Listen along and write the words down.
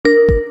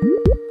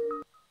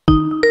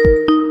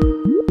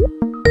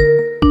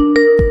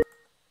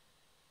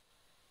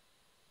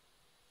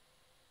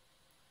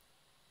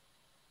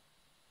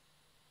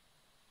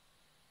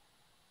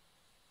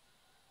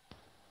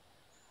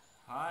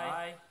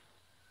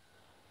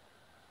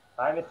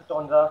Hi, Mr.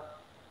 Tonza.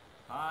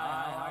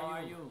 Hi, how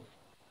are you?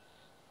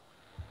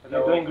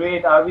 We're doing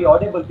great. Are we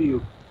audible to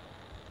you?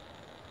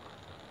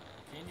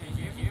 Can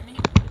you hear me?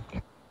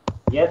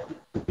 Yes.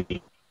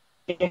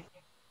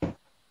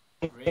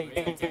 Great,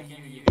 I can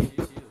hear you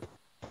too.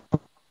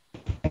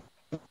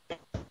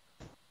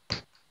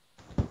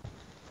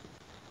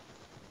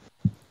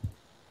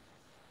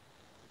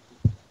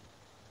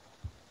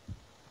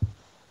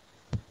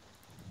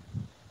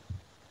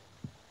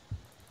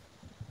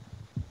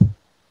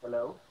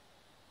 Hello.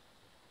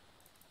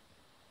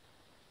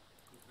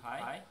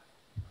 Hi?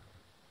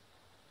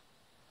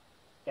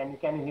 Can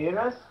you hear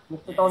us,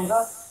 Mr. Tonza?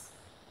 Yes,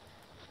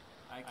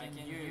 I can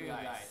hear you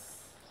guys.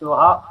 So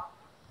how?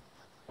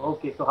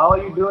 Okay. So how are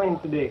you doing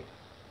today?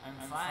 I'm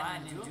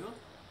fine, and you?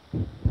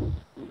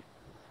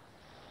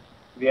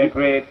 We are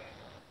great.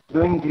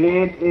 Doing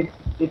great.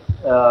 It's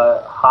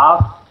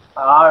half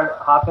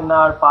an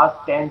hour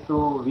past 10,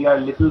 so we are a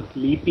little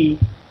sleepy.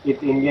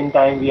 It's Indian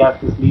time. We have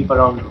to sleep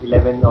around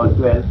 11 or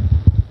 12.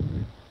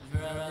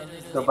 You're a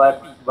little So,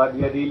 sleepy. but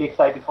we are really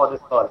excited for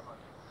this call.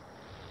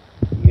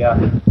 Yeah.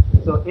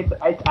 So it's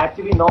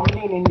actually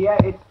normally in India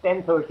it's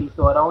 10:30.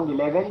 So around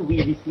 11 we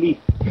sleep.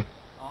 Okay.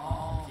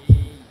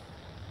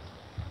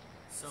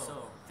 So,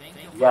 thank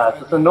you for Yeah.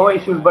 So being no here,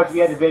 issues. But we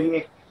guys. are very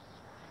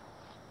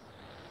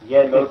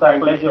yes. It's our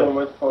pleasure.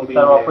 It's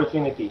our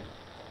opportunity.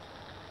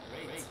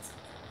 Great.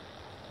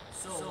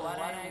 So, what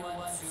I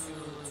want to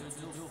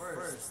do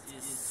first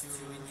is to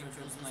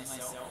introduce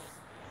myself.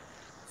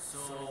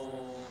 So,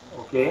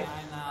 Okay.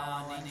 I'm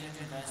now an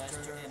angel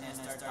investor and a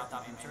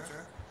startup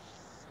mentor.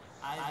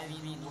 I've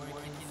been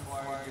working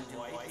for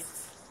Deloitte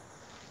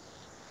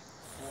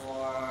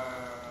for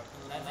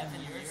 11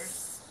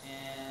 years,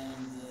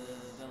 and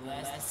the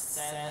last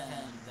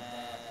 7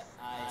 that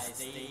I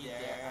stayed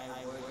there,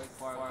 I worked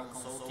for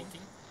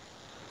consulting.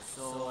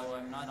 So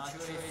I'm not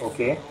sure if you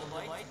Okay. know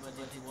Deloitte, but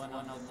it's one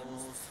of the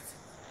most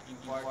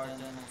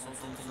important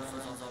consulting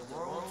firms of the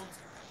world,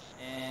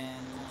 and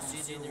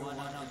considered one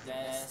of the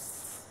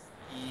best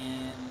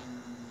in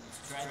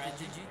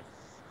strategy,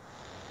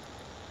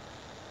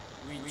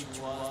 which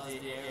was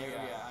the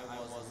area I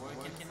was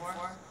working for.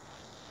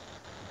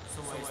 So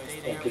I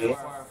stayed there Okay.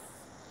 for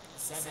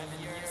 7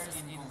 years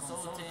in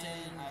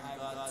consulting. I've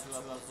got to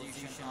a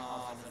position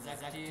of an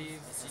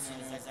executive, a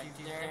senior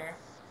executive there,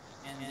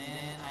 and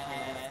then I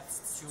left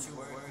to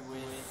work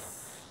with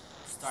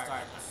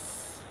startups.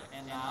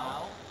 And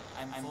now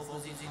I'm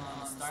focusing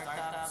on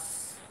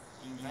startups,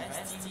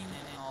 investing,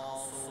 and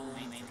also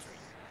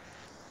mentoring.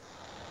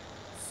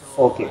 So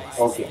Okay. I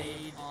Okay.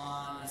 stayed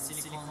on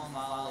Silicon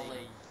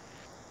Valley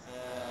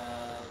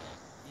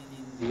in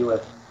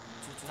US.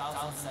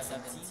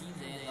 2017,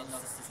 the end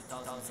of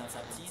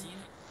 2017,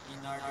 in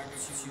order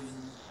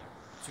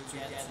to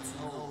get to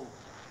know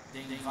the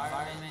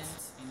environment,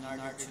 in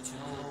order to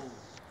know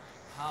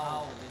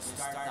how the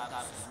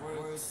startups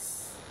works,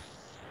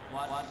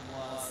 what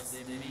was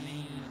the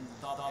main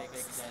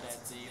topics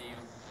that they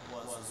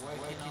was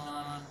working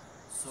on.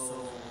 So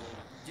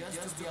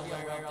just to be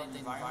aware of the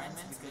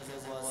environment,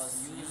 because I was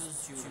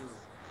used to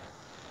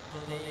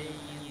play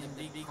in the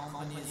big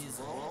companies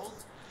world,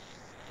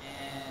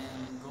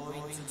 and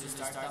going to the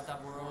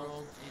startup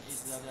world,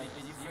 it's a bit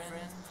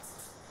different.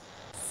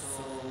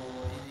 So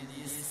in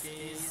this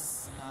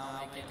case,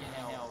 now I can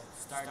help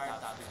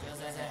startups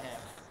because I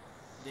have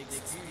the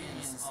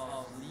experience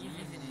of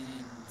living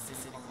in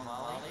Silicon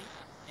Valley,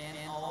 and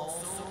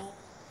also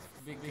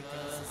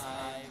because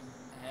I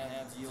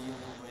have dealt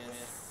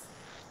with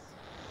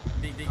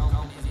big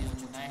companies,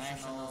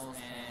 multinationals,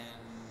 and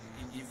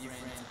in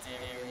different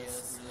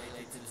areas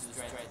related to the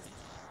strategy,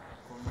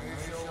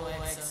 commercial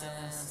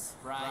excellence,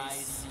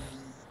 pricing,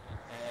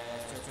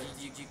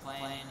 strategic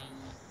planning,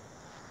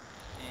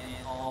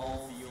 and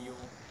all view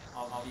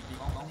of big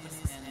companies.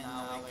 And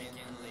now I can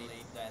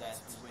relate that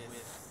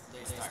with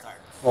the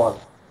startups. One.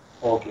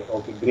 Okay.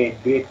 Okay.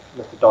 Great. Great,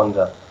 Mr.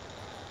 Tonza. And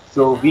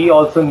So we now,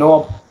 also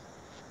know.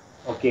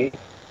 Okay.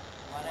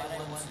 what I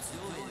want to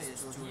do is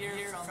to hear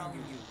from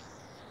you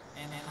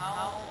and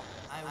how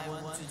I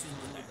want to do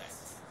that.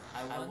 I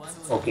want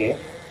to Okay. hear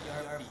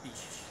your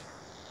pitch.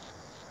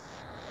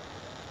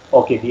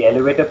 Okay. The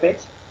elevator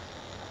pitch.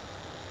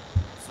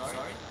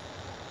 Sorry?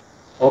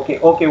 Okay.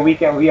 Okay. We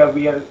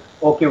are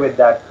okay with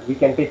that. We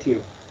can pitch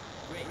you.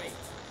 Great.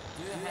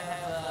 Do you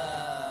have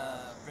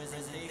a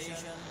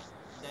presentation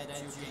that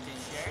you can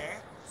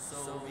share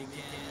so we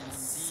can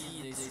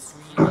see the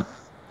screen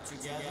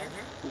together?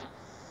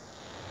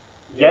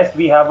 Yes,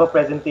 we have a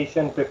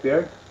presentation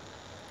prepared.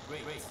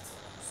 Great.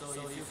 So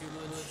if you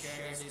could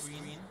share the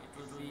screen, it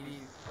would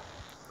be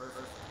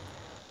perfect.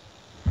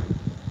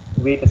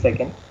 Wait a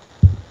second.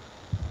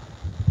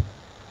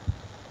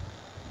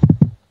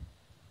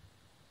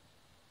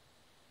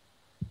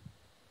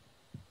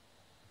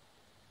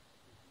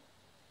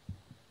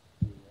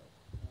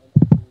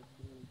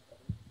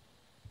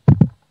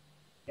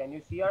 Can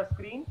you see our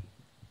screen?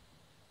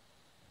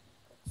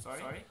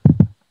 Sorry?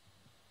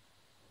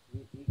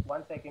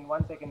 One second,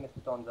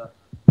 Mr. Tonza.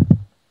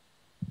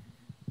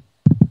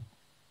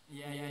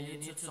 Yeah, you need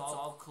need to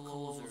talk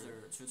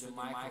closer to the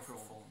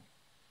microphone.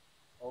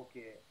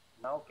 Okay.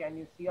 Now can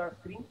you see our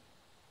screen?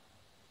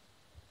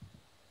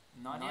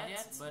 Not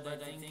yet, but I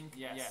think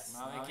yes.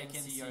 Now I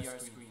can see your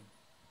screen.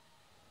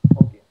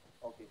 Okay.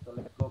 Okay. So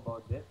let's go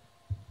about this.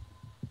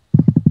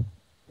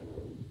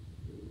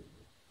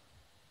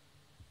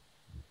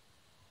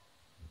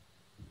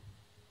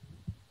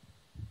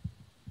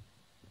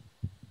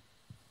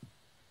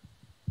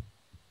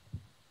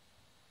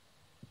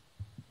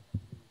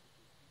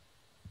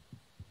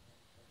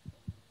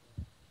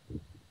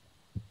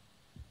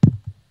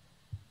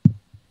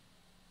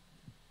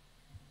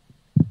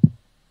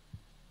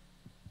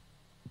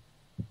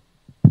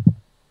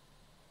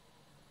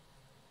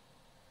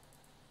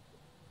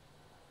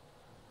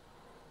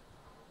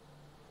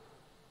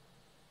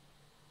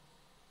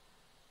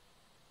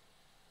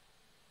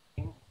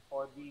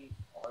 For the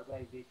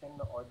organization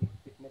or the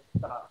fitness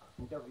staff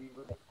interview,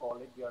 we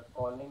call it. We are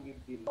calling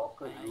it the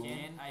locker room.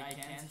 I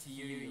can't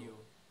hear you.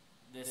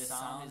 The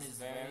sound is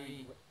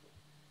very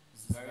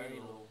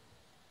low.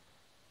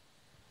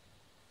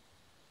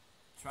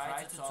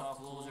 Try to talk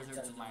closer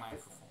to the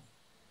microphone.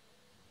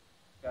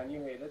 Can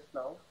you hear us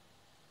now?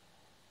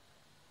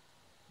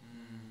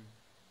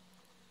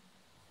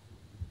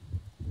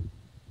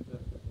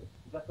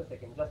 Just a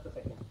second. Just a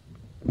second.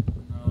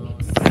 No.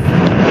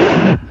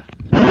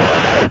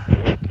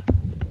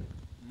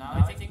 Now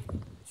I think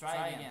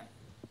try again.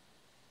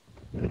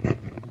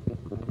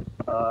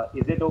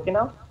 Is it okay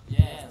now?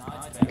 Yeah, now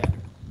it's better.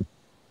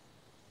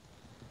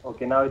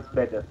 Okay, now it's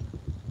better.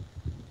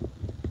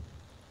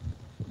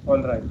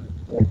 All right.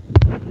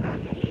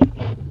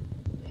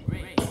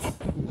 Great.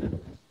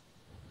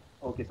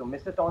 Okay, so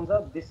Mr.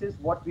 Tonza, this is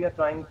what we are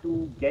trying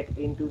to get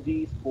into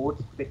the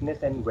sports,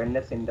 fitness and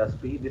wellness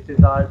industry. This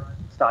is our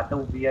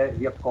startup. We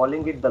are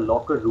calling it the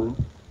locker room,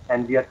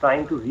 and we are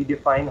trying to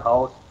redefine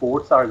how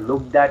sports are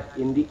looked at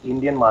in the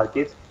Indian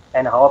markets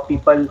and how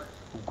people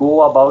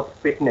go about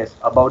fitness,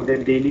 about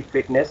their daily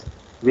fitness,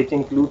 which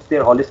includes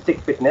their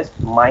holistic fitness,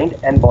 mind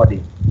and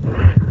body.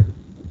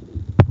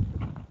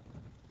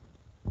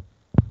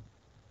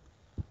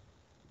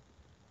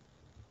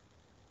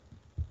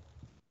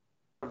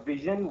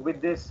 Vision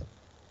with this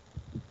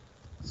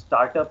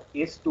startup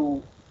is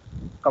to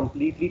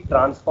completely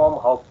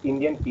transform how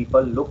Indian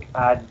people look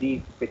at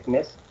the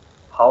fitness,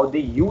 how they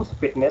use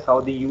fitness,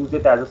 how they use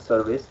it as a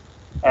service,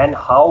 and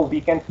how we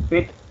can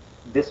fit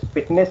this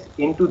fitness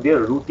into their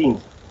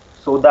routines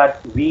so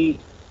that we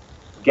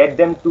get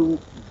them to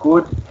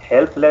good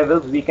health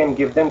levels. We can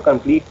give them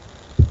complete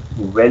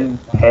good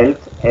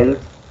health.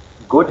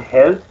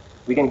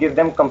 We can give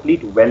them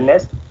complete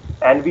wellness,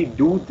 and we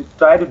do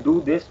try to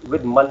do this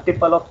with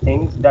multiple of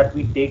things that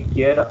we take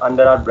care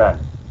under our brand.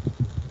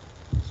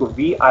 So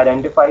we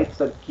identified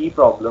some key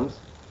problems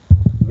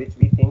which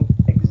we think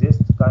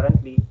exists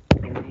currently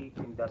in the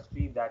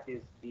industry, that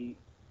is the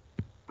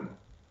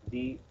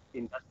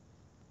industry.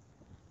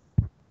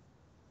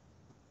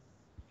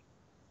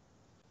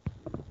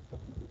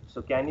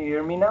 So can you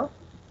hear me now?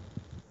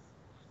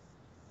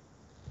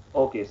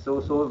 Okay,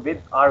 so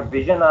with our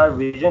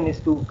vision is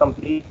to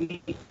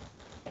completely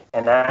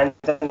enhance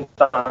and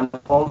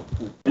transform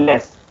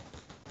wellness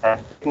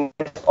and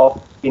fitness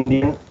of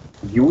Indian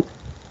youth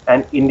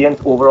and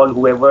Indians overall,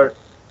 whoever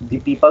the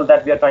people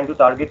that we are trying to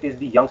target is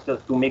the youngsters,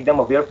 to make them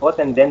aware first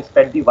and then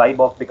spread the vibe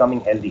of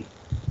becoming healthy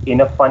in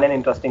a fun and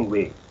interesting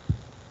way.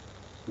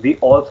 We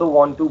also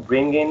want to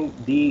bring in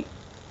the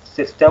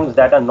systems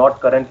that are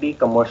not currently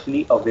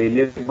commercially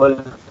available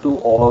to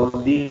all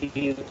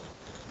the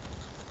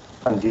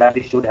that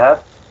they should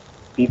have.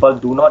 People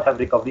do not have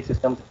recovery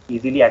systems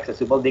easily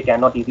accessible. They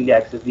cannot easily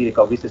access the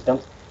recovery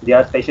systems. They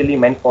are specially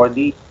meant for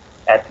the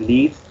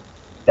athletes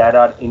that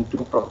are into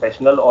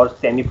professional or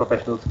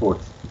semi-professional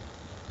sports.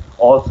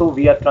 Also,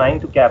 we are trying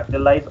to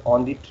capitalize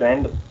on the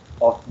trend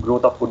of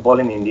growth of football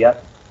in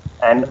India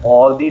and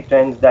all the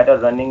trends that are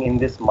running in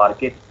this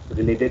market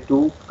related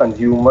to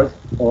consumers'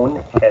 own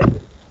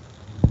health.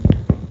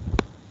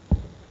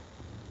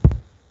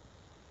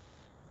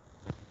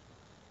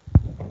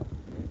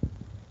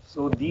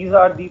 So these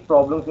are the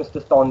problems,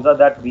 Mr. Stonza,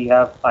 that we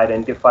have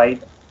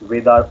identified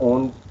with our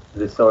own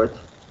research.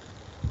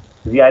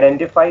 We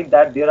identified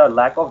that there are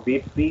lack of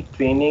weight-free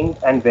training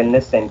and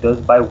wellness centers.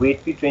 By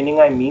weight-free training,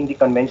 I mean the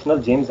conventional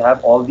gyms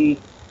have all the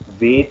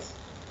weights,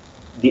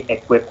 the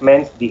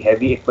equipments, the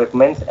heavy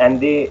equipments,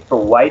 and they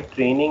provide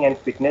training and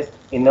fitness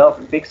in a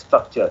fixed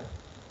structure.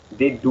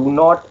 They do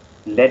not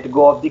let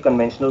go of the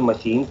conventional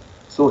machines.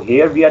 So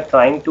here we are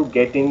trying to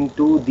get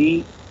into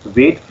the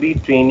weight-free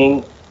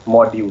training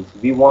modules.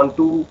 We want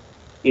to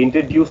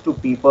introduce to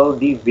people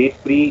the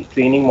weight-free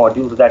training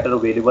modules that are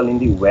available in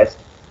the West.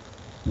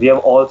 We have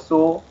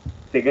also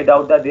figured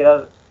out that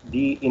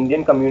the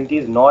Indian community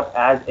is not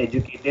as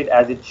educated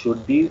as it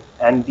should be,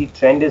 and the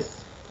trend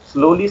is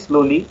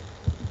slowly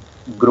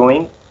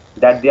growing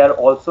that they are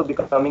also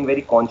becoming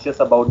very conscious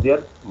about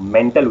their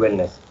mental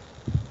wellness.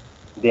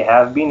 They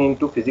have been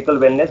into physical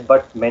wellness,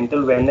 but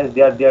mental wellness,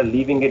 they are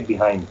leaving it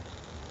behind.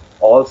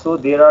 Also,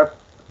 there are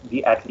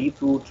the athletes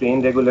who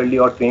train regularly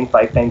or train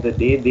 5 times a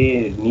day,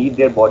 they need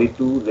their body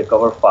to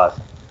recover fast.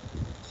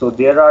 So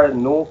there are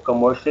no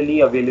commercially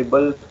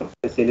available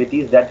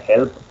facilities that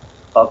help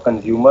a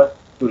consumer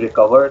to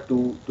recover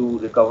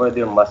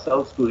their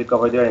muscles, to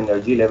recover their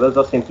energy levels,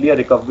 or simply a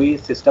recovery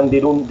system.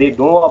 They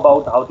know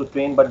about how to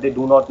train, but they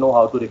do not know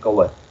how to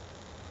recover.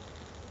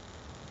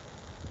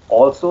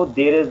 Also,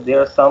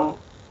 there are some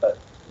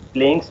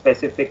playing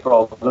specific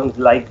problems,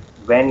 like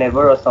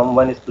whenever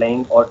someone is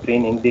playing or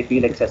training, they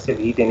feel excessive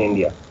heat in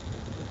India.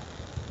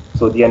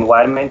 So the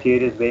environment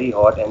here is very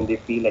hot and they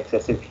feel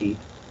excessive heat.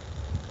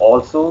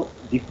 Also,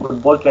 the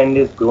football trend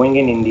is growing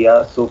in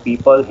India, so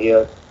people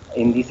here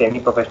in the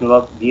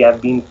semi-professional, we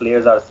have been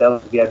players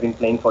ourselves. We have been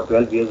playing for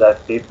 12 years. I've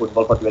played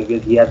football for 12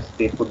 years. He has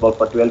played football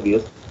for 12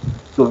 years.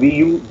 So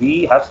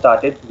we have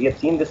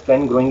seen this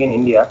trend growing in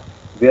India,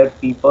 where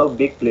people,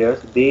 big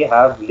players, they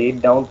have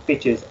laid down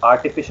pitches,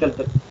 artificial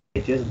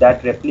pitches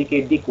that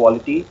replicate the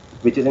quality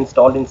which is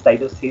installed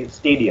inside a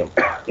stadium,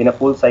 in a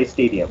full-size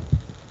stadium.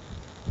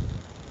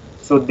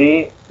 So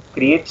they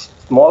create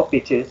small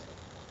pitches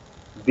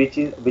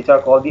which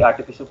are called the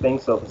artificial playing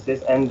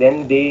surfaces, and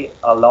then they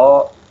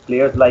allow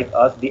players like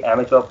us, the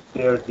amateur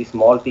players, the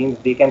small teams,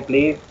 they can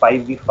play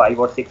 5v5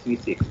 or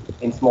 6v6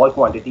 in small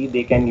quantity.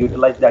 They can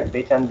utilize that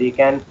pitch and they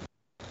can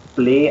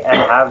play and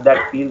have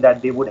that feel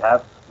that they would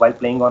have while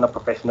playing on a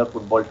professional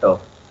football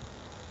turf.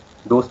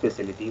 Those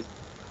facilities.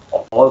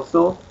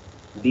 Also,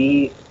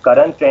 the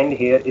current trend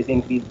here is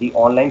increase. The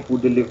online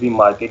food delivery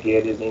market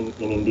here in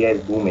India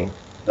is booming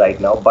right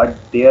now, but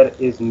there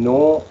is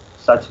no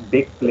such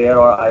big player,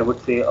 or I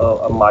would say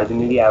a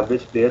marginally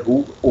average player,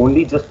 who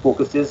only just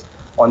focuses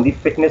on the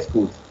fitness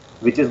foods,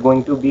 which is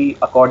going to be,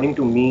 according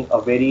to me, a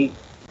very,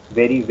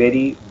 very,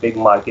 very big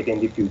market in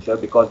the future,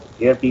 because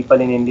here people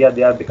in India,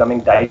 they are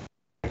becoming diet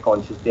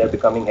conscious, they are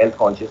becoming health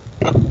conscious.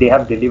 They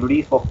have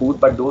deliveries for food,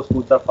 but those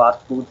foods are fast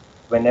foods.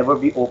 Whenever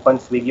we open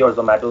Swiggy or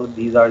Zomato,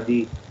 these are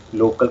the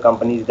local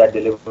companies that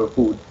deliver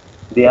food.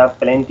 They have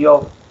plenty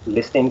of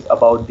listings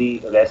about the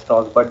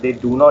restaurants, but they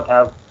do not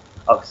have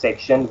a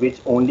section which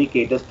only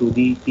caters to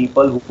the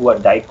people who are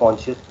diet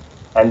conscious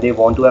and they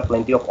want to have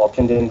plenty of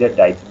options in their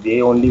diets.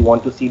 They only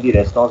want to see the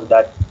restaurants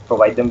that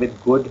provide them with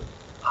good,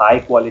 high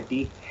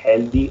quality,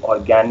 healthy,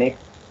 organic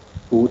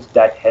foods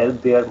that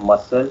help their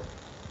muscle,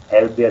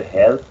 help their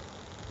health,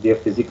 their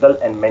physical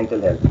and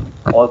mental health.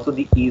 Also,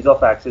 the ease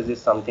of access is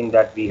something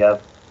that we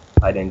have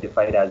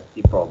identified as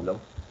the problem.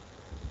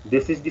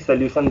 This is the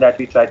solution that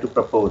we try to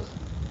propose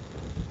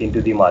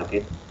into the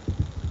market.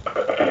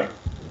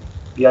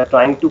 We are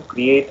trying to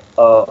create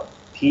a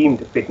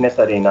themed fitness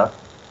arena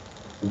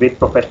with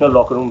professional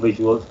locker room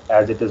visuals,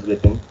 as it is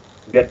written.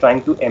 We are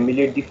trying to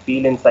emulate the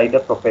feel inside a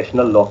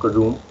professional locker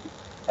room,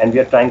 and we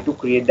are trying to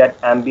create that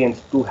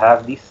ambience to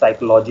have the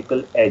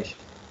psychological edge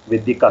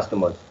with the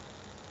customers.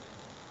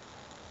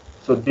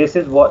 So this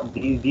is what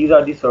these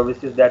are the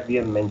services that we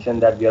have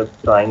mentioned that we are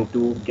trying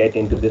to get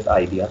into this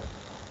idea.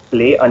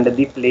 Play, under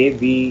the play,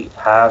 we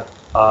have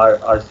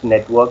our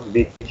network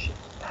which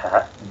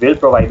will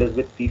provide us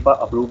with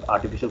FIFA approved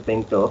artificial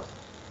playing turfs.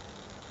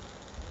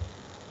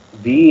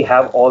 We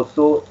have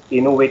also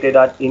innovated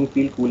our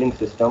in-field cooling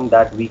system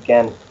that we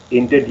can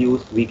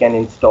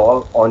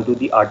install onto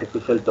the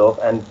artificial turf,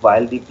 and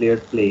while the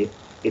players play,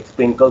 it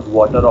sprinkles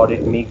water or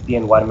it makes the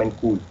environment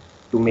cool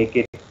to make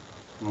it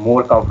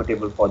more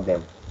comfortable for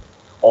them.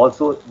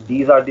 Also,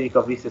 these are the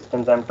recovery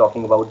systems I'm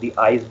talking about, the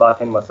ice bath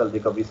and muscle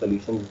recovery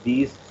solutions.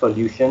 These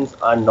solutions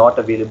are not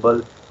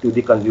available to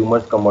the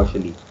consumers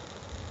commercially.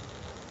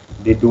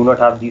 They do not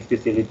have these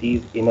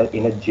facilities in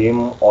a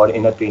gym or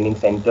in a training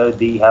center.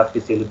 They have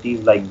facilities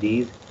like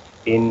these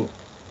in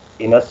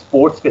a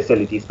sports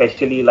facility,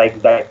 especially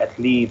like the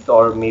athletes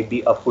or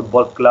maybe a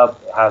football club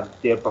has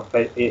their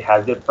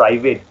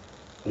private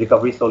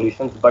recovery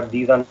solutions, but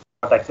these are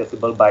not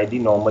accessible by the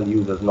normal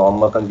users,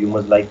 normal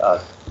consumers like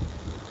us.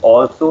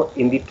 Also,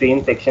 in the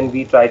train section,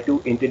 we try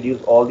to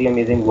introduce all the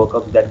amazing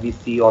workouts that we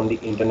see on the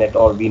internet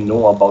or we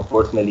know about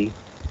personally,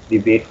 the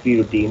weight-free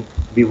routine.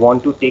 We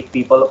want to take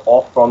people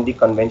off from the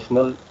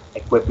conventional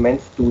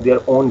equipments to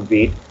their own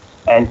weight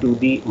and to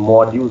the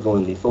modules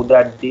only, so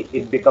that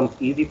it becomes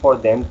easy for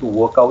them to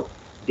work out.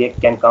 They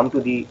can come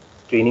to the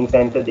training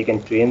center, they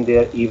can train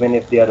there even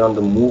if they are on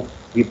the move.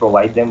 We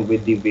provide them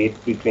with the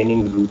weight-free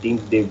training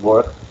routines. They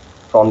work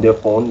from their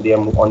phone, they are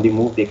on the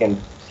move, they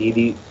can see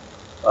the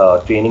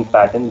training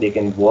pattern, they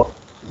can work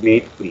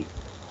weight-free.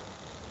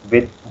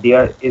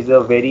 There is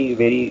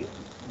a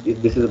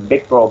this is a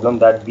big problem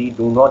that we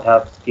do not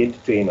have skilled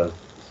trainers.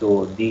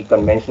 So the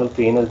conventional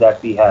trainers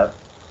that we have,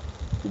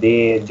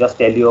 they just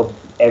tell you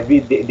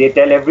they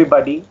tell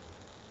everybody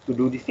to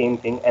do the same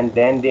thing, and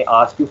then they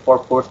ask you for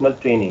personal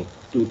training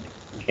to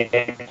get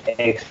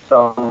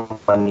extra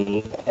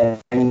money, and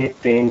then they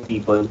train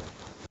people,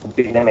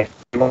 pay them extra.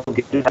 We want to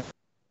get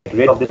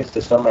rid of this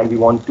system, and we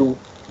want to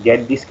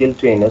get the skilled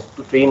trainers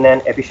to train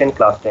an efficient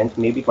class strength,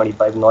 maybe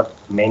 25, not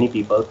many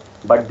people,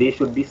 but they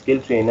should be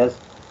skilled trainers,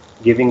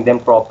 giving them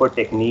proper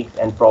techniques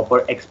and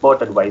proper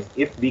expert advice.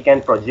 If we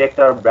can project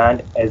our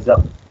brand as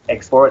a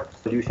expert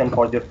solution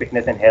for their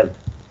fitness and health.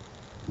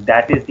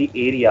 That is the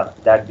area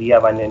that we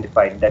have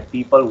identified, that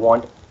people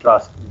want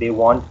trust. They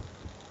want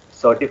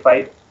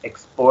certified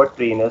expert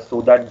trainers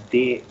so that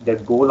the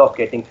goal of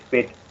getting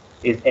fit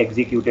is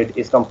executed,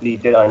 is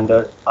completed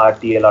under our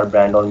TLR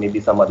brand or maybe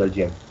some other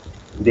gym.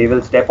 They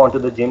will step onto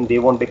the gym, they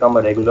won't become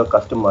a regular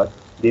customer,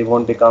 they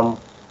won't become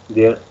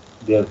their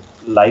their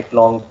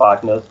lifelong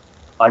partners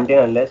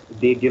until unless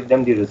they give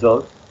them the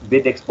results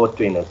with expert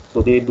trainers.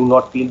 So they do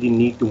not feel the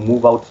need to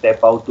move out,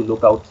 step out to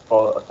look out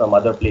for some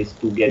other place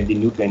to get the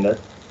new trainers.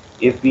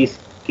 If we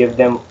give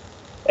them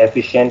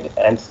efficient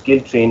and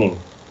skilled training,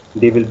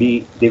 they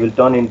will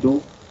turn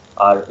into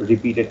our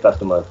repeated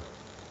customers.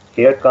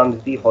 Here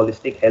comes the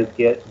holistic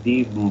healthcare.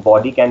 The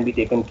body can be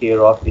taken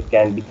care of. It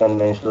can be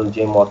conventional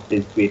gym or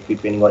this weight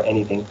training or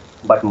anything.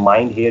 But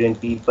mind here in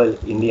people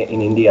in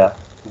India,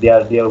 they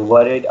are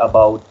worried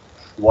about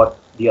what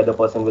the other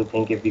person will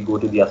think if we go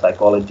to the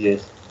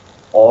psychologist.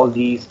 All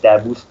these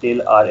taboos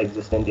still are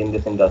existent in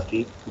this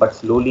industry. But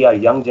slowly, our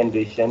young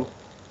generation,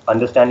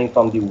 understanding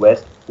from the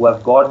West, who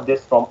have got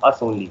this from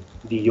us only,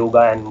 the yoga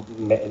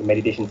and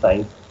meditation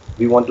science,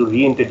 we want to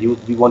reintroduce,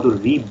 we want to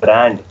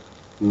rebrand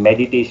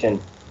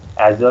meditation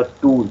as a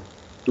tool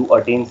to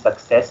attain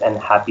success and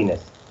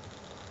happiness.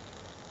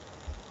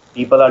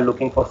 People are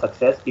looking for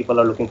success, people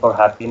are looking for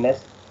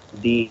happiness.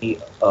 The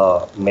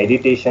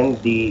meditation,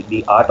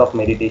 the art of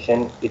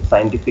meditation, it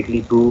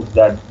scientifically proves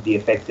that the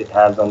effects it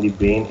has on the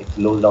brain, it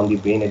slows down the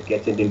brain, it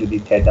gets it into the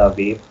theta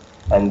wave,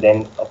 and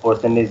then a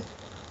person is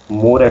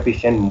more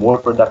efficient, more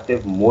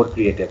productive, more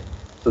creative.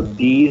 So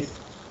these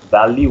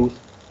values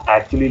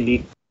actually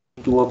lead to a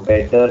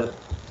better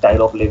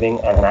style of living,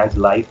 enhanced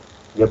life,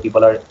 where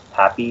people are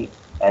happy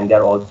and they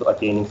are also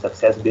attaining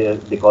success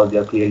because they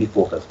are clearly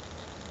focused.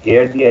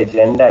 Here the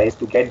agenda is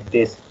to get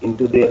this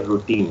into their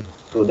routine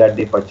so that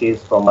they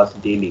purchase from us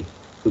daily,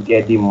 to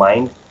get the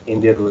mind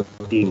in their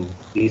routine.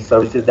 These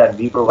services that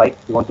we provide,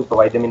 we want to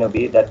provide them in a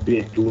way that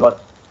they do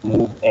not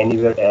move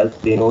anywhere else.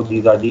 They know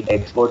these are the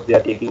experts, they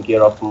are taking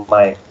care of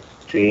my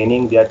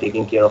training, they are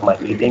taking care of my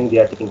eating, they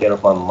are taking care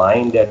of my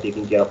mind, they are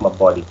taking care of my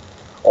body.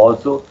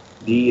 Also,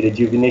 the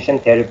rejuvenation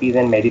therapies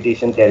and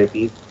meditation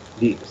therapies,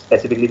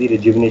 specifically the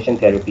rejuvenation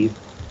therapies,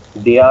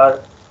 they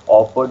are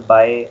offered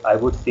by, I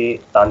would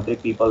say,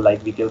 tantric people,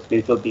 like we tell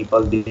spiritual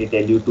people. They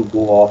tell you to go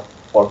off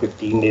for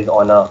 15 days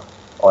on a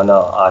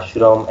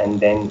ashram and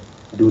then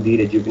do the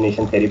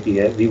rejuvenation therapy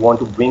here. We want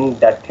to bring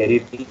that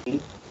therapy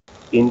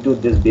into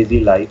this busy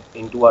life,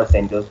 into our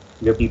centers,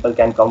 where people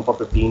can come for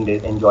 15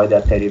 days, enjoy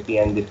that therapy,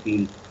 and they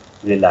feel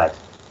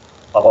relaxed.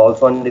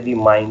 Also under the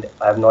mind,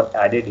 I have not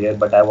added here,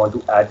 but I want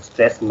to add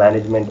stress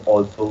management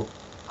also.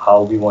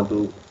 How we want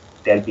to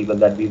tell people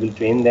that we will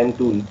train them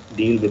to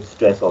deal with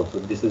stress also.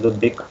 This is a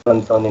big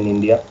concern in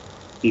India.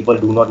 People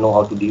do not know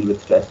how to deal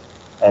with stress,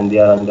 and they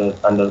are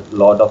under a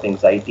lot of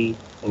anxiety.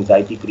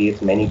 Anxiety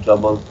creates many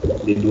troubles.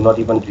 They do not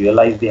even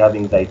realize they have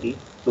anxiety.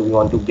 So we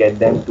want to get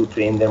them to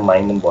train their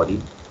mind and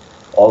body.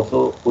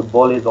 Also,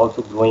 football is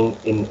also growing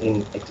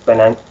in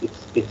exponent.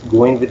 It's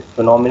growing with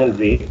phenomenal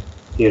rate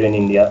here in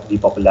India. The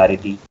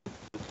popularity.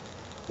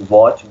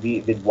 Watch,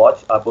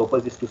 our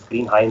purpose is to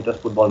screen high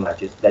interest football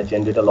matches that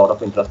generate a lot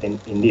of interest in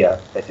India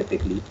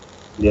specifically.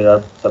 There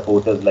are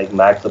supporters, like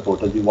mad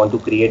supporters. We want to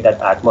create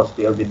that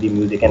atmosphere with the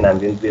music and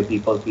ambience where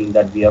people feel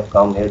that we have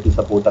come here to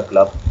support a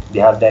club. They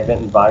have that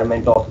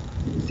environment of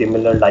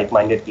similar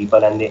like-minded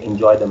people and they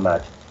enjoy the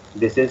match.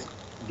 This is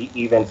the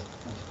events,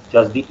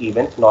 just the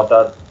events, not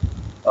a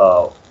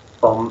uh,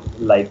 from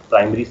like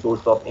primary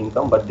source of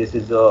income, but this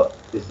is a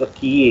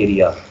key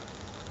area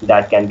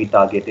that can be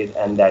targeted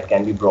and that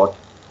can be brought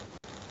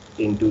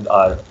into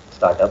our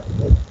startup.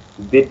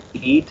 With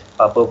EAT,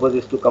 our purpose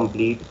is to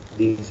complete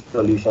the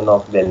solution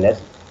of wellness.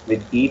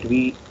 With EAT,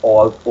 we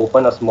all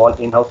open a small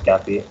in-house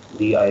cafe,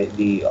 the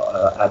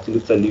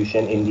absolute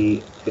solution in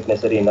the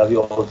fitness arena. We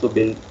also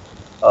build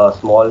a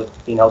small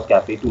in-house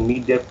cafe to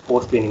meet their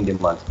post-training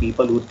demands.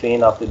 People who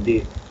train after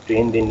they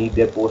train, they need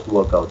their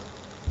post-workouts.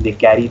 They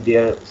carry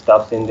their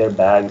stuffs in their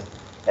bags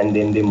and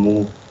then they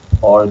move,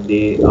 or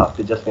they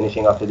after just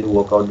finishing after the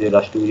workout they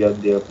rush to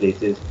their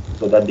places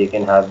so that they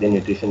can have their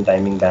nutrition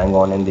timing bang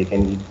on and they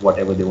can eat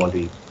whatever they want to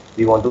eat.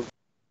 We want to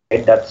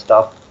get that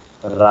stuff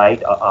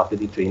right after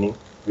the training,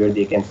 where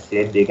they can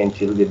sit, they can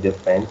chill with their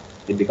friends.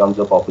 It becomes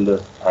a popular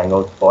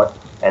hangout spot,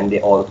 and they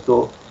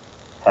also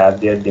have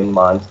their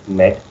demands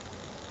met.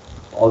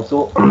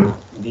 Also,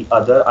 the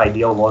other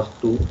idea was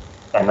to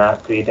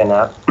create an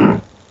app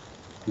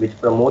which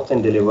promotes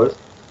and delivers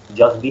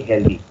just the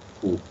healthy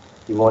food.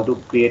 We want to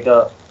create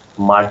a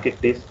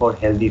marketplace for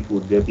healthy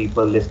food where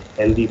people list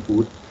healthy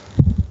food,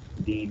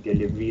 the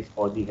deliveries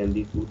for the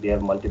healthy food. They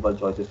have multiple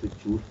choices to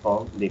choose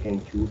from. They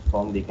can choose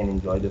from, they can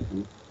enjoy the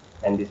food.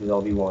 And this is how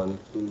we want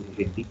to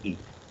hit the peak.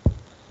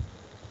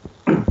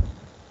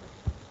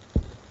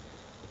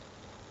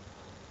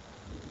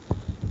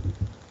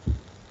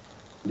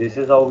 This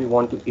is how we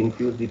want to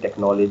infuse the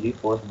technology,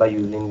 first by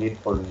using it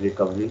for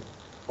recovery,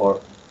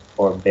 for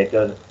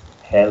better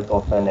health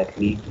of an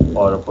athlete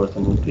or a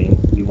person who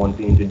trains. We want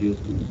to introduce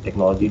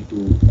technology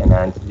to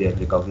enhance their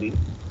recovery.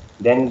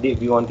 Then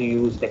we want to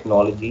use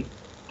technology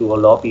to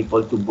allow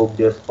people to book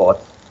their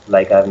spots,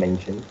 like I've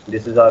mentioned.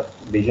 This is our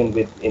vision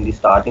with in the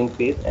starting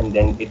phase, and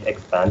then it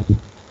expands.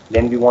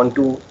 Then we want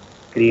to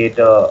create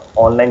a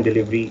online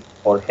delivery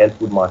for health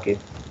food market.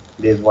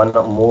 There's one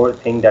more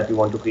thing that we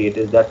want to create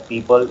is that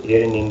people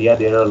here in India,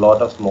 there are a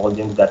lot of small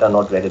gyms that are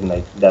not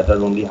recognized, that are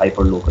only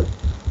hyper local.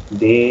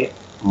 They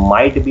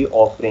might be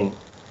offering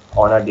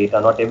on our data,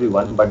 not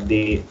everyone, but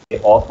they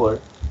offer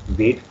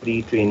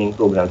weight-free training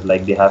programs.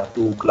 Like they have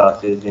two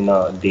classes in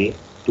a day,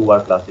 2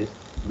 hour classes,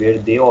 where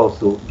they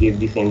also give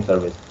the same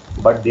service,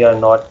 but they are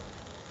not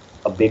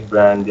a big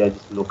brand, they are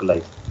just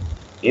localized.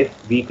 If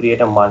we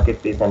create a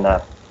marketplace and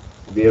app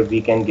where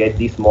we can get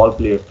these small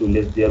players to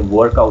list their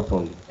workouts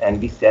only, and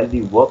we sell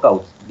the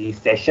workouts, the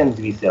sessions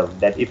we sell,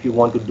 that if you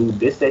want to do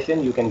this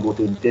session, you can go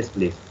to this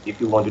place. If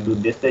you want to do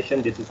this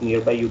session, this is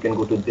nearby, you can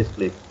go to this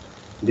place.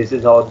 This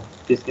is how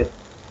this gets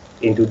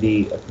into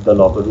the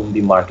locker room,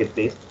 the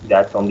marketplace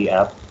that's on the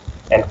app.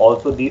 And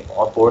also the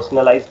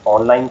personalized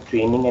online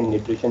training and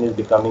nutrition is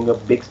becoming a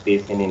big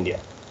space in India.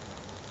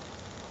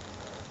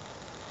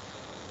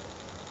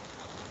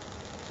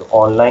 So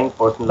online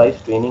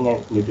personalized training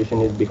and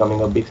nutrition is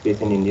becoming a big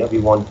space in India. We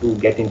want to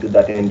get into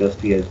that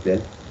industry as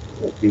well.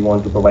 We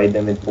want to provide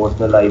them with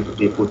personalized,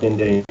 they put in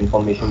their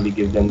information, we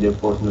give them their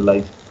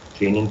personalized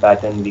training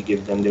pattern, we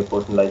give them their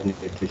personalized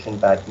nutrition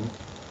pattern,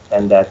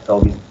 and that's how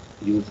we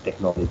use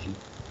technology.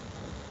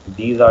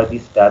 These are the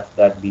stats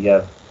that we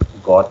have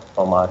got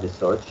from our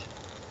research.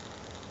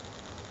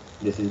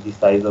 This is the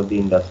size of the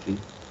industry.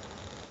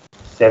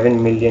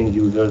 7 million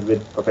users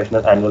with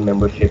professional annual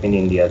membership in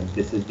India.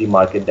 This is the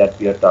market that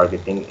we are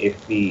targeting.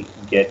 If we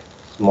get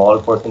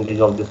small percentage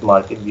of this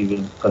market, we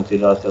will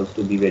consider ourselves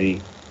to be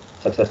very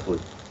successful.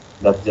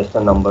 That's just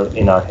a number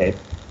in our head.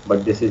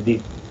 But this is the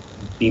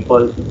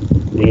people,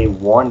 they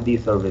want the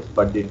service,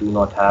 but they do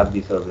not have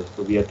the service.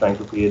 So we are trying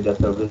to create the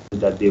service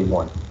that they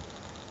want.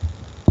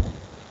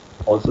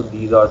 Also,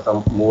 these are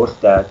some more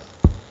stats.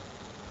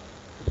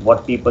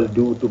 What people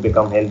do to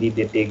become healthy: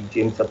 they take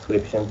gym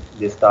subscriptions,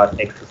 they start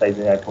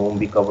exercising at home,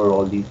 we cover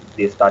all these.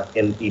 They start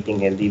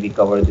eating healthy, we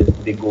cover this.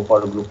 They go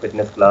for a group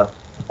fitness class,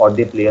 or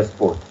they play a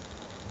sport.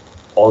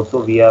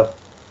 Also, we have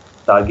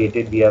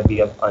targeted, we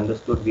have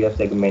understood, we have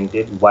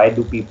segmented why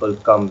do people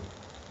come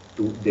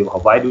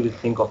why do they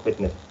think of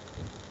fitness.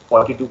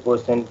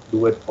 42%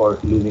 do it for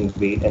losing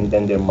weight, and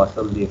then their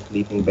muscles, they're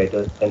sleeping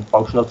better, then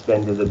functional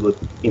strength is a good,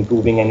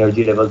 improving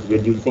energy levels,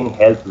 reducing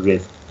health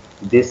risk.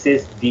 This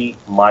is the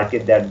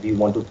market that we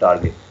want to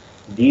target.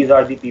 These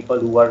are the people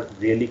who are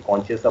really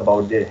conscious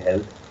about their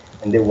health,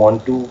 and they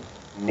want to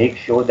make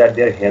sure that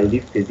they're healthy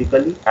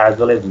physically as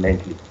well as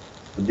mentally.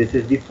 So this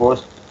is the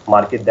first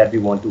market that we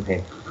want to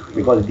hit,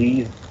 because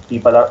these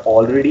people are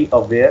already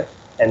aware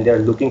and they're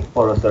looking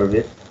for a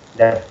service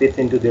that fits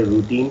into their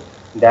routine,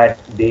 that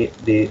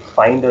they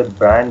find a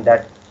brand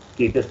that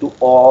caters to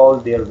all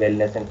their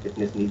wellness and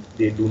fitness needs.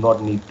 They do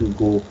not need to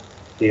go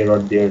here or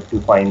there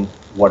to find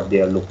what they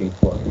are looking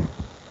for.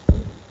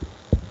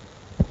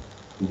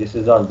 This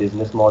is our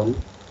business model.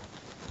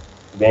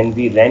 When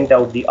we rent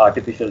out the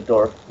artificial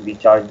turf, we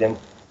charge them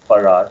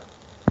per hour.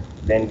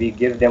 When we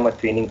give them a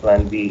training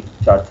plan, we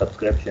charge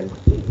subscription.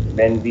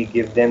 When we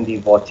give them the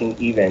watching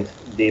events,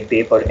 they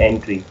pay per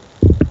entry.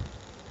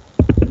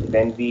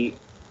 When we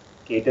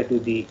cater to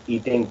the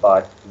eating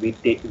part,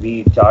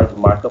 we charge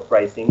markup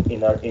pricing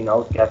in our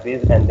in-house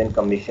cafes, and then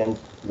commissions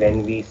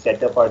when we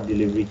set up our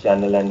delivery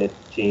channel and a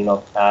chain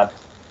of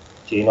apps,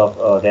 chain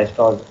of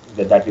restaurants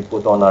that we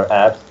put on our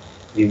apps.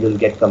 We will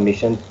get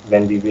commissions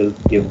when we will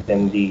give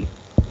them the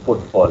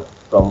footfall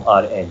from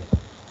our end.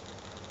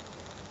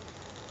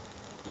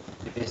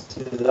 This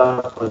is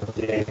our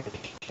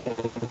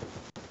projection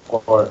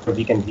for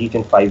we can reach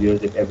in 5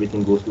 years if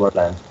everything goes to our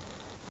plans,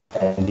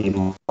 and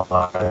the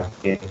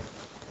market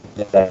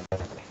that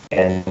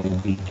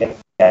can we can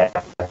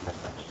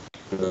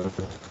capture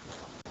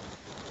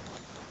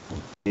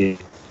is.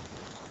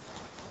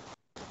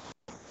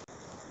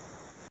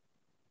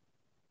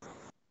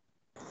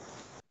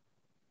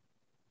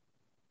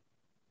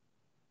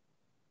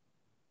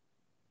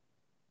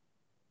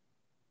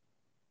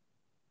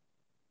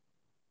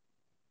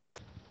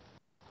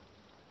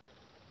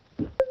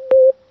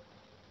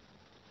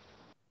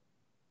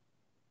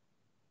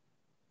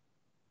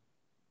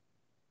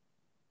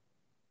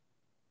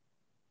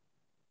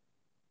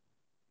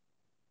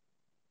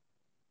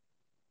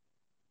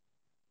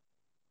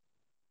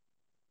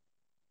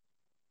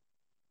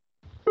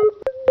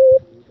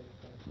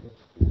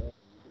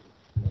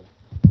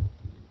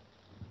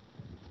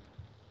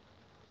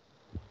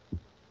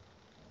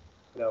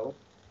 Hello.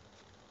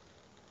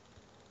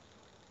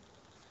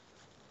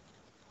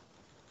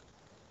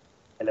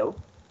 Hello.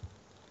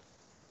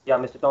 Yeah,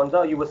 Mr.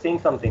 Tonza, you were saying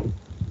something.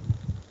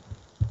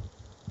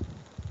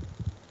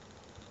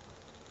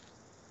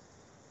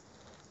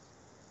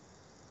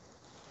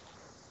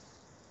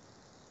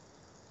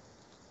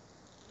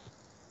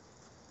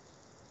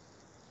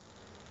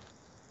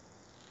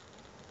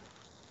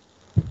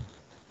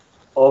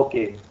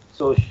 Okay,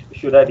 so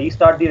should I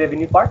restart the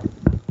revenue part?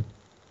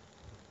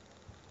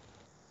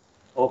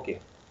 Okay,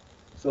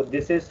 so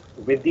this is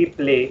with the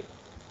play,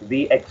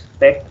 we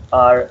expect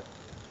our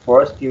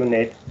first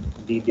unit,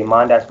 the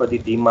demand as per the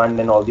demand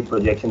and all the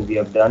projections we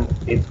have done,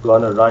 it's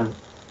gonna run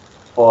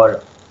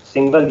for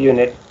single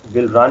unit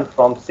will run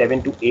from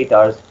 7 to 8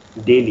 hours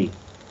daily.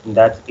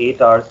 That's 8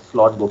 hours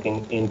slot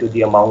booking into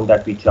the amount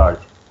that we charge.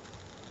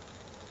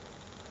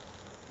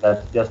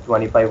 That's just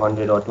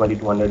 2500 or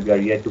 2200, we are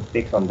yet to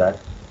fix on that.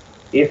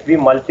 If we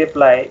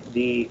multiply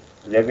the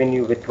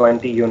revenue with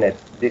 20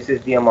 units, this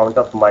is the amount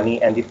of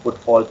money and the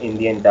footfall in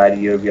the entire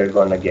year we are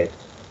gonna get.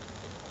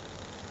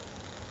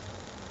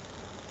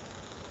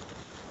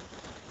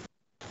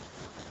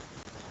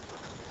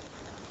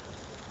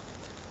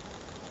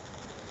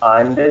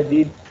 Under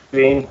the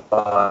train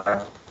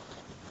part,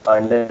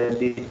 under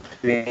the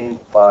train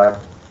part,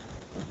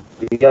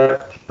 we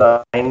are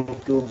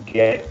trying to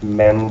get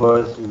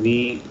members.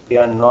 We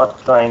are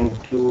not trying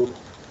to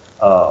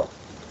uh,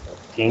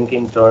 think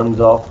in terms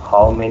of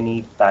how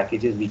many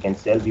packages we can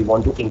sell. We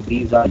want to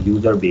increase our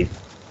user base.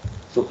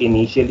 So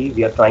initially,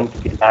 we are trying to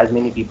get as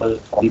many people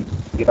on the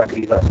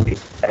increase our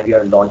base, and we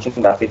are launching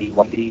rapidly.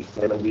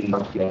 137 we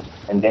launch here,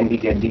 and then we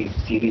get the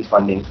series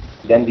funding.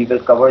 Then we will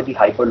cover the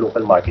hyper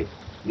local market.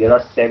 There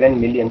are 7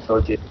 million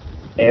searches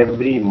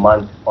every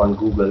month on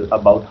Google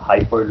about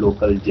hyper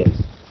local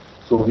gyms.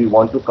 So we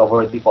want to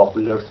cover the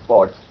popular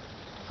spots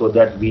so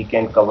that we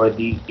can cover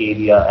the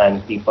area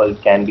and people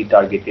can be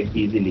targeted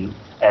easily.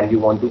 And we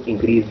want to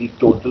increase the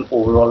total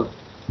overall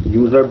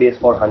user base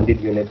for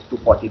 100 units to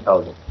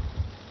 40,000.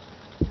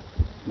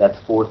 That's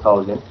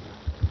 4,000,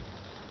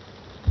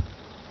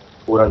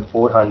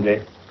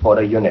 400 for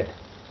a unit.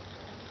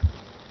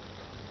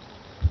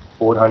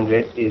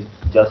 400 is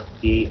just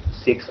the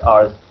 6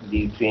 hours.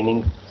 The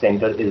training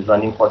center is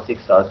running for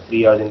 6 hours,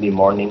 3 hours in the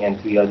morning and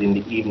 3 hours in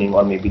the evening,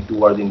 or maybe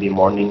 2 hours in the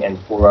morning and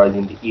 4 hours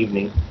in the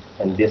evening,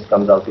 and this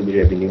comes out to be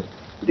revenue.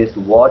 This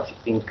watch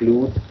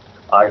includes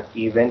our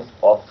events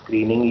of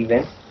screening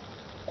events,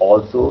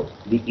 also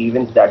the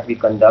events that we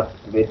conduct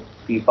with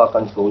FIFA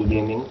console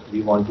gaming.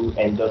 We want to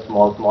enter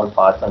small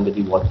parts under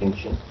the watch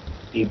function.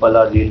 People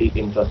are really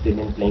interested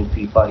in playing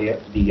FIFA here,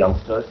 the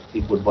youngsters,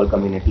 the football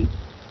community.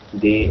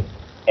 They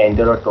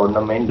enter a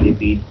tournament, they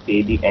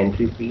pay the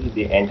entry fee,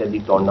 they enter the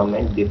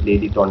tournament, they play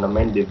the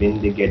tournament, they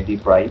win, they get the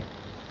prize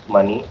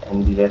money,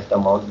 and the rest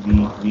amount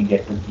we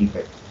get to keep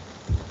it.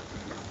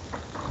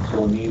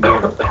 So we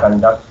will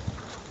conduct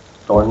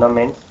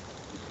tournaments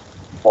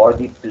for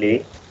the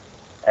play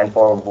and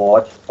for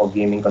watch for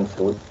gaming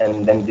consoles.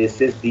 And then this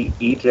is the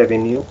each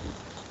revenue,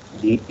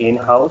 the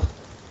in-house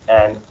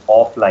and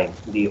offline,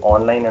 the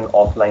online and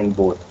offline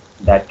both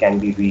that can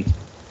be reached.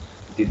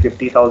 The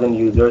 50,000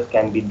 users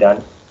can be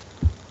done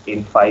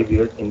in 5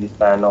 years. In the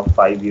span of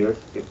 5 years,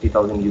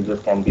 50,000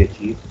 users can be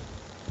achieved.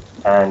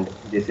 And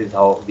this is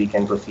how we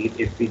can proceed.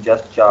 If we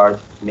just charge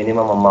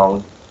minimum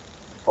amount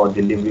for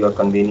delivery or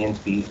convenience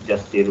fee,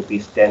 just say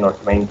rupees 10 or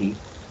 20,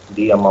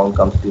 the amount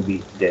comes to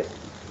be this,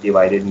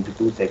 divided into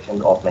 2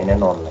 sections, offline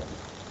and online.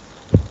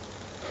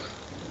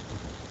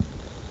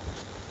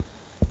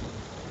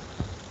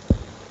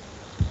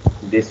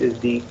 This is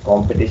the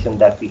competition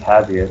that we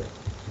have here.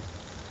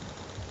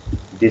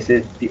 This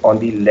is the on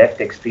the left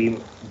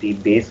extreme, the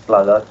base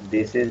plaza.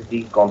 This is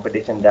the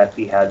competition that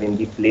we have in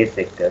the play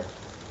sector.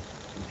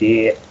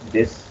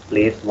 This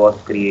place was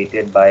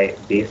created by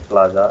Base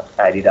Plaza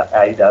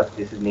Adidas.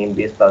 This is named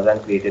Base Plaza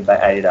and created by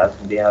Adidas.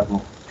 They have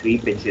 3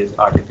 pitches,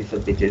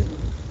 artificial pitches,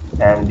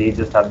 and they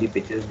just have the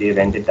pitches. They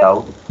rent it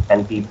out,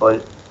 and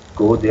people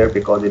go there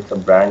because it's a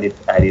brand.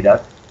 It's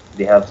Adidas.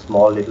 They have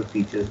small little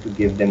features to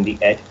give them the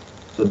edge.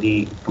 So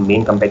the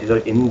main competitor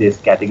in this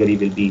category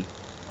will be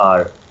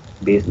our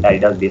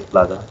Adidas Base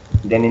Plaza.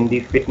 Then in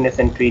the fitness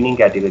and training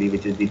category,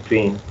 which is the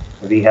train,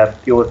 we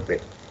have Pure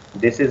Fit.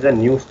 This is a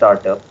new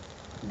startup.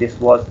 This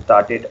was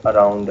started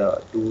around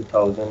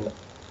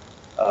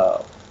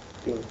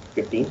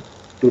 2015.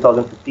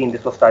 2015.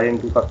 This was started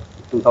in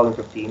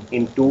 2015.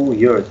 In 2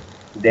 years,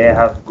 they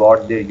have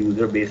got their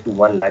user base to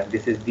 1 lakh.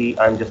 This is the,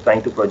 I'm just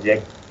trying to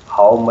project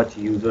how much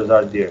users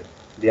are there.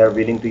 They are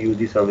willing to use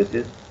the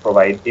services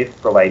if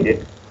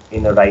provided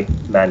in a right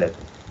manner.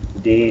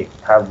 They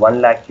have 1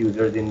 lakh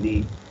users in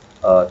the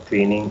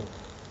training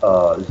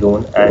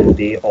zone, and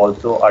they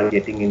also are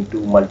getting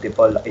into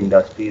multiple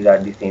industries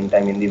at the same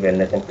time in the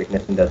wellness and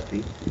fitness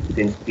industry,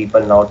 since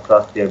people now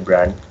trust their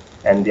brand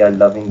and they are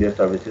loving their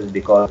services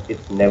because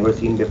it's never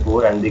seen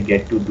before, and they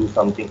get to do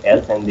something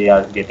else and they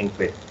are getting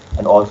fit,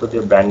 and also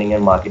their branding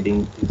and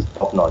marketing is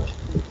top notch.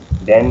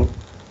 Then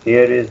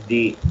here is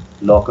the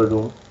locker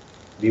room.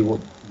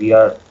 We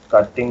are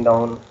cutting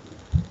down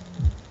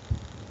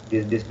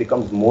this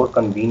becomes more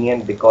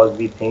convenient because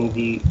we think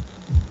the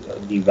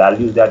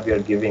values that we are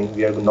giving,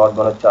 we are not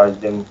going to charge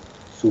them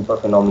super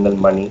phenomenal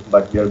money,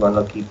 but we are going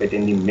to keep it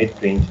in the mid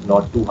range,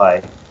 not too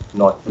high,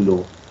 not too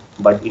low,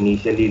 but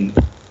initially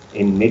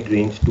in mid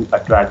range to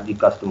attract the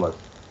customers.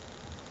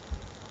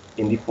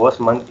 In the first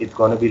month, it's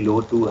going to be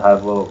low to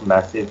have a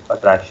massive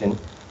attraction,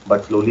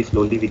 but slowly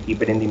we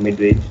keep it in the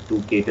mid-range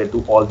to cater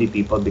to all the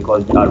people,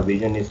 because our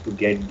vision is to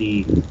get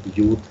the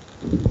youth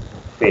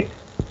fit.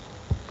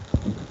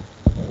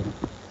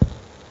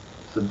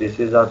 So this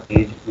is our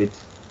page, which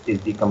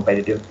is the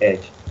competitive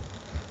edge.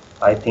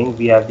 I think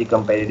we have the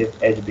competitive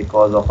edge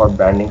because of our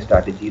branding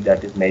strategy,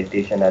 that is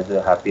meditation as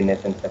a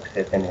happiness and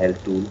success and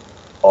health tool.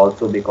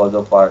 Also because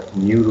of our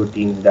new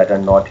routines that are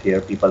not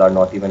here, people are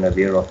not even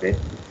aware of it.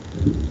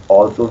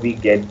 Also, we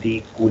get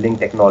the cooling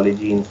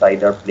technology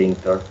inside our playing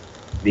turf.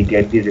 We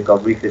get the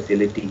recovery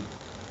facility,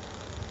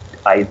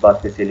 ice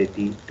bath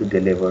facility to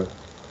deliver.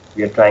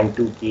 We are trying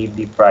to keep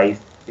the price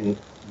in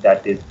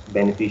that is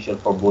beneficial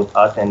for both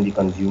us and the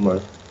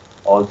consumers.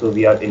 Also,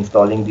 we are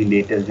installing the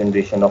latest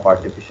generation of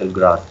artificial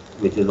grass,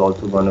 which is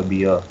also going to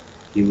be a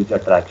huge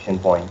attraction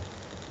point.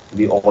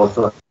 We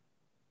also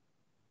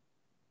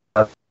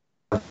have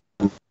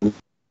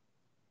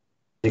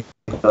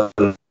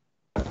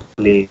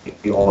play.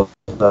 We also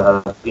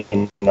have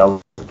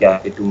in-house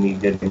cafe to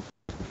meet their demands.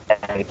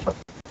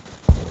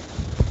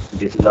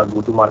 This is our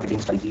go-to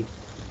marketing strategy.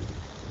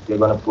 We're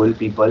going to pull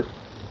people.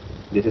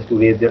 This is to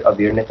raise their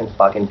awareness and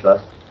spark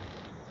interest.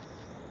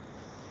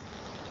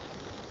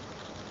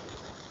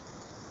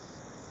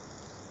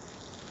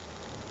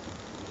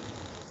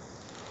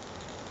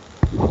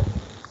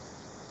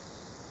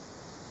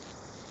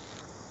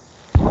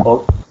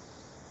 Oh,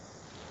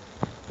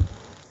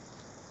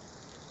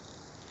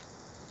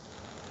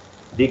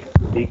 the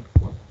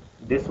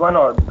this one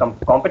or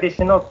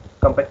competition or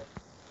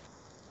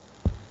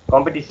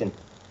competition?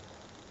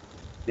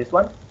 This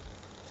one?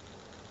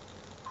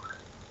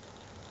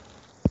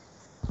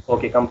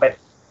 Okay,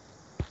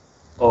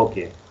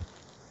 Okay,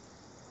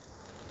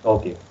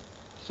 okay.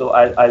 So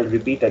I'll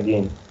repeat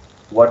again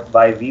what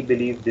why we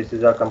believe this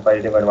is our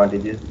competitive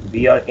advantages.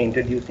 We are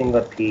introducing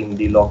a theme.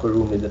 The locker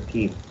room is a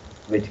theme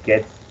which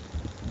gets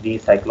the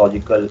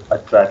psychological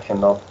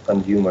attraction of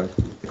consumers,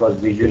 because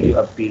visually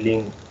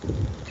appealing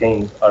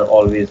things are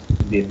always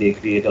they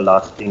create a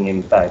lasting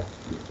impact.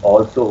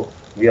 Also,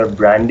 we are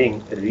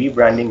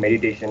rebranding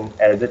meditation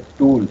as a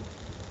tool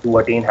to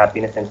attain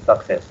happiness and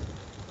success,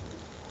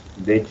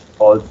 which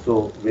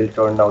also will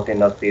turn out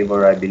in our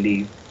favor, I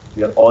believe.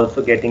 We are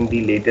also getting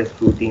the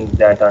latest routines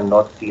that are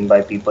not seen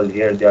by people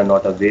here. They are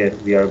not aware.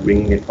 We are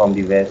bringing it from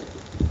the West.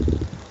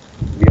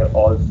 We are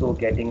also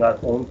getting our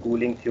own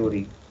cooling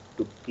theory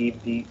to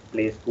keep the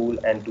place cool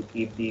and to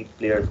keep the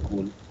players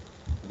cool.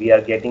 We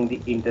are getting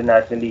the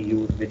internationally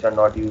used, which are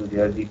not used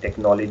here, the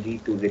technology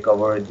to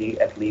recover the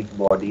athlete's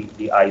body,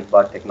 the ice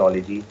bath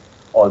technology,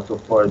 also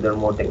further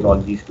more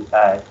technologies to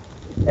add.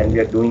 And we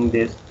are doing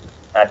this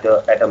at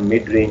a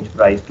mid-range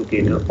price to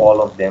cater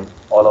all of them,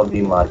 all of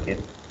the market.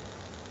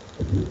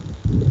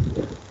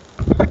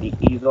 The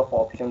ease of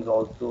options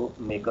also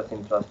make us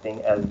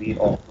interesting, as we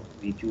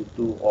choose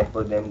to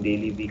offer them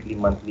daily, weekly,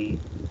 monthly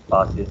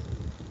passes.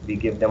 We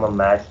give them a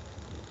match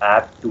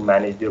app to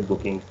manage their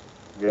bookings.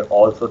 We will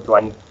also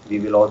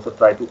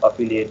try to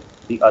affiliate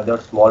the other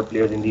small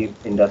players in the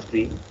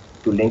industry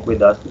to link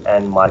with us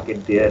and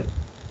market their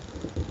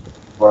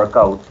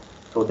workouts,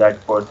 so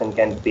that person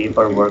can pay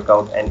per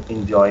workout and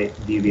enjoy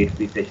the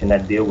weight-free session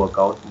at their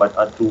workout,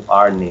 but through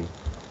our name.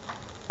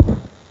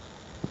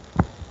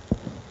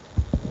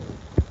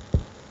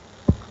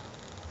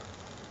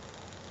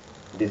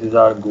 This is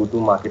our go-to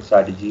market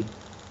strategy.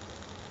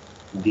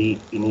 The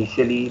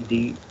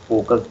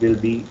focus will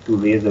be to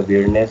raise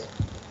awareness,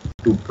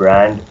 to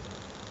brand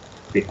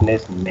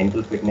fitness,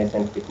 mental fitness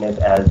and fitness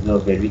as a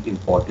very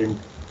important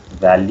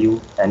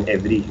value, and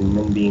every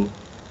human being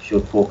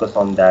should focus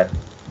on that,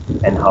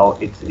 and how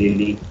it's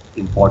really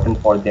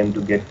important for them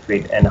to get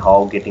fit, and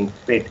how getting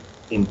fit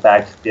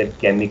impacts their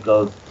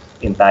chemicals,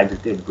 impacts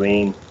their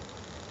brain,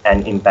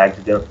 and impacts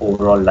their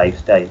overall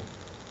lifestyle.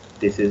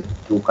 This is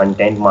through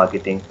content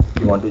marketing.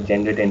 We want to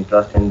generate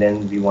interest, and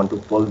then we want to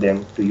pull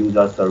them to use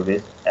our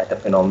service at a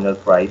phenomenal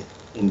price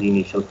in the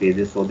initial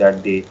phases, so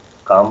that they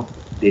come,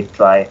 they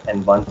try,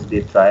 and once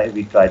they try,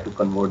 we try to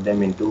convert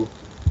them into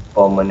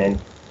permanent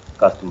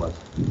customers.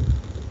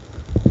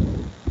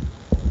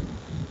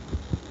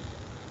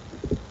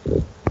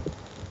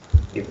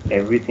 If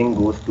everything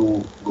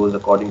goes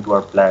according to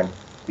our plan,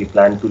 we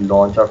plan to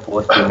launch our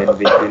first unit,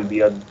 which will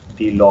be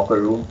the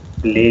locker room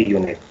play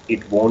unit.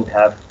 It won't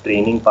have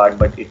training part,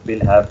 but it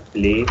will have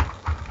play,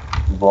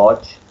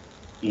 watch,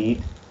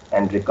 eat,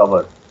 and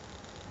recover.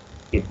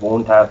 It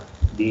won't have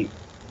the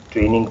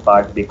training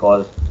part,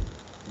 because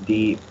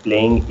the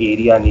playing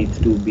area needs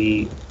to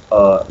be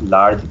a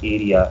large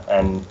area,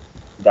 and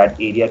that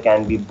area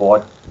can be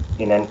bought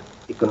in an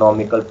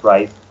economical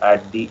price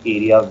at the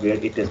area where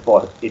it is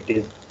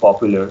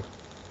popular.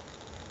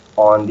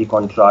 On the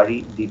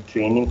contrary, the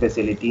training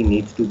facility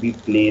needs to be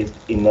placed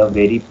in a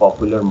very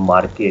popular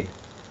market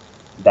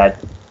that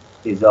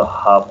is a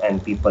hub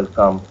and people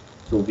come.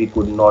 So we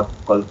could not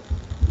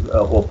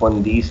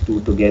open these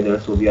two together.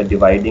 So we are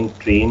dividing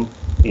train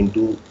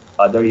into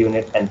other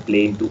unit and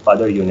play into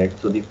other unit.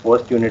 So the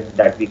first unit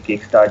that we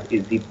kickstart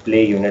is the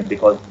play unit,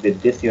 because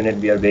with this unit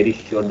we are very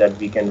sure that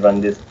we can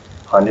run this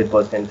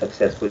 100%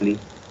 successfully.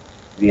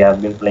 We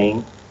have been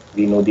playing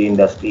We know the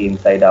industry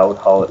inside out,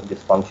 how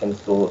this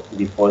functions. So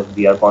the first,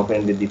 we are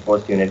confident with the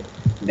first unit.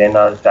 Then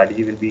our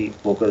strategy will be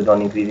focused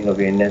on increasing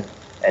awareness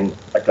and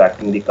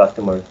attracting the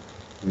customers.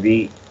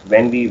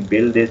 When we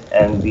build this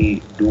and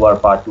we do our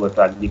part to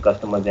attract the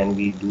customers, and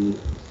we do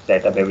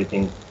set up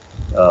everything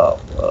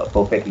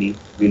perfectly,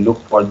 we look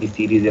for the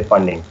Series A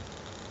funding.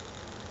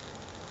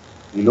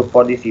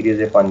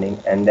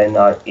 And then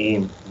our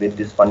aim with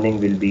this funding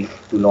will be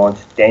to launch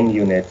 10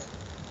 units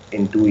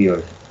in 2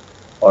 years,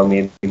 or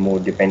maybe more,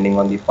 depending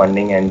on the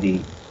funding and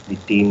the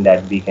team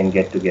that we can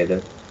get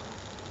together.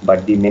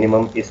 But the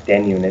minimum is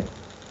 10 units.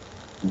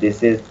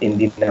 This is in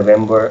the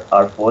November,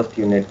 our first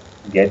unit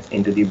gets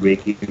into the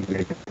break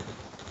even.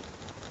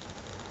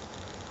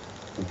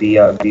 We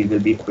will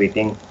be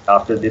waiting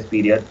after this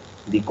period.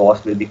 The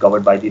cost will be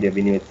covered by the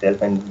revenue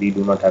itself, and we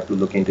do not have to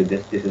look into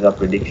this. This is a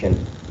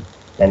prediction,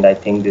 and I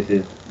think this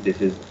is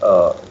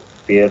a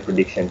fair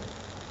prediction.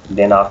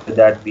 Then after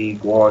that, we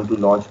go on to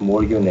launch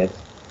more units,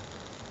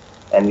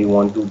 and we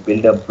want to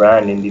build a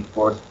brand in the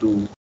first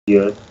 2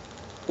 years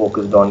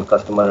focused on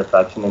customer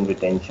attraction and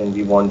retention.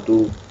 We want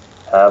to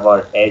have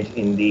our edge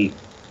in the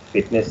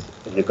fitness,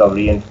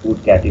 recovery, and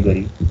food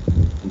category.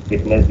 In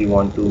fitness, we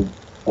want to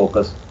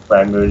focus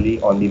primarily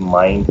on the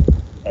mind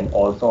and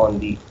also on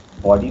the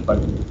body, but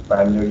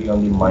primarily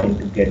on the mind,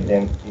 to get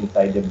them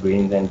inside the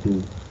brains and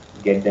to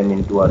get them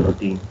into our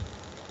routine.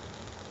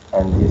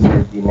 And this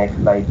is the next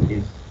slide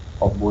is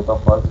of both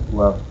of us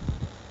who have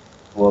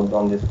worked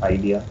on this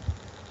idea.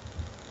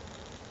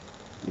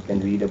 You can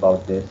read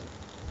about this.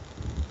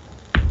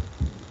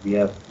 We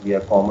are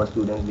commerce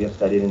students. We have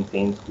studied in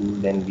same school.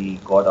 Then we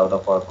got out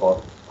of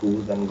our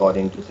schools and got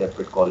into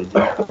separate colleges.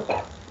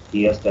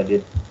 He has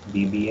studied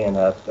BBA and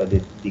I have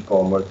studied the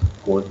commerce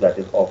course that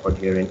is offered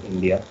here in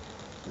India.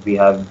 We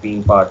have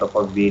been part of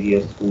our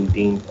various school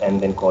teams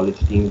and then college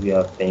teams. We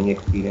have playing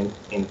experience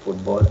in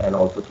football and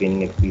also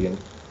training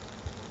experience.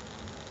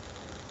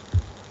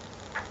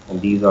 And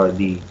these are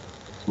the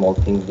small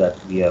things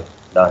that we have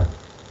done.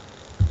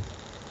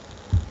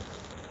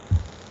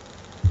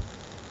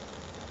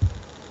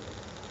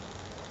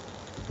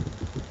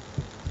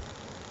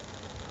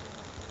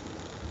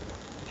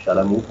 Shall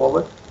I move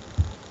forward?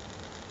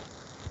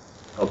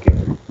 Okay.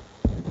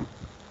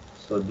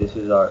 So this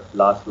is our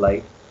last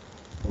slide,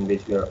 in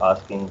which we are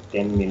asking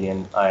 10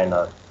 million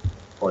INR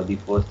for the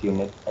first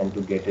unit, and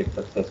to get it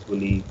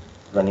successfully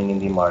running in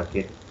the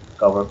market,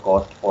 cover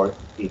cost for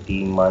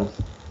 18 months,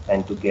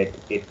 and to get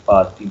it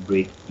past the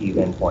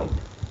break-even point.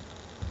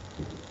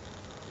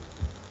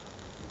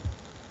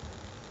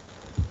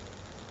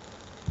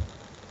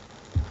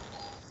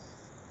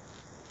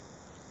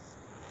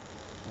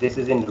 This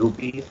is in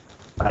rupees.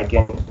 I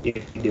can,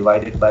 if we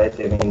divide it by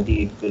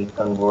 70, it will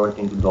convert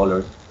into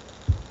dollars.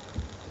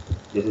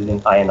 This is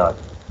in INR.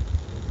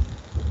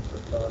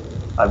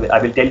 I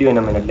will tell you in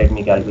a minute. Let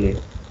me calculate.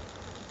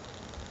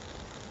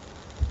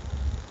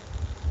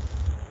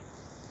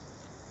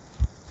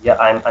 Yeah,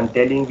 I'm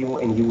telling you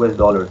in US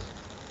dollars.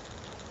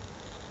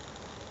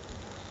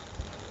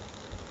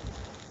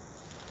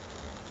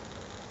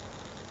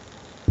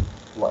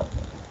 One.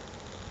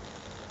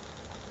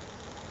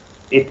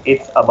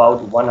 It's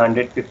about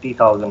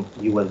 150,000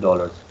 US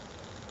dollars.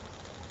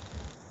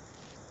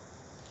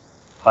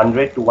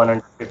 100 to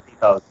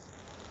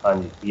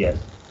 150,000. Yes.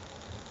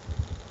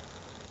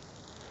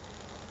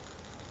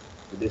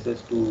 So this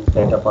is to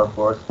set up our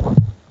first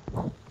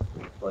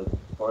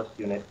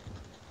unit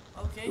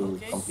Okay, to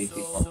okay.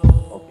 completely. So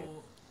Okay.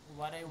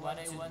 what I want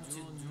to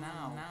do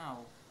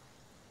now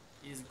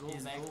is go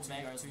back to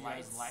your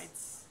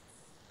slides.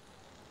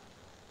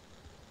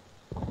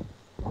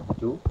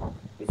 Two.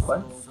 Which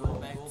one? So go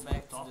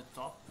back to the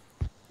top.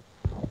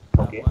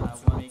 Okay. I want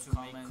to make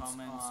comments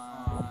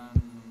on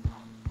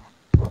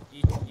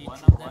each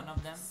one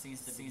of them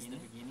since the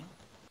beginning.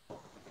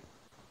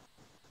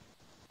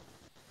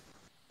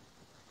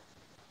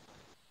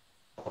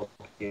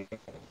 Okay.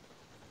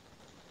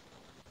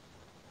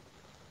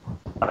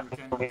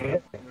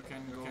 You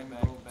can go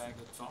back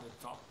to the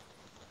top.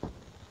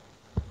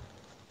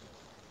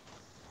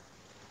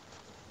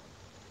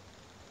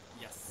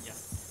 Yes.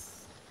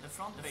 The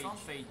front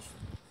page.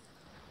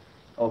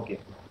 Okay.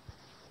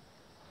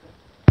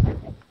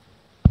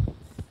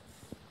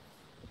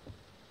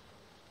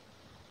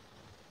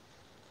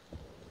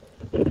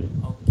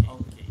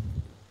 Okay.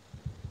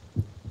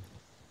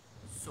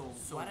 So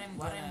what I'm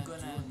gonna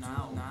do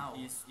now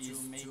is to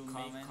make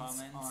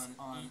comments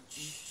on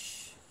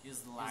each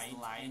slide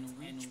in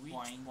which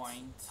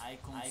point I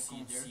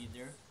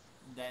consider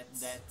that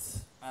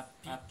a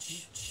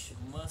pitch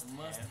must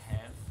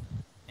have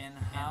and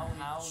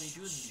how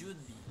it should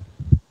be.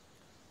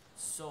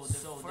 So the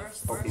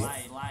first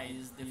slide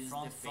is the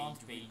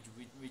front page,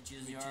 which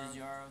is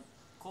your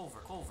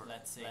cover.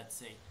 Let's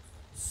say.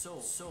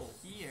 So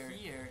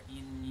here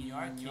in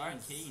your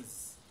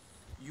case,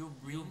 you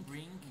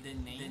bring the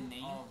name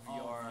of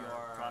your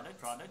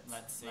product.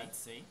 Let's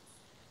say,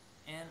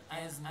 and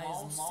a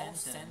small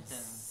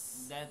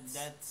sentence that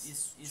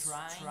is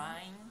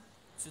trying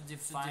to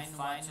define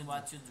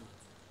what you do.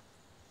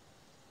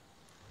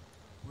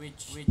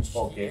 which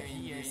Okay.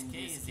 here in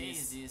this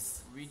case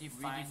is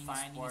redefining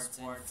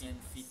sports and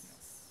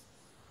fitness.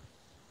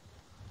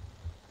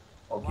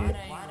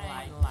 Okay. What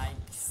I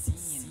like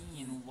seeing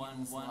in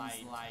one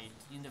slide,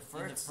 in the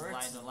first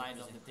slide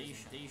of the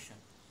presentation,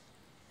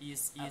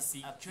 is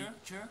a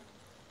picture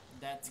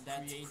that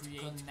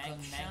creates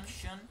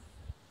connection.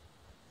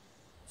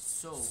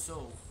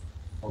 So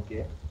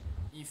Okay.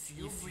 if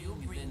you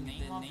bring the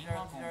name of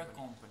your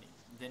company,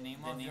 the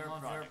name of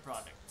your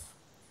product,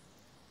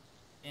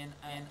 and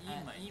an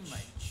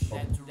image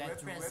that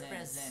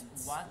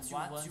represents what you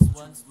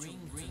want to bring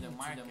to the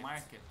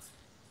market,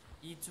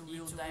 it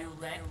will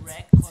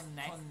direct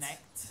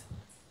connect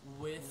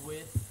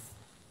with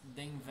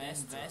the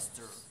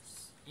investors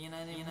in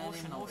an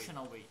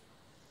emotional way.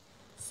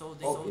 So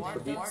the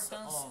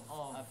importance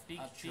of a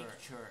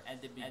picture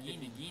at the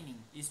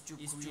beginning is to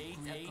create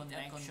a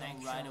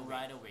connection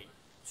right away.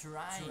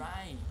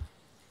 Try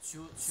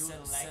to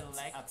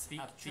select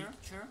a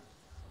picture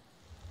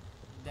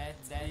that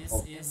is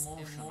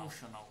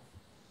emotional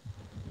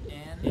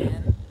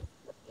and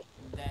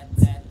that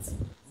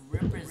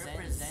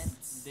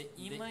represents the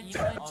image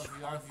of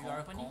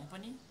your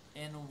company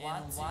and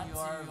what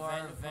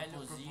your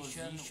value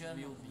proposition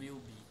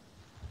will be.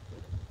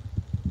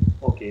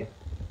 Okay.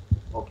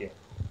 Okay.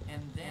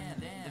 And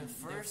then the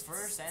first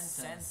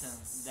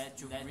sentence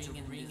that you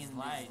bring in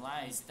slide,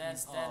 instead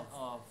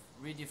of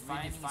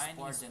redefining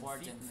sports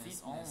and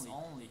fitness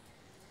only,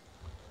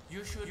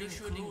 you should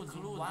include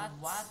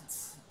what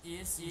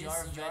is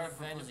your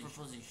value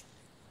proposition.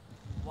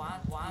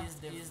 What is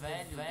the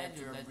value that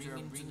you're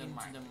bringing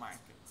to the market?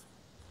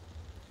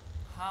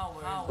 How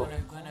are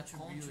you going to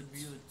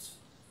contribute?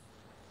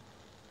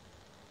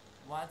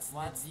 What's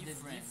the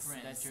difference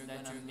that you're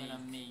going to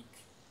make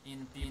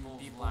in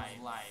people's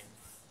lives?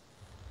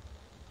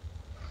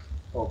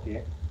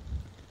 Okay.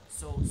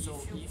 So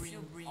if you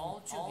bring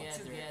all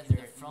together in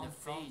the front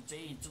page,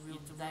 it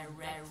will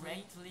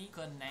directly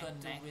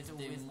connect with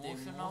the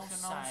emotional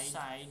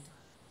side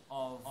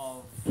of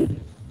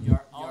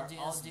your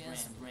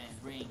audience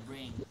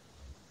brand.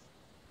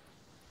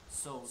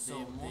 So the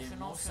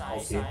emotional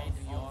side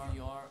of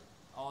your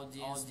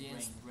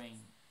audience brain.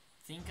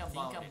 Think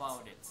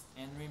about it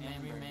and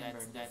remember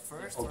that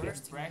first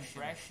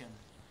impression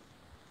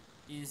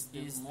is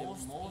the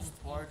most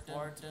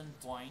important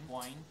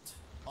point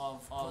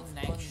of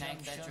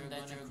connection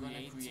that you're going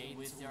to create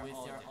with your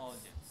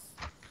audience.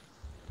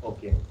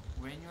 Okay.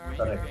 When you're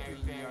Correct.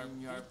 preparing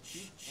your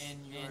pitch and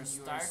you're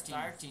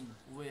starting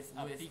with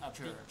a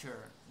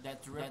picture that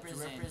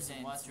represents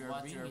what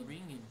you're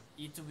bringing,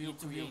 it will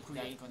create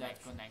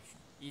that connection.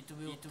 It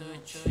will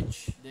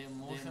touch the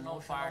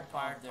emotional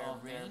part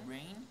of their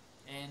brain,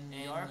 and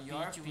your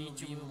pitch will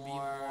be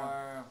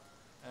more.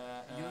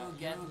 You will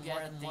get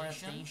more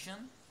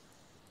attention.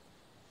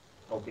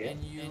 Okay.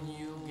 And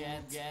you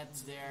get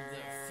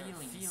their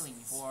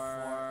feelings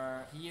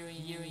for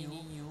hearing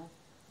you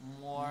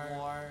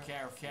more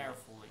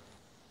carefully.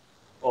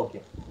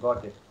 Okay.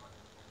 Got it.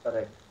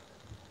 Correct.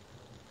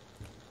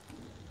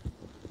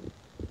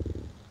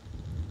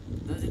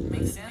 Does it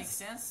make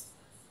sense?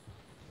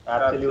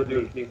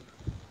 Absolutely.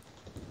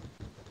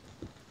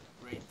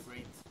 Great.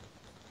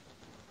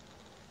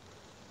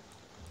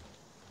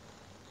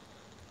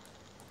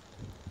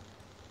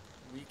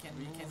 We can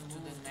move to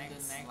the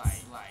next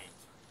slide.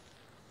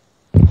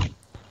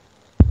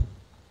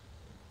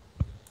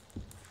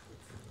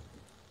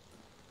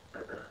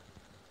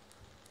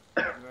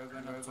 We're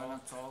gonna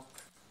talk,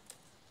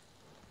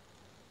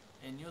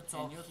 and you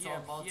talk here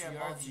about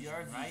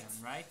your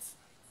vision, right?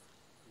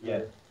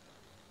 Yes.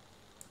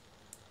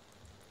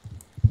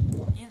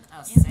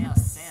 In a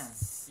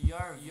sense,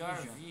 your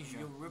vision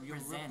you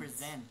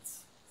represent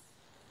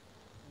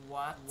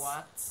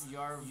what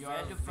your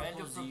value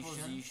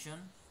proposition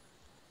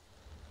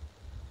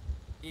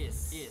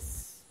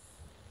is.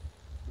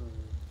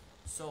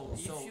 So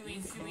if you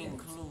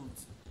include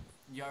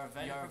your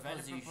value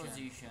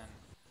proposition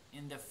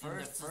in the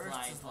first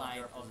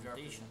slide of your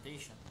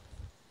presentation,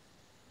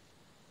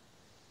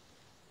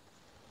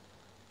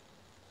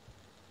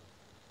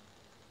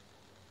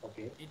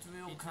 Okay. it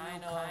will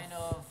kind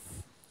of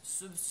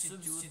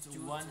substitute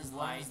one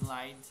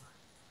slide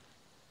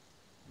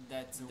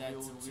that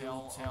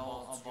will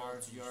tell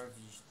about your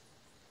vision.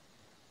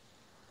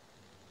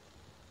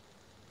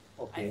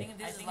 Okay. I think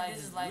this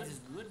slide is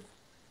good.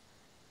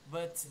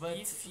 But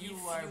if you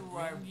are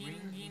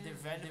bringing the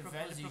value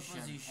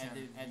proposition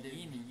at the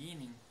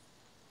beginning,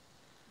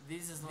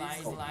 this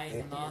slide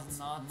is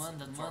not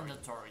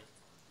mandatory.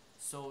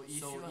 So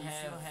if you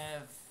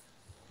have,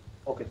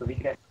 Okay. So we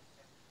can.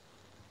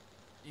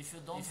 if you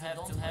don't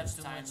have too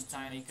much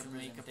time to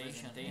make a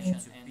presentation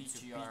and to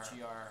pitch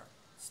your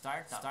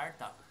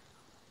startup,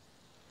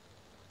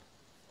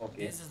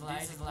 Okay. this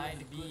slide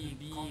could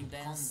be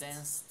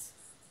condensed.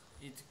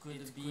 It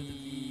could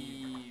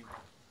be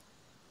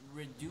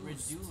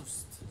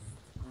reduced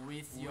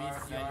with your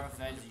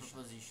value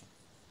proposition.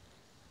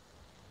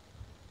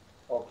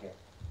 Okay.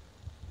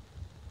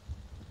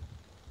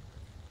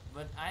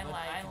 But I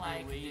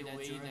like the way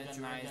that you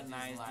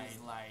organize this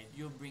slide.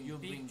 You bring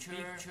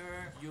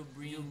picture, you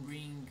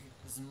bring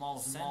small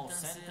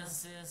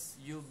sentences,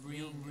 you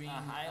bring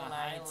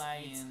highlights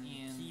in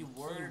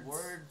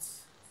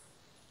keywords.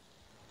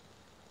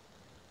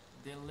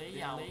 The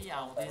layout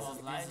of this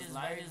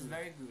slide is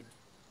very good.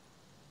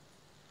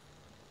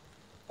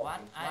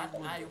 What I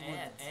would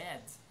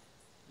add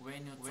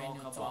when you talk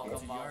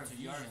about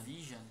your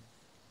vision,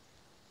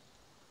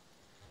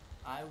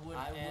 I would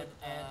add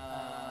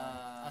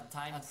a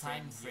time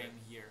frame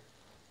here,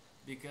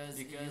 because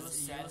you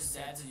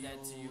said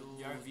that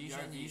your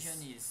vision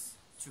is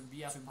to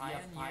be a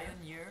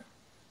pioneer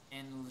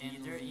and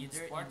leader in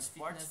sports,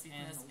 fitness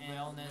and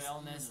wellness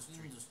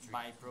industry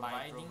by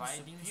providing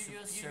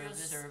superior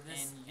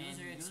service and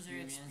user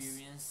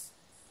experience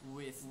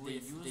with the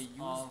use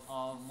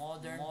of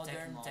modern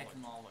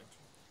technology.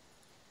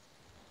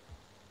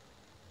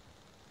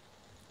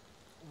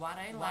 What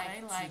I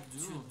like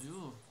to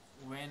do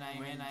when I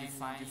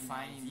define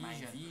my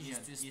vision is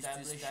to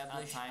establish a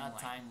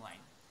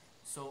timeline.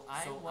 So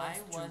I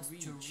want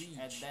to reach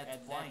at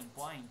that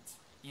point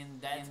in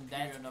that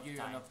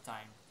period of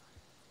time.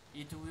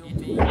 It will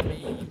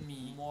make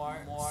me more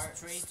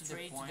straight to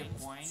the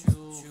point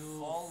to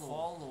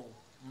follow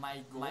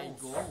my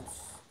goals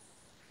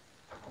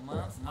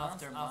month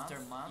after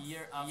month,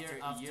 year after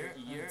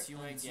year until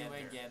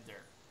I get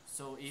there.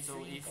 So if you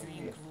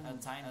include a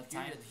time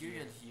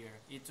period here,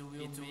 it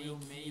will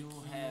make you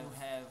have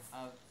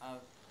a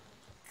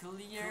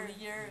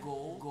clear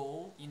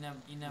goal in a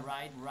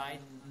right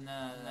in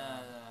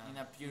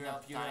a period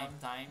of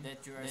time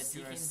that you are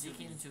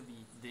seeking to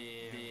be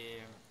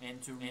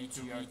and to reach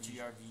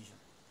your vision.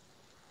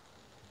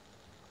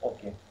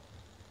 Okay.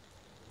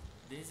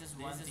 This is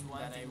one thing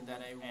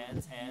that I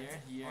would add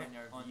here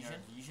on your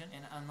vision.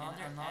 And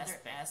another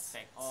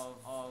aspect of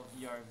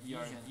your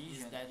vision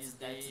is that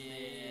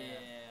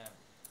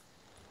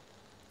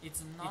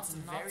it's not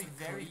very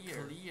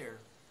clear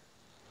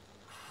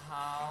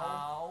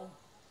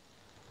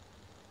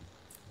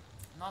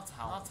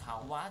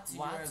what you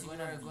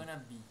are gonna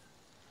be.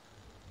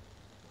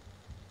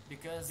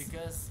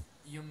 Because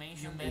you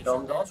mentioned that you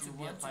want to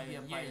be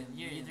a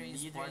pioneer, leader in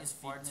sports,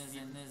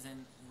 fitness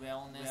and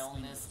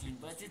wellness,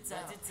 but it's a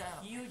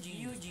huge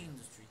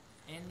industry,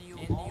 and you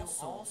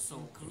also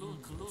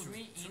include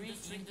three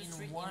industries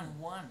in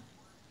one.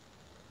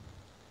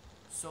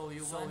 So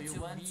you want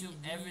to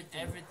be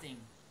everything,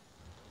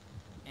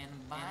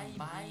 and by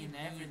being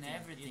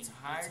everything, it's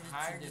hard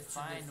to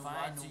define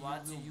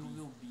what you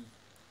will be,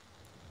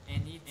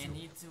 and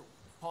it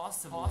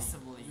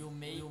possibly will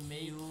make you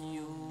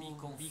be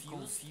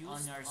confused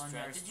on your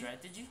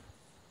strategy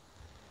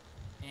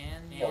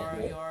and your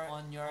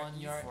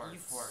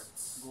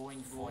efforts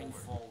going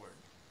forward.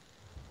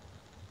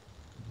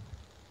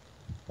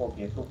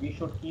 Okay, so we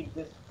should keep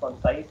this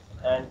concise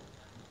and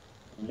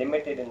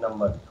limited in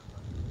number.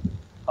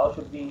 How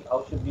should we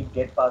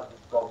get past this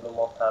problem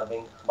of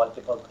having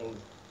multiple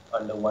things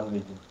under one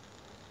vision?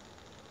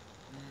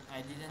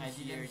 I didn't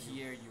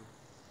hear you.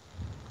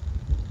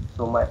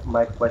 So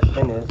my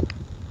question is,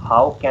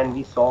 how can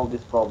we solve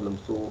this problem?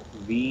 So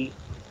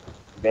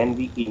when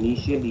we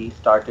initially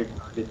started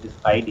with this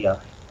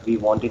idea, we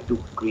wanted to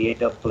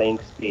create a playing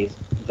space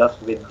just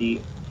with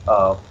the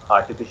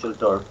artificial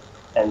turf,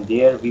 and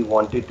there we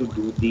wanted to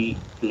do the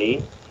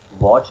play,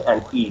 watch,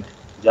 and eat,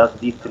 just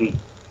the three.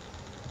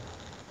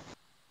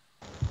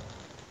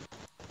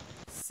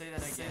 Say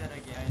that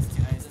again.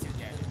 I still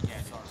get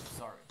it.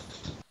 Sorry.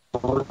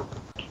 So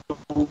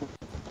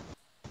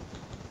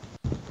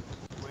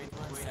Wait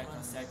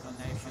one second.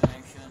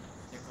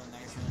 The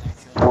connection.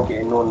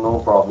 okay, no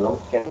problem.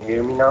 Can you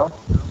hear me now?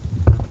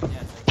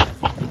 Yes, I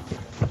can hear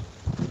you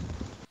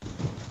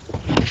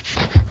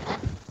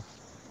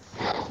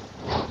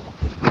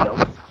now.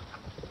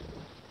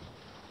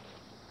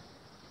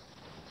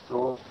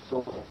 Hello.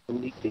 So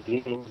in the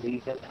beginning,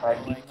 we just had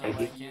No, the I idea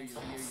can't hear you.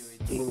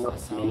 in your The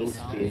playing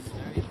sound space is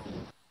very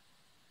low.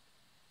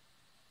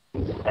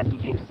 and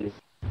eating space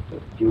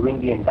during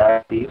the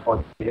entire day,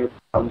 or there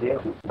come there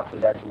who after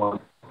that one.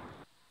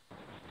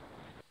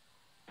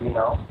 Me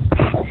now.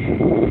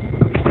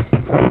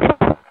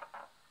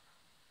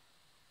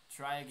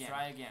 Try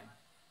again.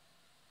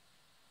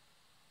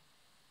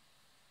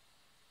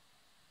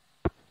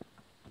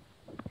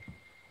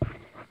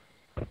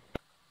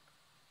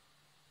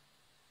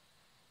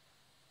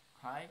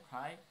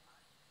 Hi.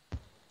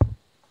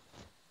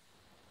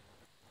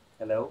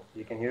 Hello,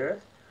 you can hear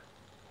us?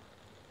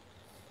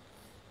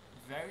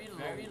 Very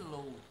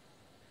low.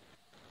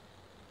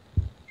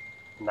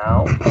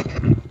 Now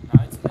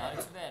Now it's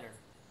better.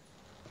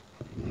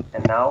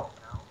 and now?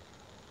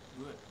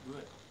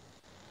 Good.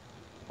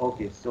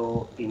 Okay,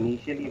 so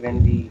initially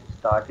when we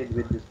started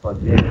with this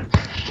project,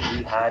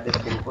 we had a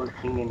simple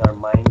thing in our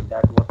mind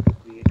that was to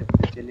create a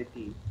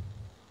facility,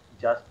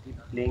 just the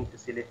playing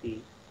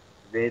facility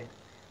with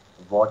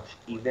watch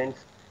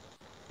events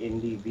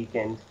in the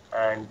weekends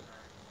and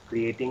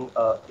creating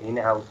a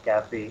in-house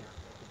cafe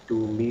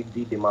to meet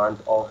the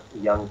demands of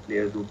young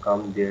players who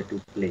come there to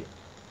play.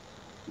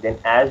 Then,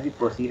 as we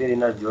proceeded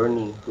in our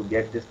journey to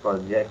get this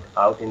project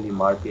out in the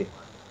market,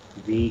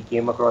 we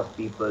came across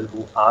people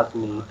who asked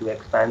me to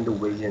expand the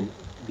vision.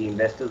 The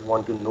investors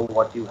want to know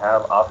what you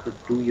have after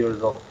 2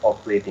 years of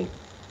operating.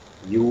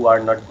 You are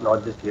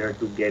not just here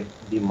to get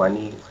the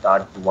money,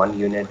 start one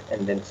unit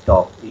and then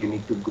stop. You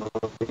need to grow.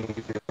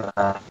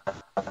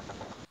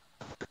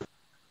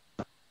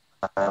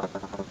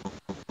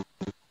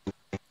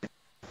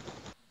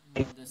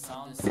 The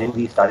sound, Then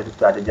we started to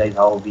strategize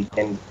how we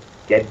can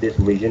get this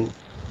vision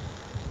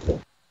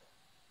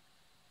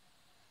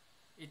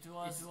it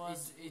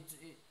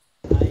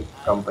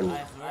company. I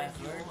heard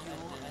you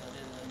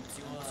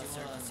until a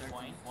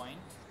certain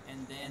point,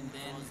 and then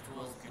it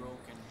was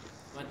broken.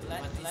 But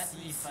let me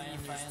see if I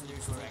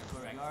understood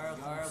correct.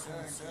 Your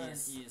concern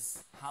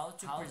is how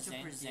to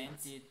present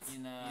it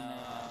in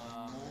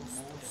a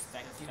most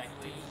effective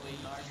way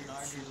in order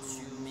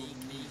to make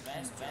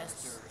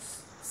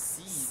investors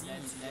see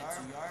that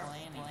you are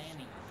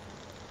planning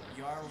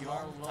your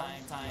long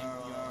time,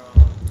 your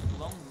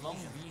long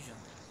vision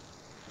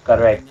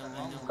Correct, in the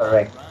long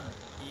correct, run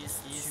is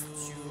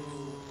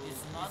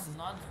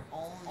not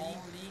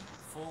only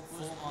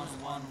focus on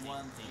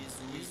one thing.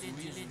 It's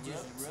really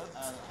disrupt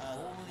a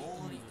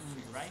whole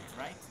industry, right?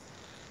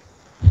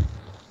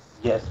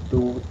 yes.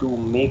 To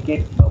make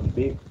it a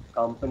big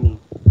company,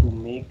 to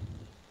make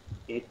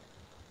it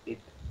it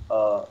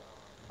a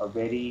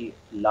very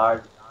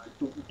large,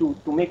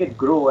 to make it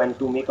grow and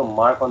to make a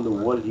mark on the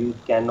world, you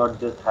cannot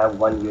just have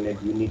one unit.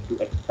 You need to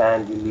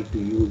expand, you need to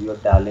use your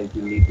talent,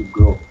 you need to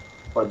grow.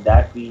 For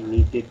that we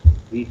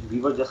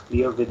were just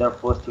clear with our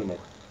first unit.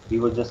 We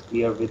were just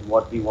clear with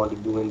what we want to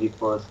do in the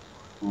first,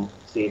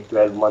 say,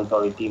 12 months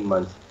or 18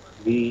 months.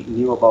 We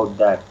knew about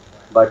that,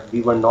 but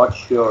we were not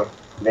sure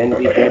when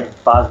we get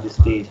past this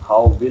stage,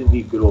 how will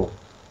we grow?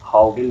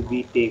 How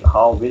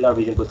will our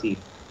vision proceed?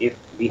 If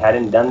we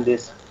hadn't done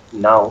this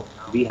now,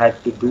 we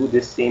had to do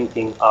this same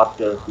thing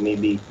after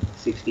maybe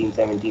 16,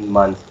 17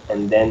 months,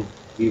 and then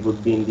we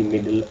would be in the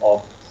middle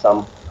of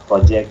some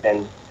project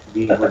and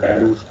we would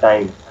lose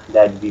time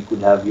that we could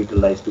have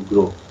utilized to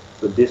grow.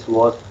 So this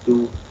was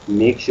to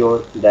make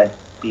sure that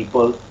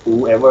people,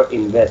 whoever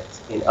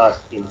invests in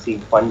us in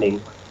seed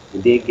funding,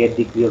 they get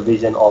the clear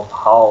vision of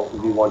how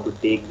we want to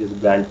take this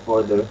brand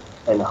further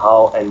and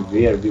how and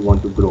where we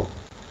want to grow.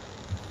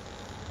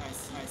 I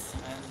see.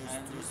 I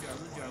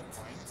understood your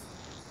point.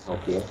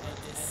 Okay. At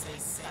the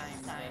same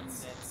time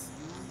that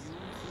you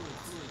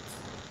could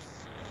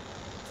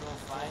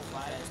provide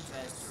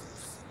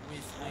investors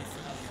with a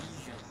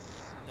vision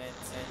that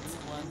you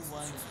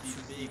want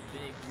to be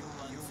big, you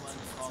want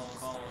to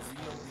cause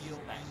a real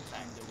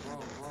impact in the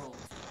world,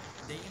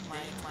 they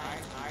might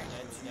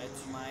argue that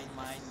you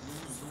might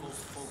lose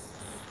focus.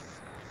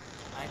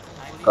 I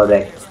completely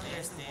Correct.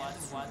 understand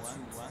what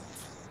you want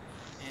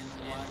and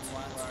what you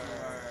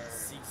are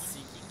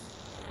seeking.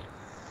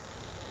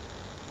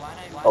 What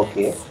I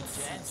Okay. would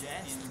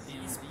suggest in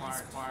this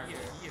part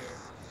here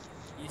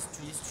is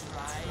to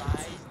try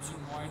to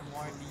be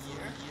more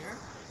clear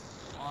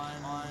on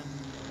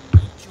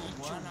each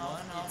one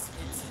of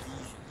its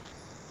vision.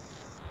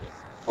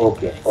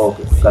 Okay. Because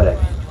Okay. when you Correct.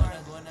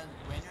 are gonna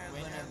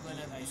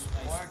be a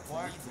sport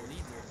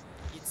leader,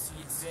 it's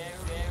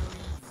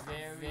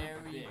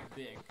very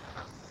big.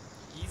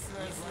 If you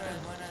are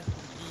gonna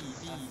be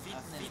a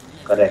fitness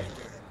Correct.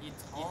 leader,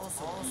 it's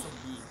also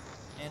big.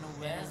 And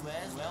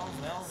wellness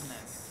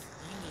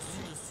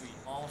industry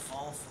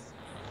also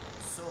big.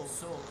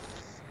 So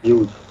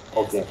Huge.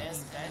 Okay. as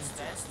an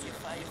investor,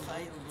 if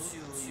I look to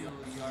your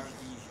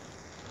vision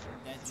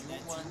that you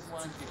want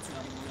to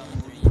become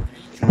leader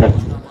in each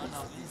one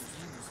of these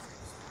industries,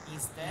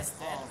 instead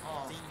of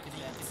thinking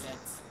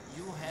that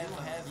you have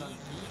a big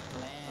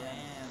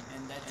plan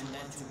and that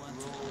you want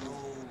to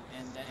grow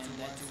and that you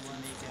want to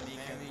make a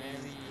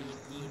very good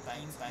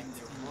impact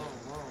in the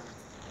world,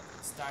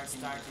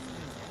 starting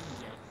in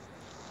India,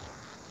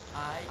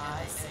 I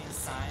at the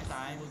same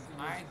time would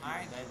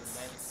argue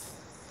that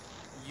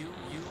you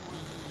would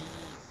be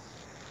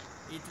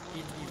it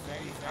would be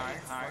very hard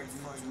for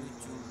you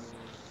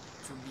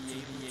to be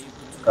able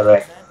to do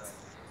Correct. that,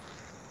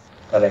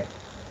 Correct.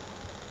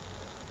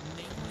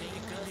 mainly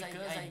because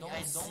I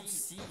don't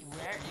see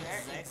where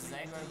exactly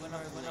you are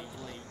gonna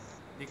play,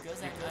 because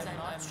I'm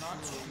not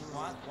sure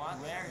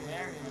where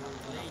you're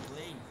gonna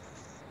play.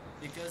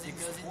 Because in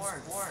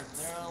sports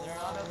there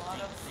are a lot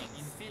of things.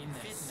 In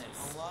fitness,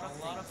 a lot of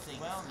things.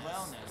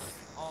 Wellness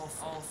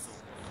also.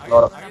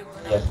 Lot of Are you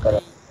gonna yes.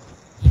 Correct.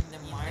 play in the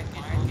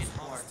market of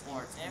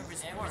sports, in every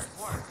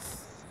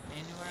sports,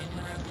 and you are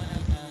gonna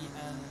be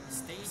an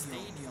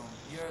stadium.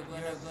 You're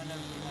gonna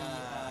be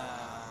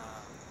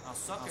a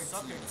soccer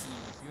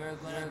team. You are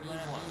gonna be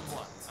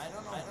what? I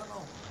don't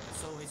know.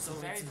 So it's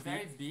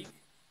very big.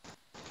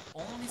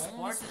 Only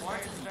sports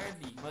is very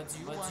big, but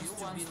you want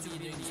to be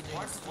leader in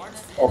sports,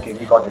 fitness, Okay. We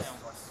and got it.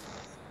 wellness.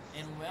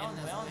 And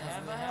wellness,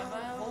 we have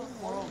a whole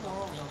world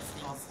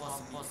of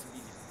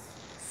possibilities.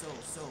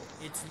 So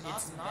it's not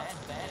bad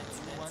that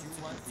you want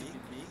to be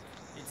big.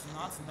 It's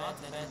not bad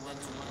that you want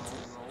to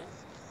grow.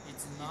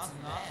 It's not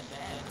bad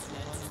that you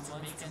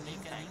want to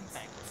make an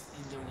impact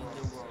in the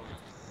world.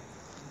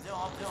 The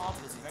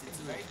opposite is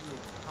very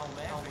good.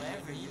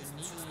 However, you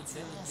need to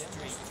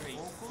demonstrate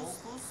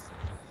focus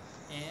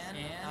and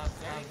a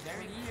very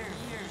clear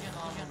vision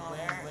on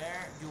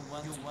where you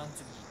want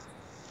to be.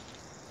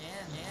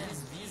 And this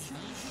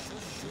vision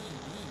should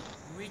be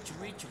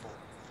reachable.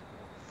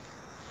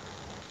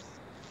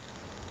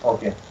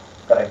 Okay,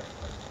 correct.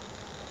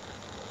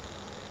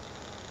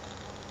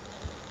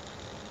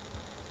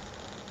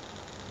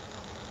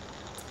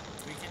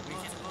 We can go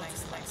to the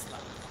next slide.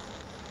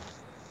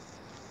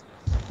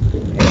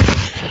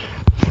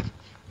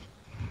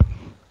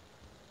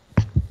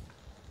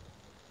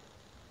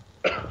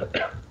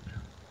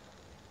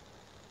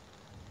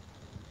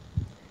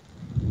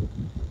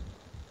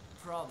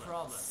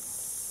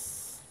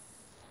 Problems.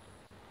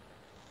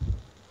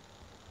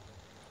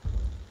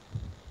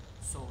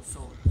 So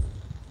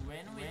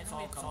when we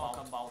talk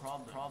about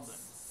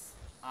problems,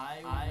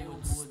 I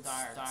would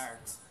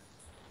start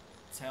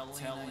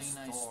telling a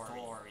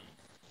story.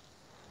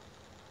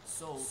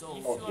 So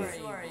if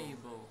you are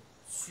able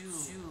to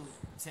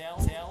tell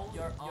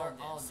your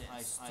audience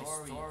a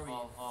story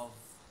of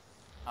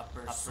a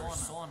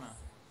persona,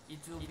 it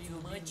will be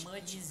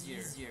much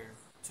easier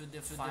to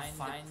define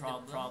the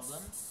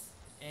problems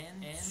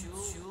and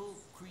to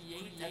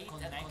create a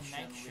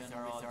connection with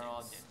our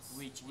audience,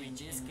 which in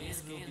this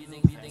case will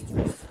be the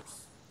investors.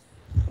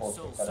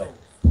 So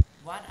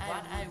what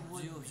I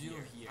would do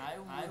here, I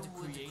would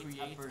create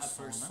a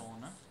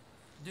persona.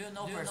 Do you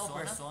know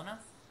persona?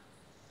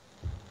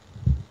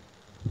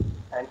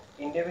 An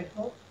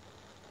individual?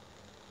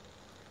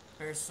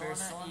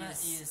 Persona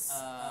is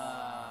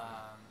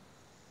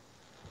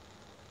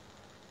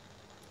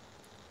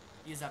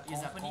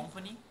a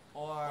company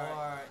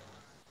or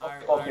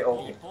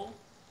people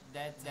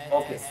that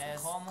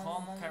has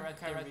common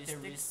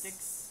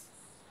characteristics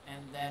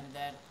and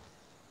that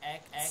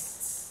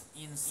acts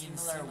in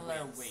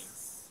similar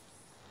ways.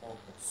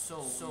 So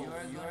you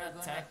are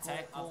gonna tackle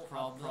a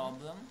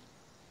problem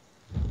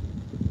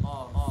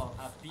of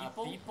a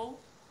people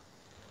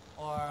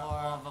or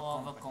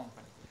of a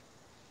company.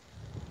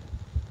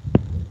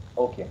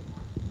 Okay.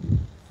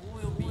 Who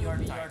will be your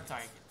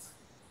target?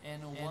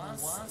 And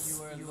once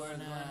you are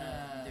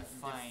gonna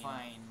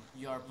define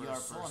your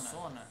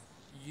persona,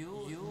 you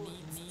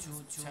need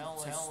to tell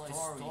a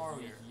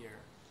story here.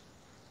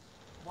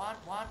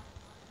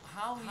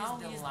 How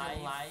is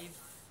the life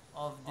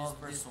of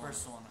this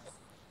persona?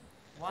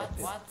 What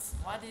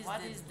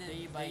is the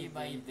day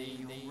by day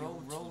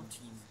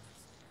routine?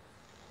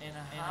 And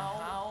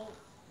how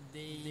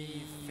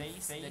they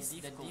face the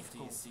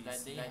difficulties that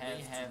they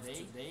have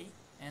today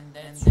and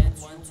that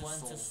you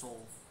want to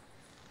solve.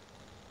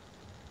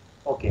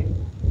 Okay.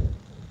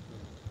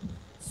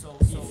 So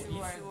if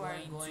you are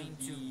going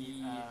to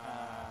be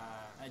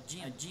a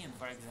gym,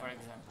 for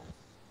example.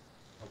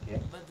 Okay.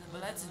 But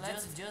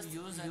let's just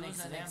use an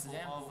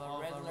example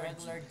of a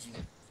regular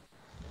gym.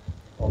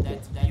 Okay.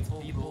 That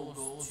people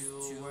go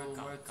to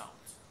work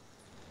out.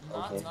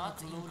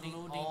 Not including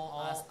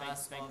all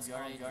aspects of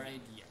your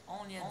idea.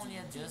 Only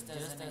just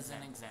as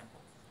an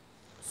example.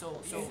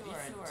 So if you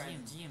are a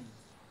gym,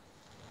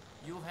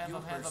 you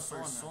have a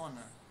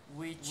persona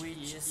which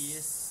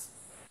is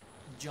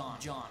John.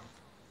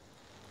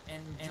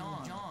 And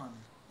John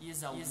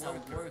is a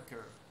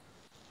worker.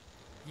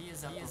 He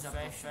is a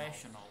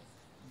professional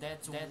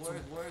that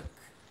work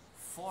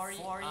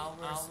 40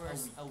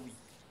 hours a week.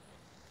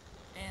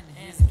 And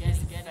he's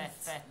getting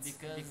fat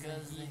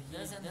because he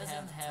doesn't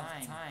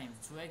have time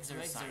to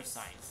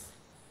exercise.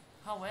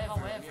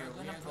 However,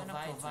 we are gonna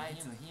provide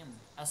to him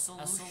a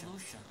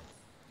solution.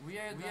 We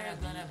are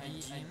gonna be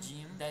a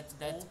gym that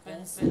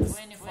opens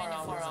 24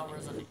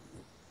 hours a day.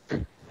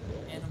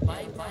 And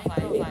by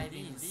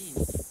providing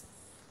this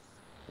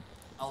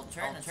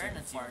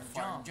alternative for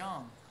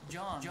John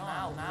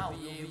now will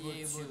be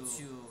able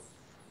to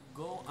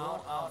go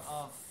out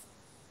of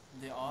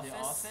the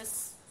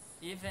office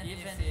even if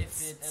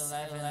it's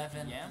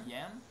 11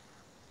 p.m.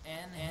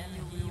 and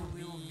he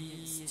will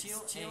be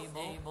still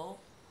able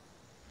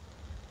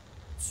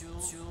to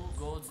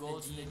go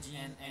to the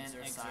gym and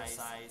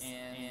exercise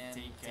and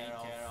take care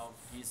of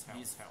his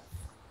health.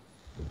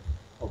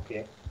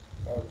 Okay.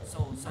 So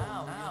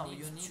now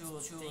you need to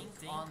think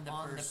on the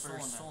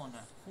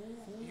persona. Who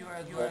you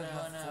are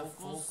gonna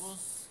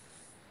focus.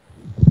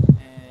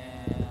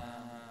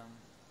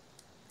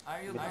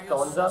 Are you going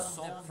to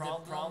solve the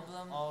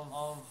problem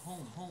of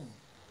whom?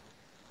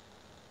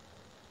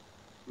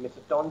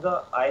 Mr.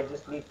 Tonza, I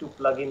just need to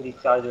plug in the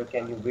charger.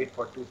 Can you wait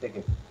for 2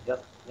 seconds?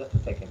 Just a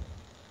second.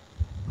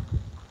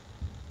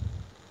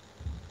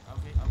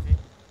 Okay.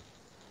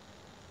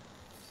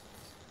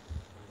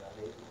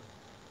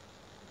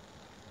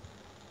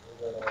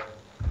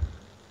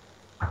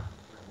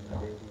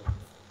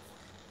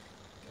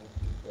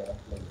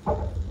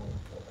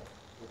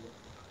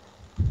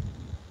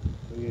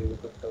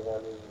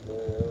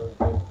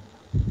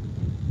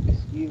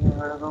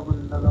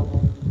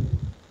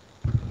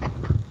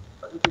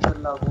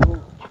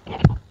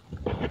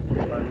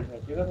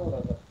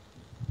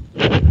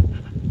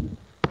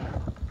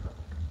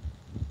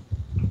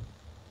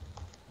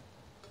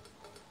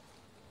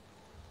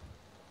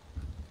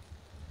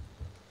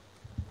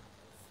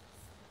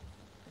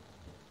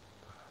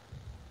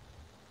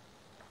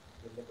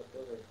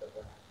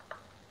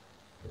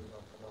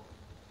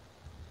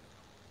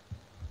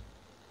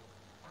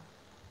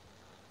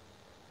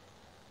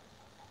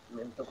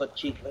 मैंने तो कुछ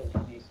चीख रही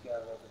थी इसके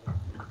आगे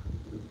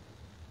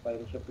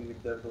पैर से पीठ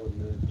दर्द हो रही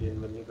है ट्रेन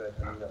में नहीं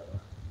बैठा नहीं जा रहा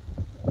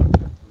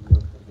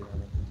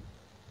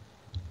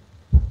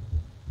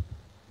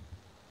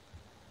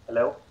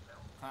Hello?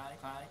 Hi,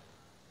 hi.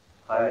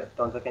 Hi, Mr.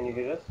 Tonsa, can you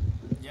hear us?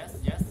 Yes,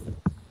 yes.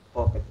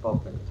 Perfect,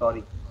 perfect.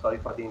 Sorry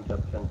for the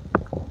interruption.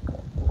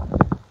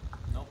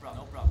 No problem,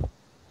 no problem.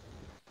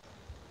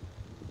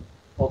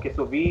 Okay,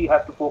 so we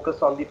have to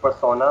focus on the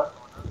persona.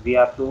 We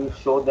have to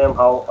show them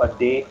how a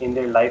day in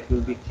their life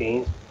will be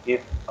changed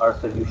if our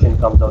solution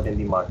comes out in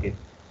the market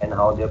and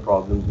how their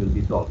problems will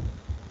be solved.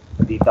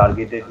 The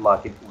targeted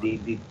market,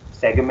 the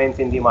segments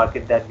in the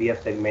market that we have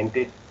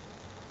segmented,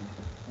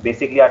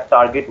 basically our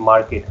target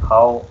market,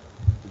 how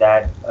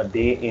that a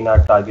day in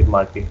our target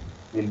market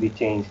will be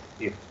changed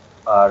if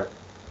our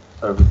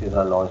services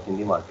are launched in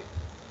the market.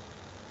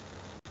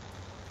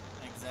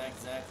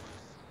 Exactly.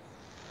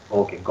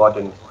 Okay, got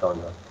it, Mr.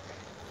 Tonja.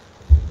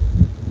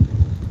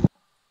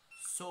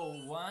 So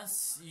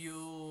once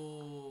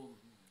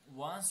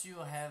you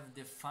have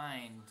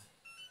defined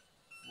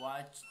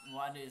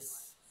what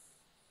is,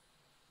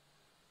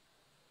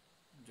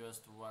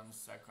 just 1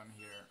 second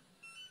here.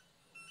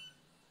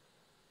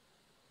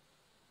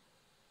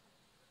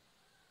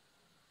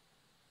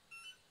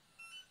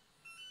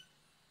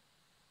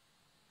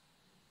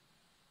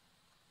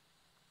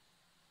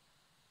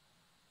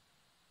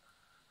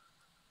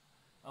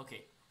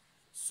 Okay,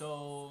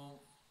 so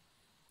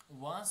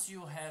once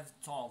you have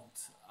talked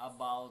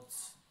about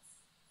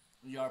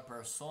your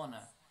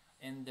persona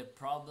and the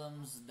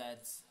problems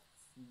that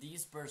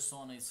this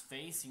persona is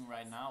facing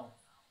right now,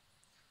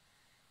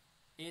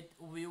 it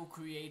will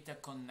create a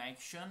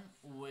connection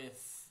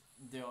with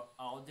the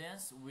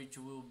audience, which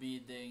will be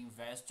the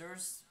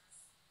investors.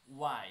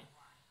 Why?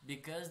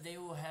 Because they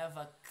will have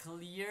a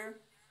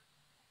clear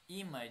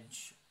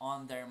image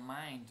on their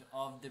mind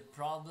of the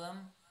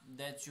problem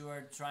that you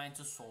are trying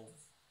to solve.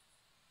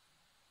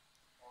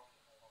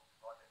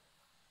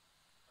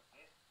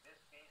 This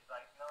page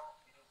right now,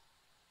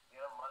 there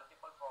are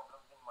multiple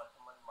problems in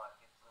multiple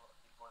markets, so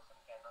the person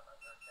cannot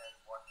understand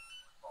what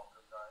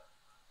problems are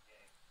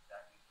they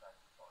exactly trying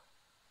to solve.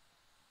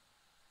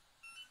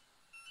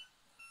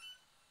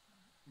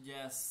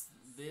 Yes,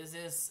 this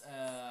is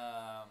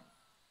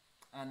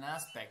an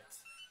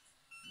aspect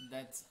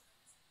that,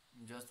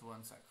 just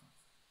 1 second.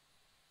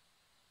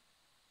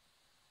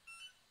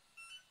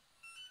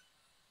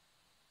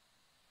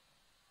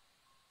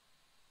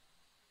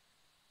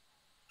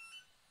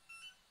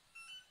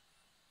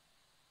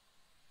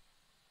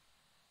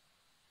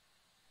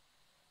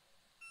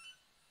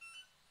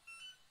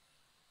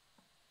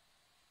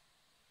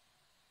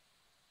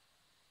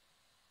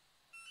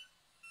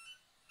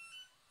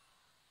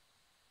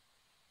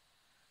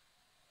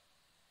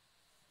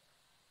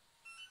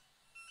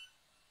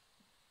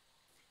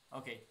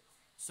 Okay,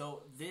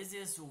 so this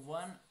is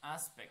one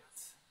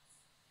aspect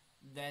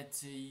that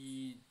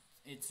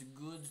it's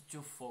good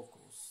to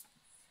focus,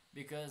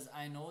 because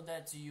I know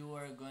that you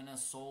are gonna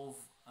solve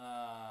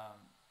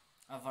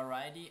a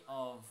variety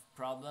of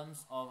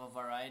problems of a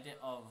variety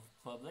of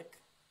public.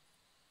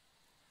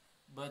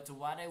 But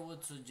what I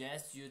would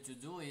suggest you to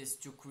do is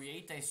to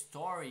create a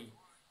story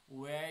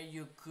where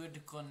you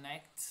could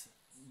connect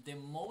the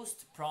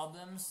most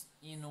problems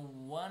in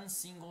one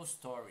single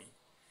story.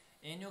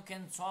 And you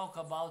can talk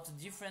about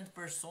different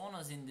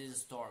personas in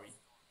this story.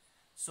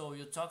 So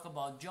you talk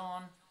about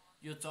John,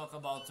 you talk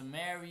about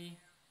Mary,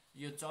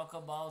 you talk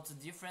about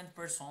different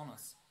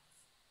personas.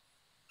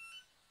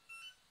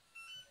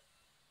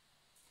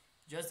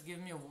 Just give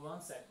me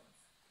 1 second.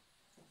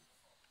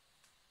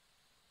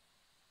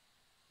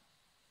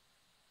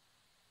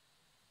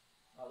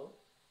 Alô?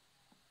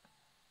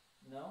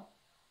 Não?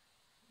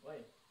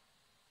 Oi?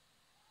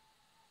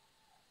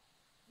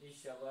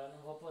 Ixi, agora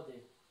não vou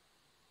poder.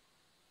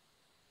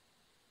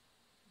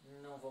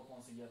 Não vou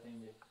conseguir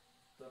atender.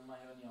 Tô numa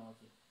reunião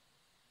aqui.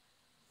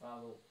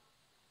 Falou.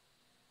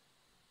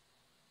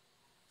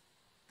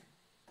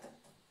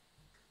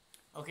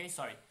 Okay,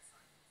 sorry.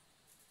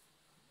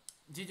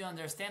 Did you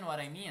understand what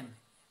I mean?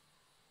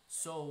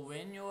 So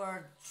when you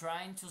are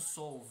trying to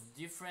solve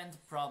different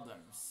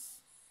problems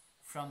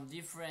from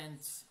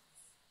different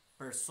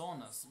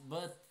personas,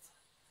 but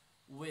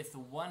with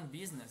one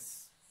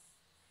business,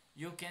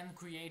 you can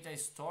create a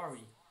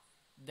story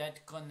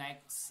that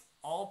connects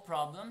all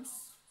problems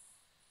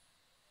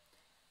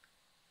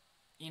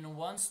in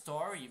one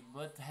story,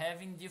 but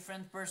having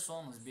different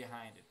personas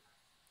behind it.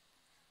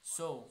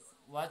 So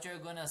what you're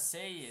gonna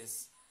say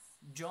is,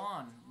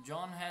 John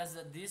has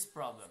this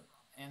problem,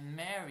 and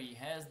Mary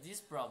has this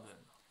problem,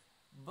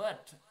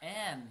 but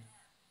Anne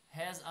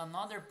has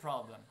another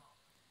problem.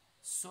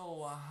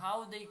 So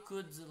how they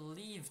could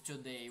live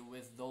today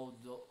with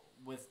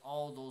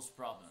all those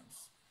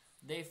problems?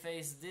 They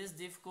face these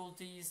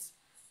difficulties,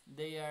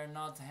 they are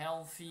not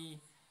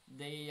healthy,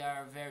 they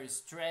are very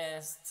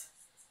stressed,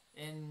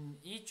 and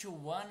each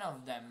one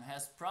of them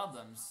has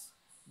problems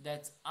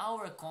that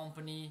our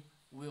company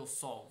will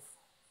solve.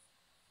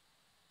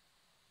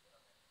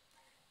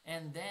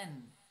 And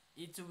then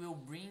it will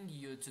bring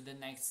you to the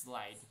next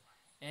slide.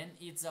 and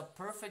it's a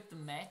perfect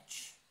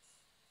match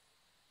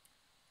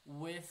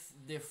with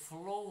the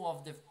flow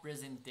of the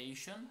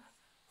presentation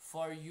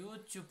for you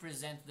to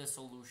present the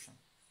solution.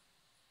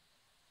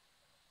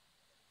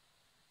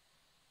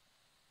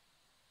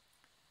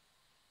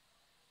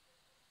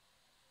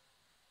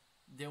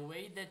 The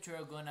way that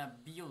you're gonna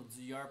build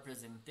your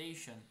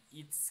presentation,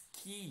 it's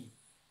key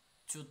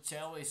to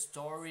tell a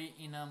story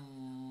in a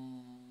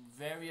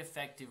very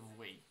effective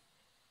way.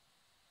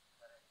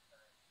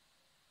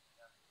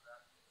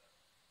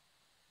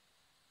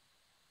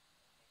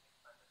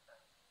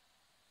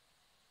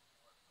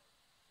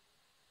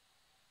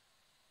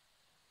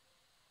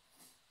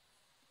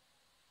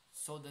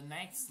 So the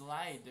next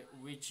slide,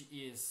 which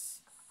is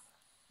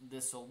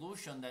the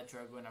solution that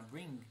you're gonna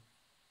bring,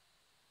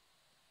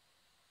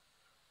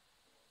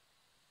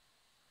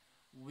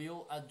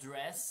 will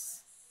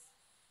address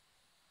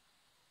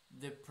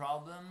the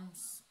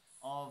problems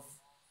of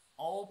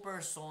all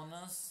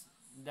personas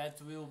that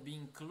will be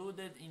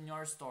included in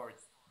your story.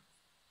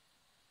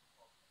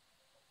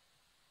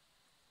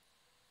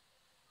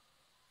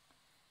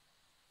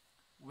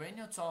 When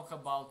you talk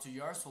about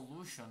your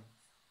solution,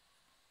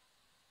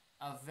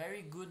 a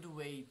very good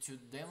way to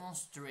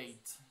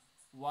demonstrate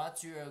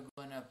what you are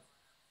gonna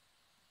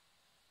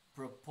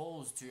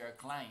propose to your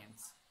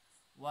clients,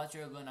 what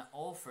you're gonna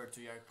offer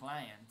to your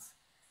clients,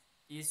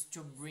 is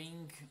to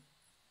bring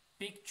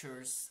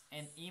pictures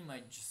and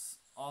images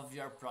of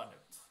your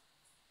product.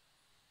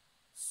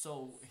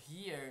 So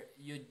here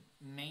you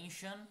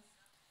mention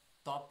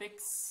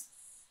topics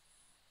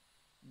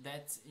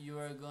that you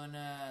are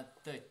gonna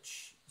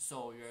touch.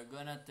 So you're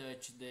gonna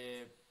touch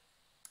the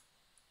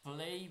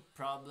play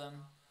problem,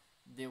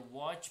 the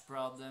watch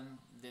problem,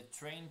 the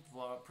train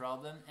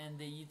problem, and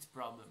the eat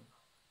problem.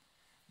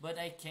 But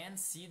I can't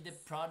see the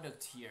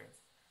product here.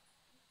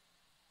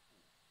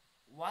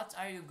 What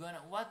are you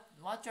gonna,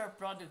 what your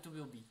product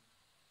will be?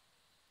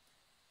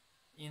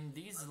 In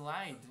this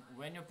slide,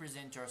 when you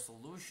present your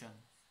solution,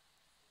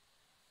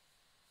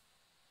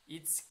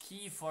 it's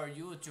key for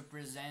you to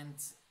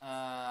present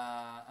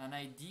an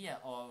idea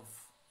of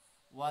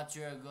what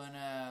you're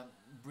gonna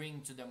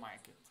bring to the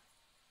market.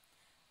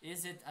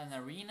 Is it an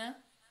arena?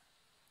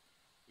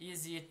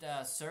 Is it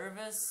a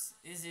service?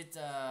 Is it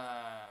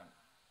a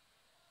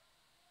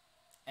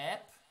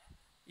app?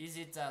 Is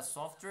it a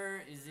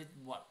software? Is it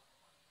what?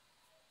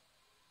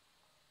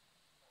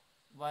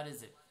 What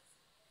is it?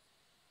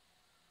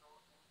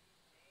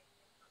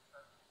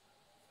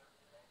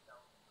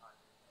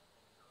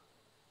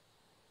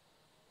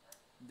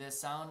 The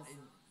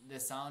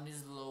sound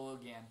is low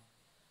again.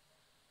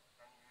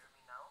 Can you hear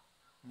me now?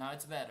 Now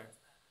it's better.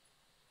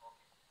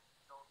 Okay.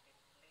 So in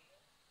play,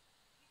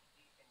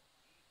 we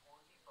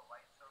only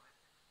provide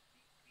services.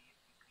 We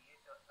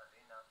create an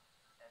arena,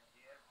 and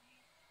there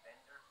we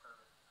render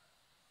services.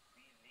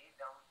 We lay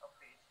down a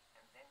pitch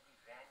and then we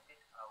rent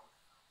it out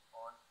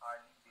on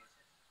hourly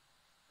basis.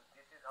 So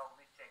this is how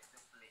we check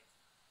the play.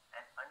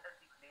 And under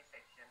the play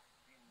section,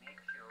 we make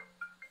sure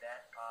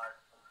that our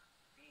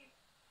field,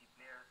 the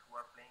players who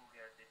are playing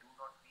there, they do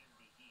not feel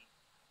the heat,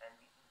 and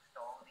we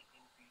install the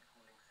in-field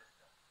cooling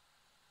system.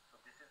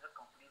 So this is a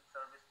complete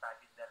service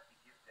package that we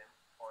give them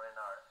for an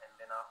hour, and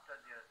then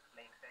after their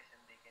playing session,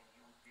 they can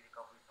use the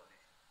recovery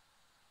solution.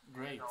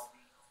 Great. This is how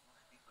we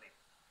use the play.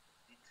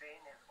 The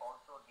train is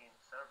also again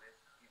service,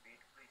 the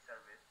weight-free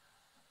service,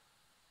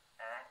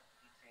 and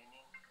the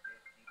training,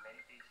 the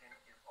meditation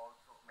is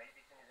also,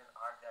 meditation is an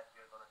art that we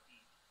are going to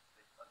teach,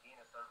 which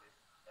again a service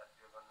that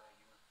we are going to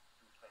use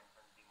to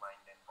strengthen the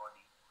mind and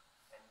body.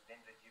 And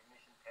then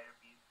rejuvenation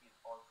therapy is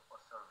also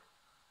a service.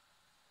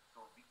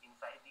 So we,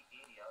 inside the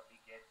area, we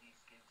get these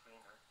skilled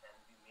trainers and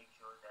we make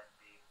sure that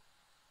they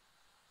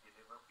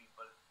deliver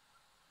people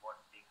what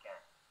they can.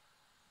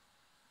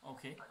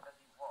 Okay. Under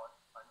the wall,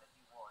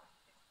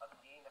 it's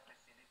again a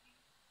facility.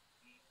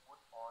 We put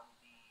on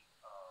the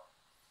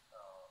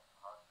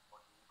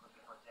what do we call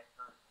the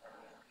projector and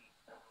the screen.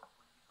 So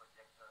we put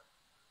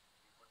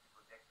the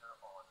projector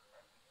on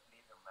and we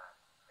play the match.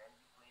 When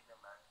we play the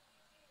match,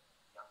 the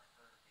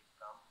youngsters, they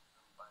come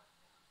in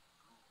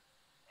group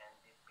and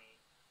they pay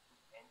to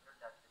enter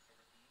that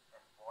facility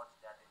and watch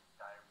that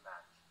entire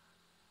match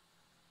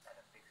at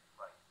a fixed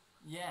price.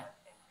 Yeah.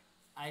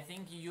 I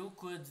think you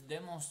could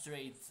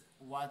demonstrate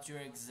what you're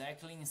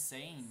exactly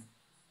saying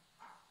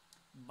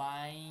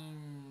by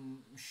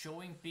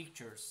showing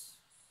pictures.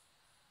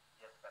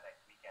 Yes,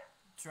 correct, we can.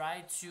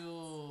 Try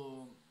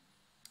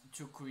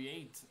to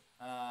create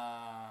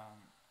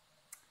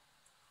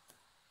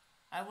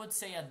I would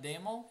say a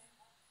demo,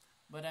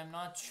 but I'm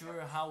not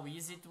sure how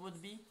easy it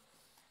would be.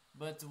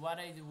 But what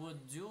I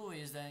would do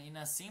is that in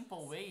a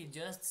simple way,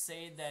 just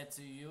say that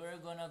you're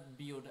gonna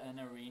build an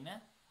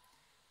arena.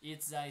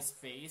 It's a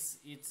space.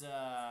 It's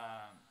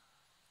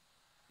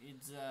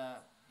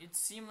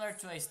similar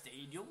to a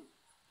stadium,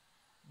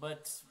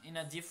 but in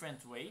a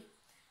different way.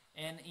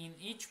 And in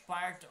each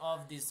part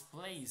of this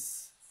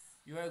place,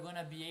 you are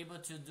gonna be able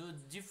to do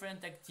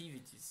different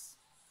activities.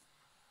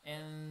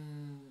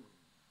 And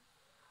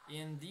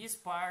in this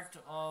part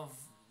of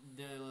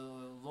the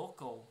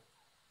local,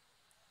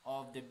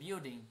 of the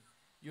building,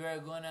 you are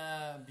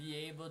gonna be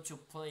able to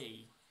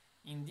play.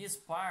 In this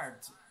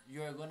part,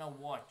 you are gonna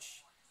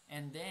watch,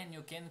 and then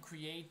you can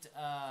create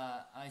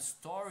a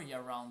story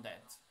around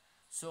that.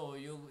 So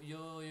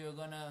you're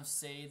gonna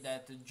say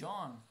that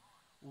John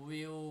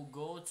will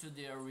go to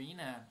the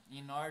arena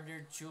in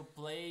order to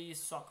play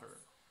soccer,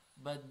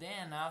 but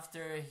then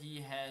after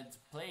he had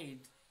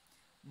played,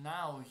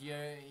 now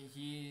here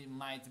he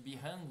might be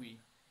hungry,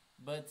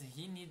 but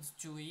he needs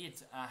to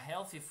eat a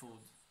healthy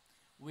food,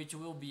 which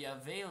will be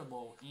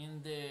available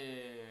in the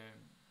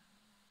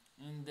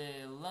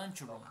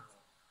lunchroom.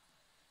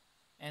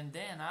 And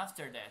then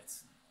after that,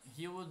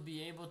 he would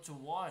be able to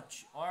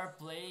watch or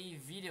play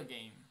video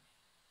game.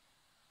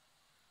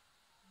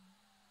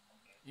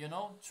 You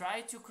know,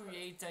 try to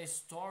create a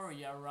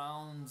story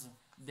around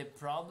the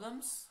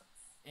problems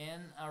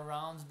and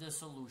around the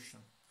solution.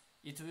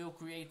 It will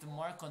create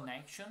more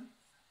connection,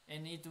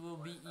 and it will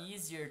be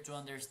easier to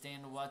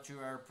understand what you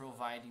are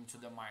providing to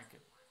the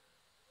market.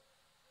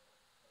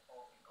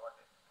 Okay, got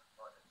it.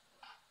 Got it.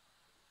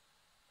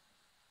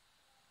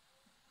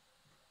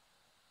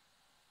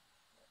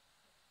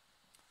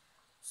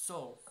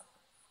 So,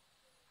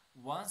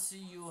 once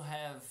you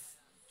have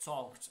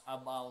talked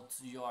about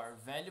your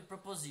value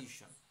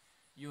proposition,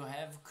 you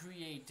have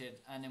created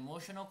an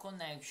emotional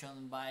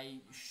connection by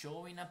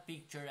showing a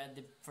picture at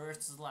the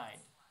first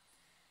slide,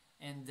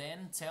 and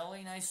then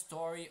telling a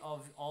story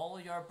of all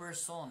your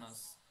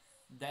personas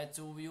that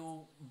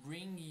will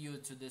bring you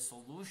to the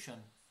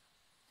solution,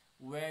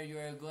 where you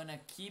are gonna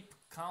keep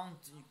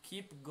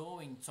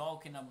going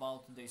talking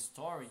about the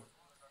story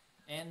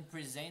and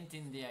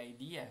presenting the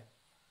idea.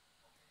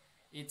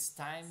 It's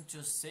time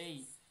to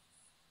say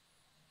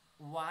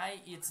why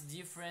it's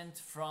different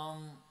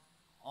from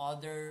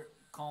other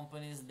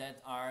companies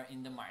that are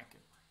in the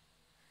market,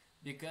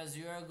 because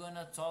you are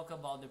gonna talk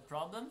about the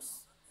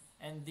problems,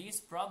 and these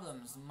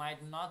problems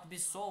might not be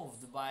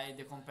solved by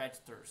the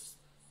competitors,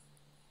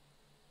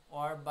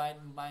 or by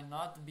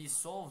not be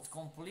solved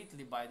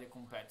completely by the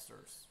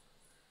competitors.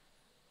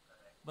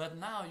 But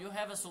now you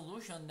have a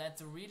solution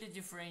that really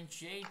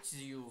differentiates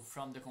you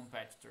from the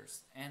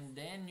competitors, and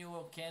then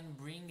you can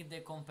bring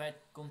the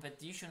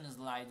competition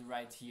slide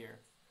right here.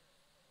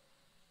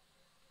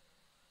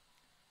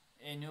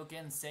 And you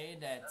can say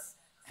that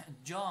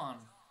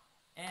John,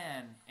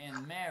 Anne,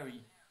 and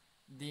Mary,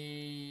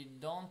 they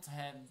don't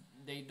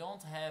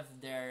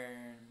have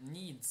their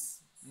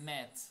needs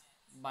met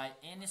by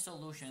any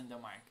solution in the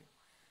market,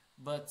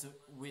 but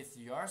with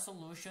your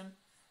solution,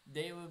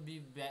 they will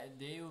be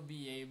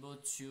able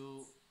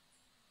to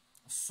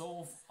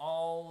solve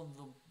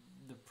all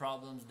the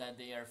problems that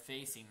they are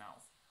facing now.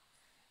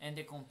 And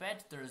the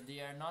competitors, they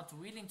are not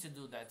willing to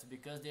do that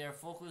because they are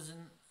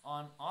focusing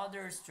on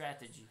other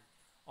strategy,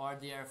 or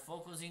they are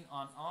focusing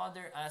on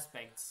other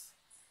aspects.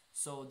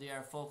 So they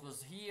are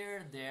focused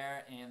here,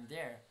 there, and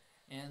there.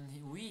 And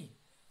we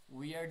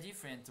are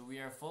different. We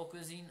are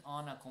focusing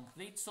on a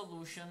complete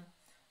solution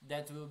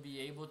that will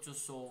be able to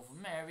solve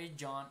Mary,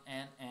 John,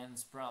 and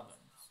Anne's problems.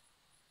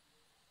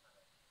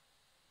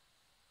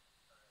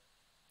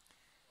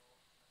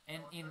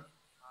 And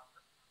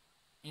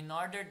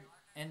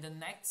and the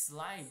next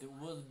slide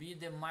will be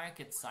the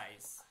market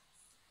size,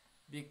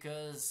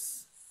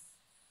 because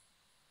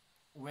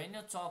when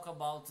you talk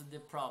about the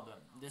problem,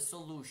 the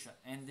solution,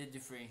 and the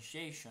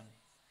differentiation,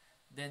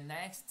 the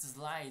next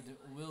slide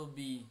will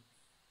be,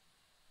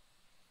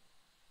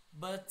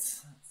 but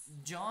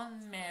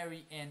John,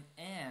 Mary, and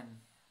Anne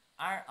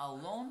are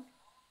alone?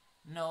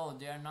 No,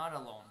 they are not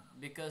alone,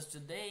 because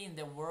today in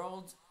the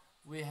world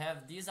we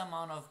have this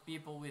amount of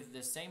people with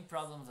the same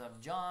problems of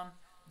John,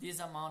 this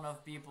amount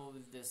of people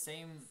with the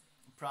same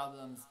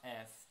problems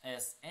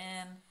as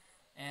Anne,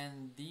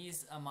 and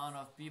this amount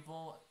of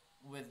people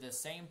with the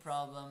same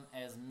problem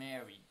as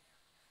Mary.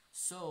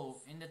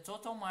 So in the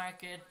total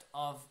market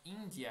of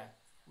India,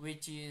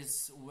 which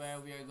is where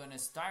we are going to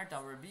start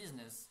our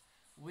business,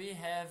 we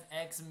have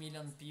X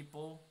million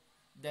people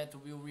that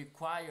will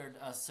require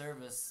a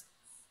service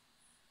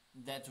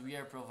that we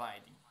are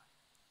providing.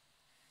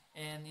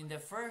 And in the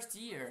first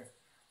year,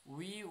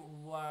 we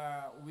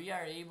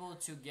are able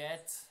to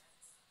get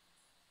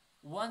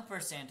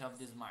 1% of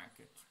this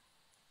market.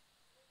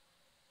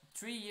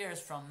 3 years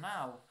from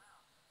now,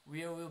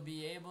 we will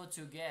be able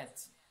to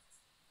get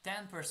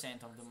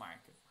 10% of the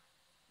market.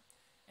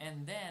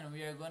 And then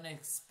we are going to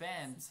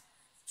expand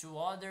to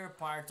other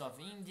parts of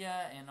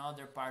India and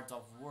other parts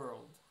of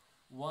world.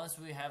 Once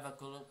we have a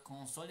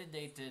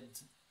consolidated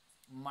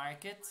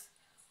market,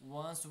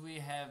 once we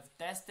have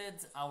tested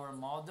our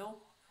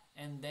model,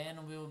 and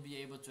then we will be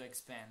able to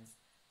expand.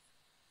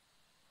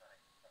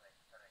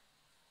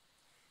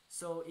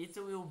 So it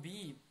will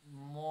be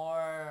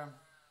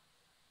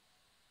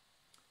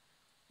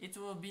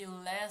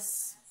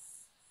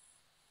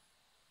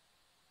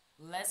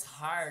less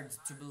hard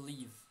to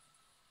believe,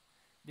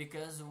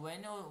 because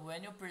when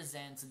you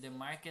present the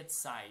market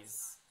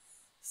size,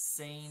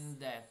 saying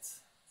that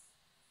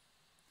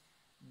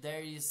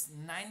there is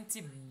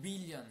 90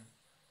 billion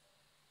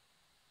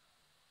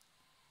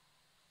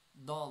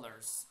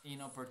dollars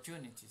in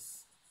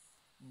opportunities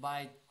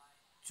by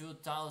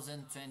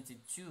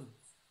 2022,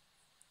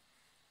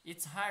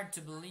 it's hard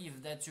to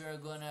believe that you're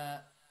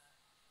gonna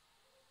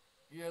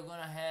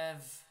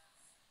have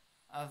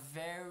a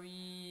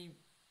very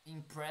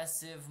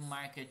impressive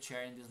market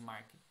share in this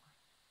market.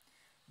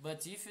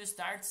 But if you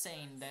start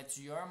saying that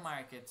your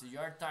market,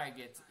 your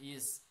target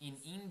is in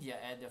India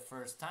at the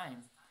first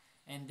time,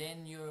 and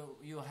then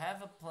you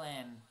have a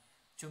plan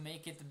to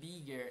make it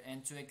bigger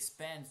and to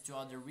expand to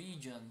other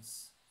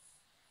regions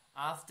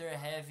after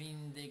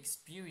having the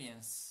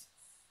experience,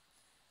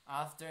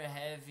 after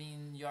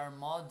having your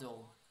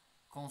model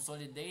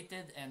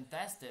consolidated and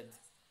tested,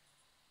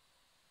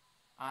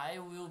 I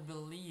will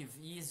believe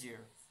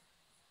easier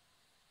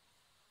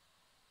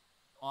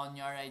on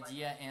your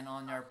idea and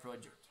on your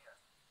project.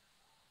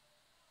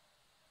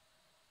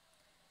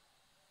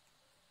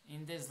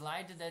 In the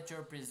slide that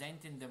you're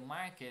presenting the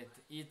market,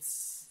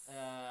 it's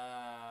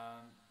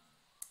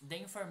the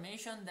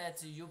information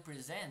that you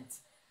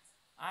present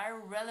are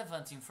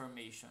relevant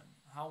information.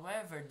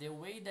 However, the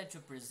way that you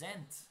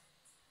present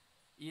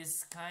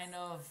is kind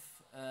of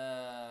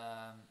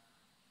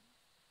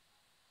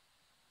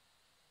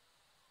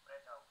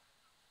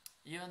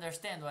you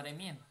understand what I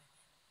mean?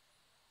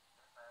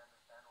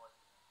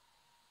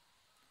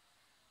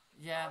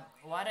 Yeah,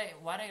 what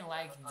I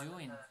like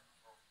doing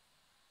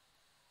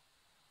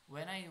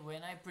when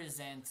I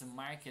present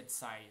market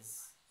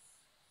size,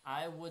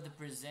 I would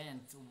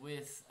present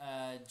with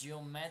a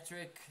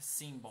geometric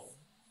symbol,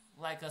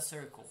 like a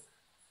circle.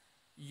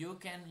 You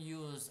can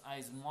use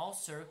a small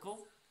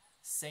circle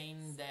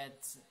saying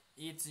that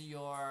it's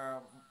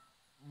your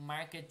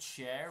market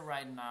share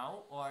right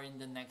now or in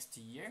the next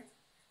year,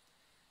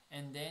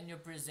 and then you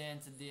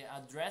present the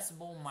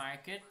addressable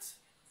market,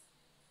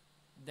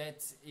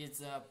 that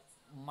is a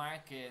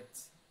market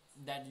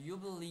that you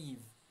believe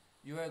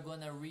you are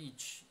gonna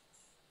reach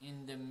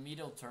in the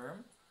middle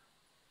term,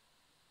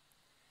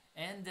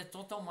 and the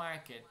total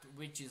market,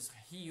 which is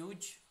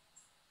huge,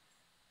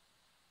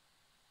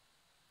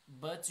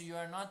 but you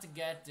are not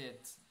get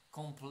it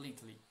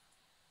completely,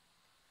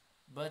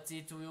 but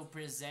it will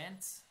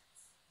present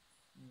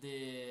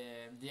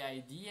the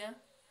idea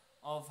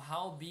of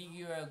how big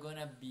you are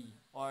gonna be,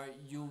 or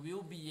you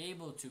will be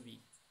able to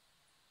be.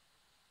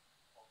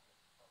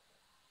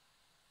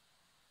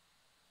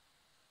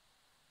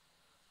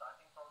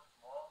 Starting from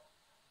small,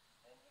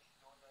 then you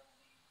show them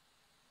the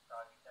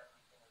target that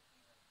we can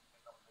achieve if we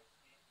become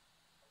mid-scale,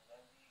 and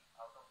then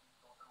out of the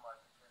total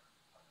market share,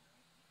 we just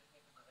need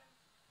to present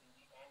in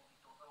the end the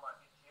total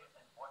market share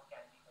and what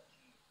can be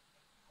achieved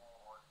if we go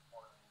on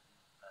following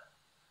these plans.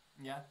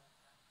 Yeah.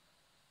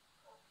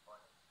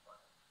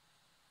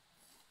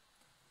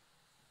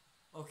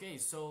 Okay,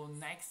 so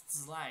next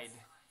slide.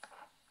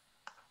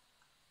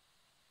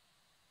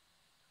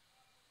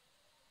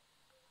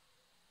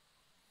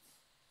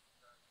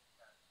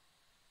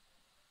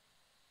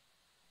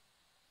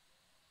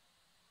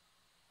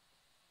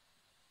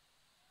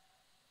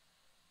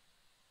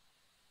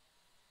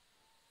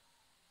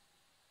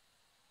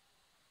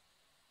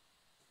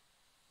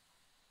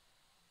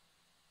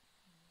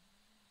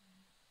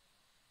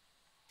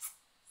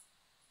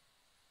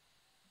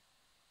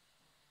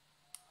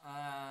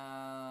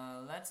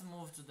 Let's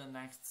move to the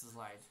next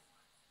slide,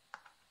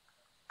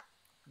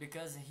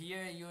 because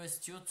here you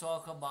still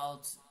talk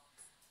about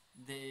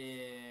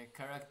the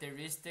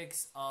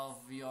characteristics of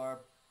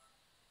your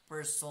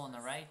persona,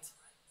 right?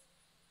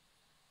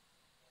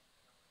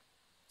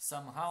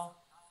 Somehow.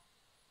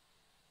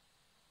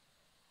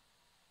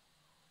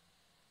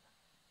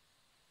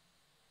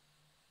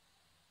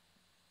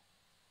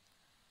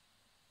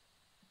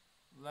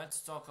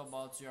 Let's talk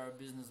about your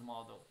business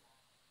model.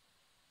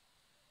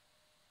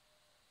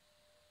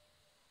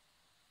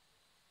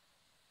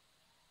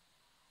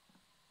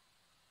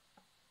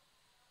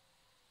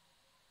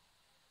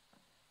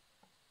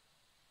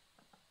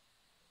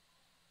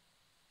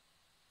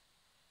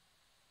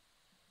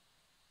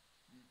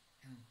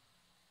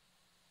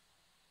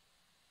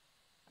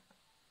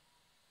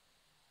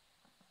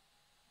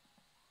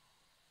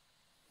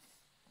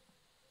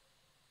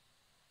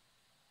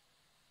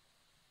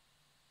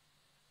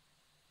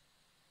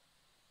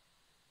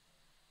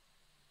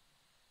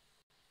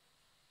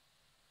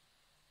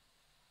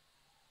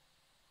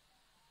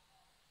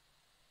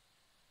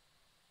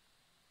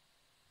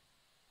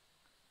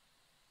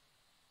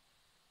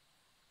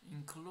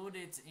 Include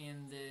it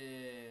in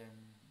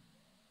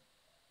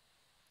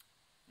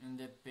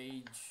the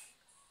page.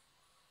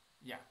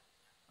 Yeah,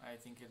 I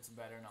think it's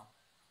better now.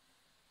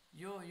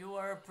 You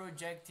are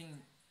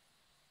projecting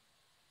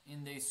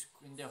in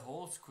the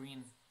whole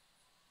screen.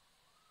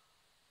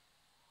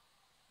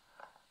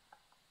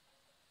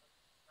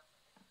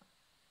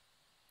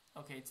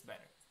 Okay, it's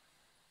better.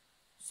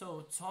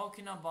 So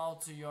talking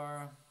about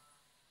your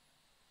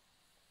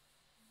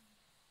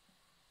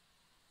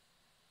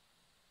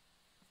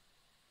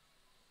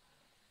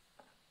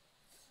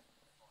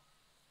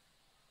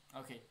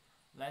okay,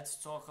 let's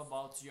talk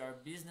about your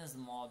business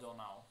model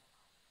now.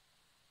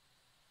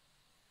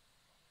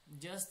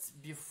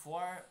 just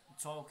before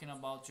talking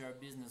about your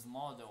business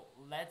model,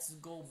 let's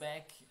go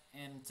back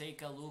and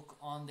take a look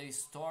on the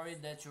story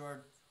that you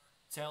are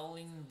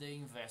telling the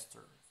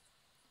investor.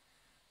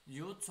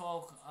 You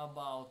talk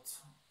about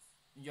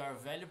your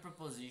value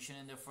proposition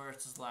in the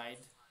first slide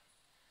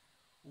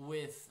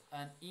with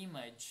an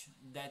image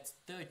that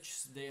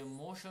touches the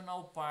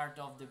emotional part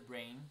of the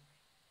brain,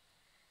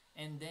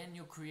 and then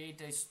you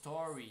create a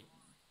story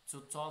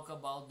to talk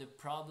about the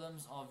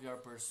problems of your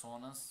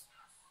personas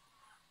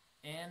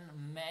and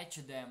match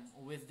them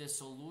with the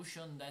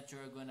solution that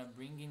you're gonna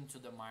bring into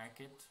the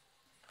market,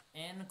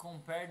 and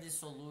compare the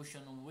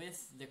solution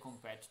with the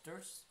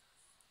competitors,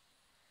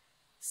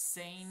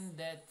 saying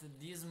that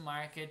this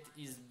market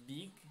is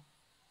big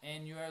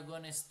and you are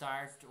gonna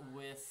start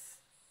with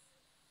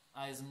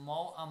a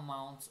small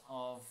amount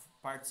of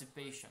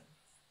participation.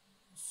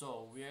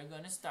 So we are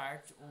gonna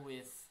start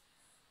with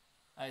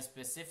a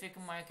specific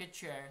market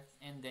share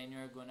and then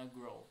you're gonna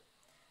grow.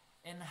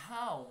 And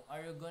how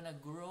are you gonna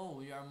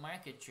grow your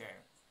market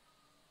share?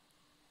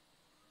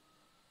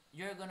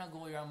 You're gonna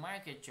grow your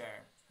market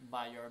share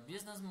by your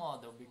business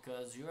model,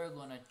 because you're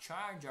gonna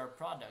charge your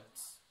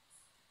products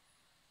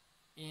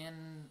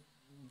in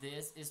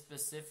this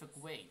specific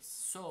ways.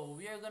 So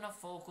we are gonna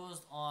focus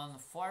on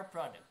 4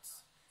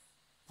 products: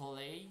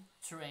 play,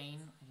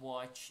 train,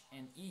 watch,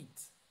 and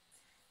eat.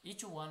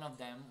 Each one of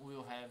them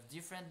will have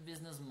different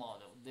business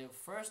model. The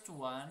first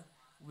one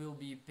will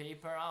be pay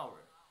per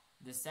hour.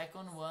 The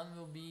second one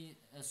will be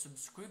a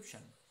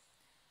subscription.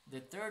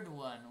 The third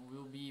one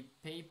will be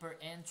pay per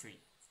entry.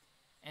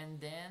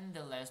 And then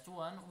the last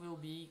one will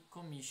be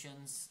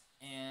commissions,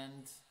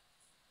 and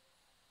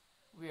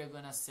we are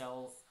gonna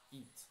sell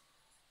eat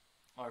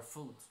or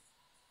food.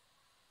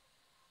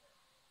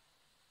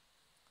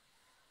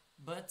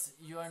 But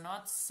you are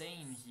not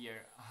saying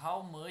here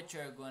how much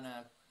you're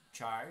gonna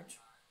charge.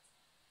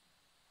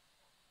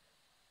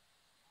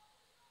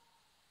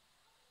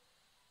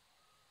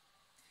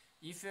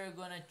 If you're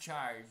gonna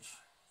charge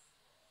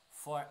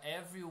for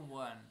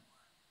everyone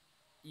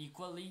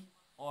equally,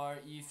 or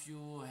if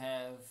you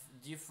have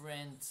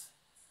different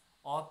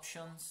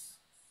options.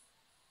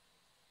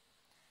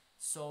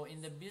 So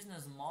in the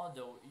business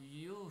model,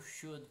 you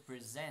should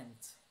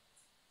present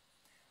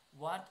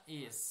what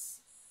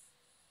is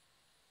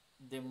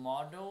the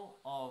model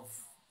of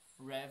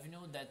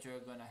revenue that you're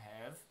gonna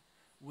have,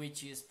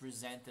 which is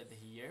presented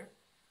here,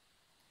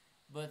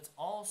 but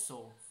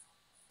also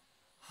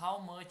how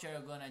much are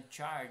you gonna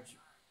charge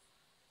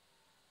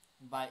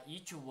by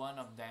each one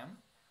of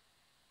them,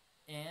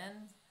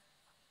 and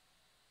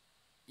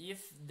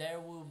if there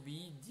will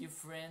be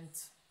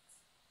different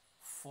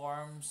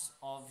forms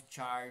of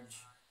charging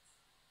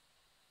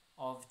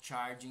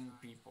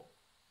people.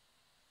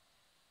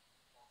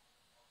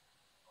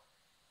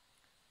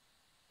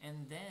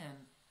 And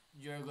then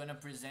you're gonna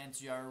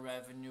present your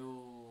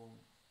revenue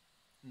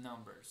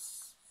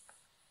numbers.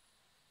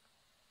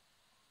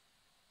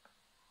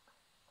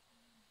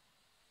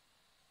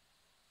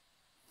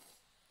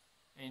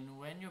 And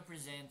when you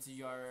present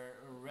your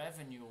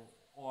revenue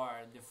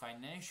or the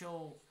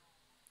financial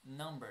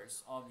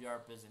numbers of your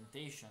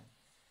presentation,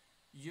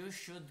 you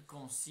should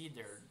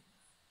consider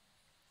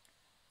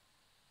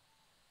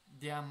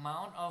the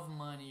amount of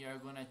money you're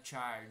gonna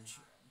charge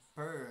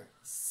per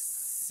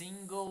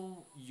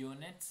single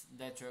unit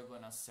that you're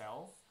gonna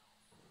sell,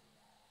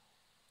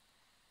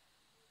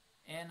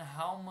 and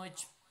how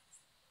much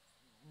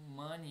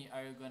money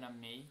are you gonna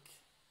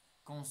make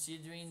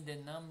considering the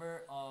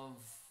number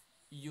of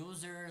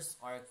users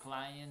or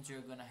clients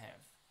you're gonna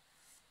have.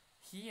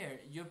 Here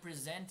you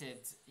present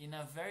it in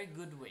a very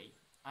good way.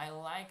 I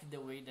like the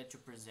way that you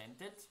present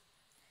it,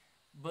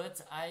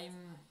 but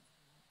I'm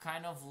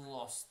kind of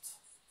lost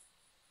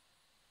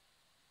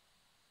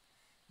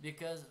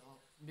because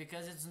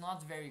it's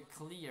not very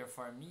clear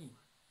for me.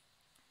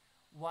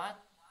 What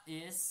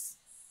is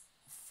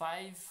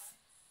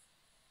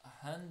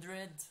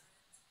 500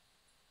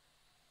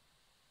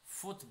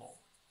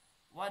 football?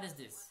 What is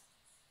this?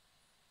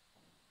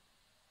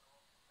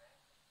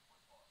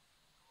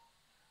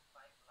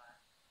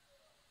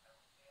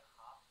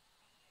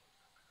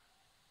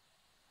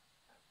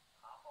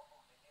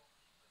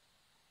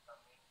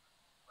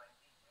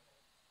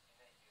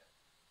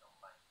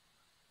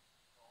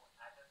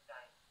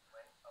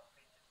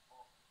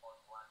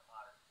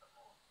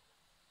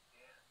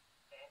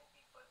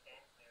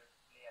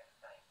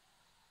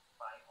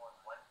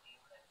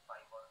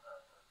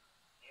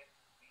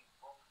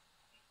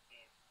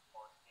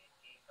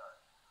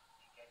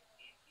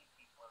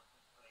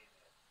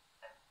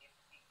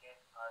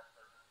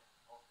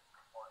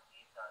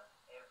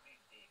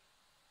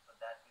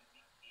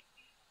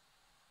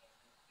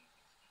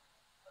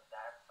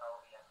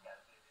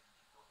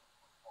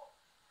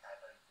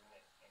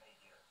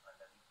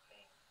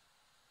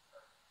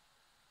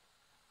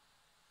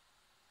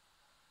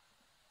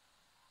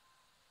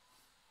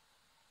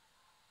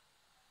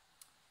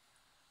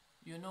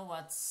 You know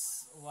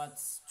what's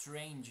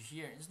strange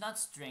here? It's not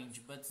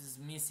strange, but it's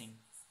missing.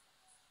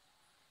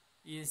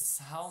 Is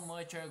how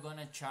much you're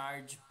gonna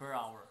charge per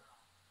hour.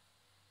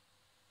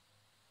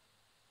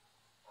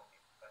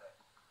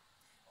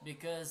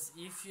 Because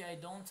if I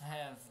don't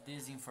have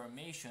this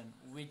information,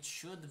 which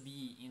should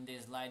be in the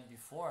slide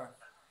before,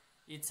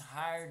 it's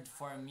hard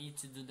for me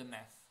to do the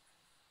math.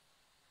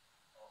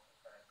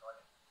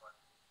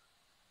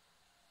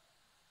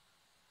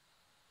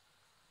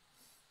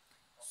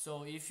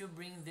 So if you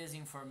bring this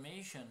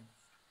information,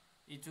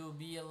 it will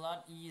be a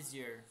lot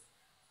easier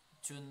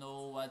to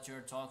know what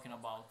you're talking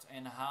about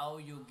and how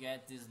you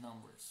get these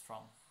numbers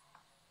from.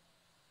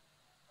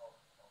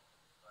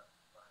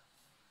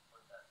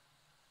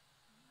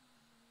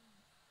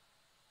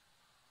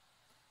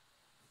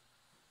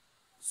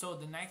 So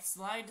the next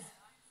slide.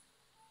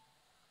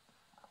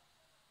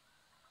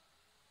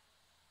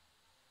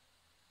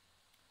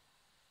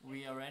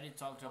 We already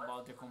talked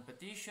about the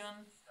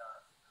competition.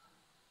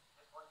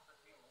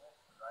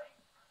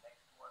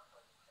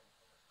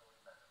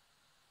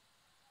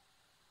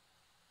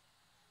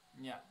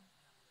 Yeah.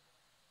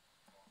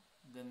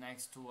 The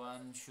next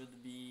one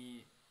should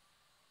be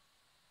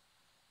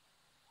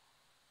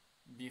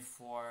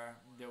before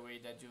the way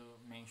that you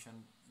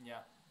mentioned. Yeah.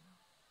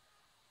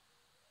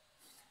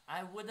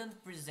 I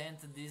wouldn't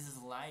present this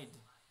slide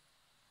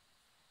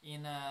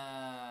in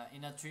a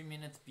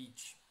 3-minute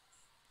pitch.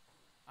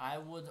 I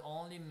would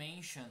only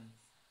mention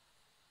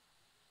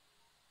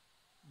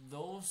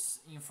those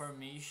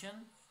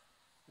information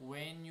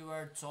when you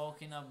are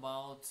talking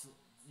about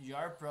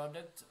your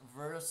product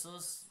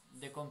versus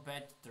the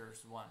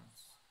competitors'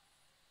 ones.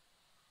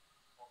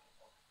 Okay,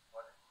 got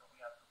it. So we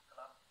have to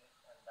club this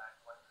and that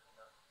one in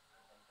a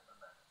presentable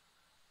manner.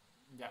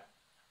 Yeah.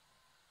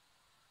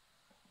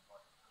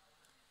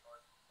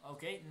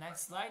 Okay,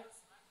 next slide.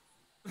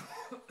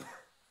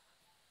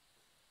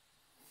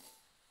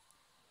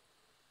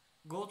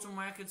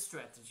 Go-to-market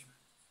strategy.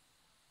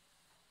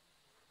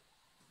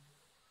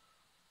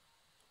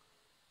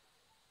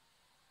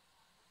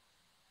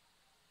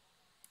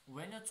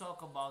 When you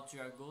talk about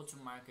your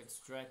go-to-market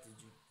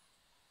strategy,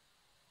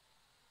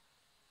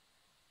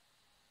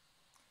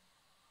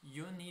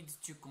 you need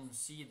to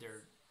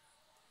consider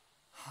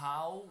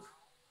how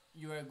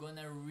you are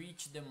gonna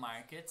reach the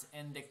market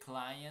and the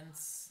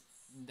clients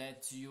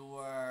that you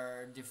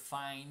are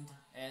defined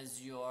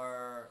as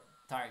your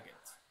target.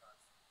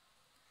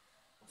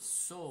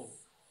 So,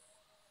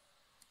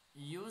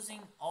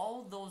 using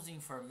all those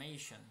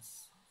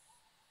informations,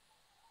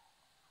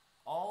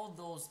 all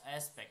those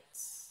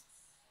aspects,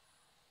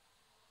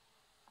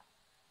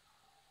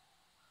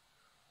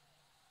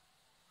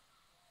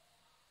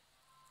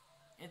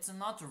 it's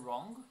not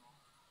wrong.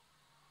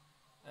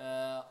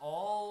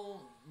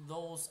 All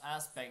those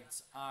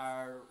aspects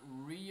are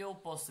real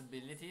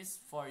possibilities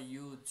for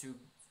you to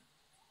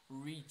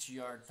reach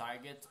your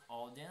target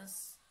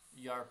audience,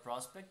 your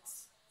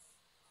prospects.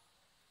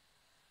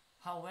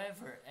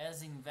 However,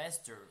 as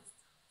investor,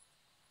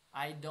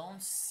 I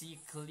don't see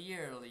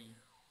clearly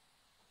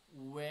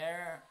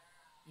where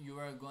you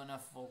are gonna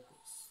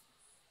focus.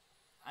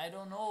 I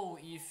don't know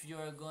if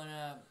you're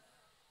gonna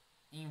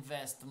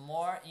invest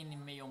more in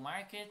email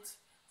market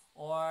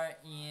or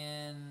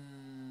in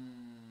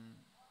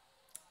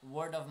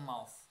word of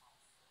mouth.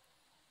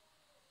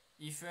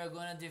 If you're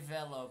gonna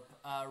develop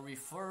a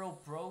referral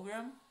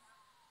program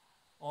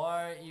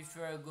or if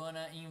you're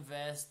gonna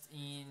invest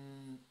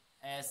in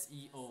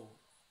SEO.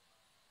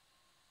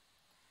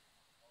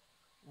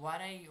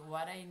 What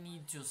I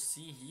need to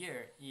see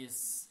here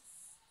is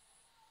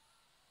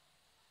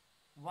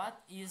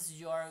what is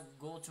your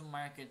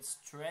go-to-market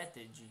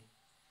strategy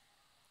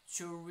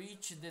to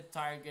reach the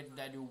target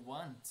that you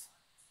want,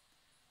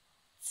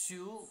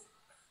 to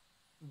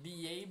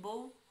be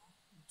able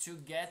to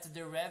get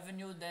the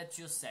revenue that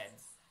you said.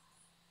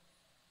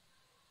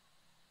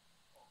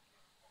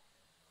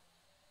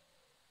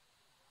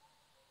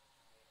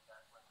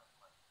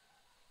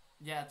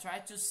 Yeah, try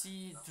to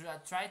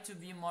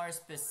be more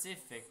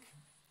specific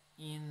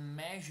in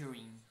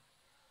measuring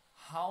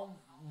how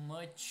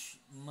much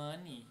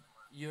money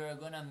you're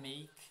gonna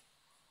make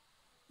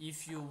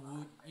if you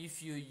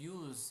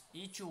use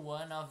each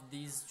one of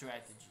these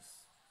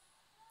strategies,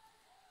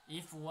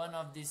 if one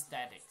of these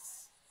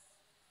tactics.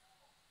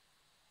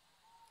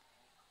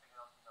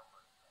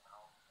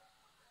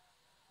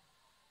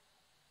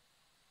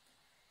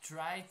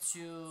 Try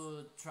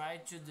to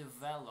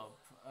develop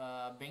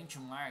a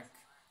benchmark.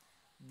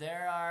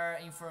 There are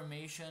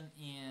information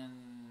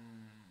in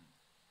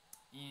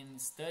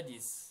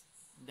studies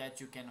that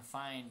you can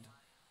find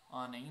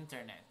on the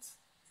internet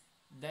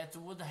that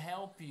would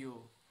help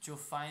you to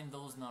find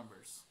those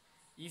numbers.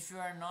 If you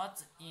are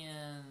not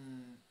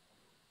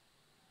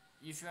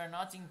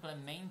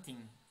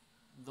implementing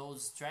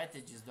those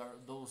strategies,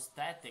 those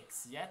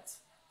tactics yet,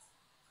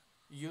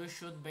 you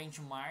should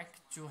benchmark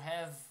to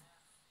have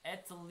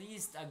at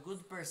least a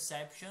good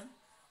perception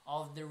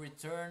of the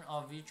return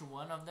of each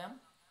one of them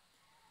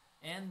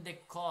and the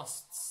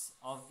costs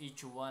of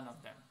each one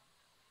of them.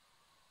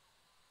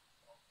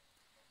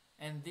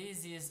 And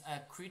this is a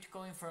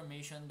critical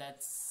information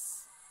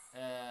that's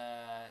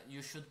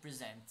you should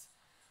present.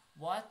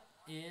 What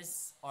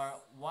is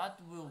or what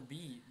will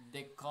be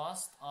the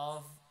cost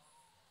of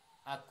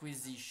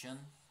acquisition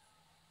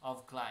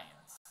of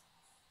clients?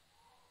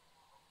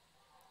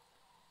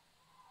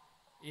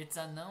 It's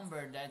a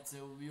number that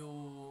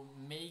will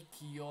make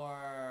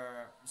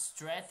your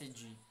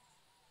strategy,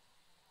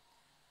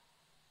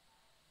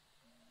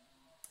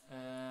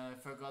 I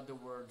forgot the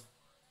word,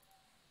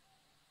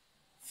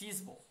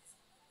 feasible.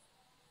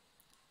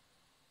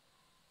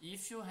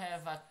 If you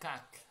have a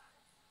CAC,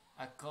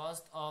 a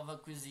cost of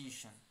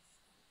acquisition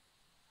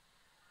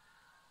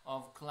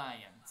of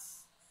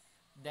clients,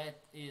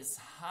 that is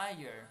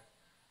higher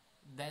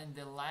than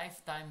the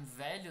lifetime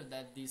value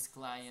that these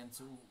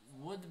clients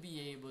would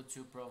be able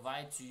to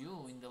provide to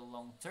you in the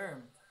long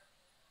term,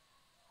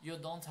 you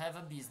don't have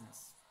a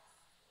business.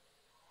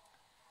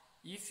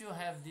 If you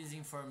have this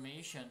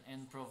information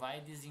and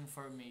provide this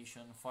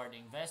information for the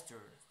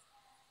investor,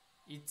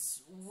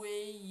 it's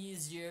way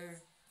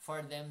easier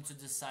for them to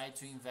decide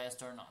to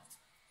invest or not.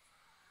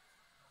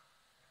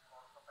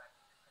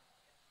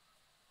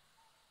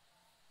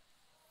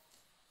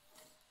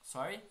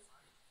 Sorry?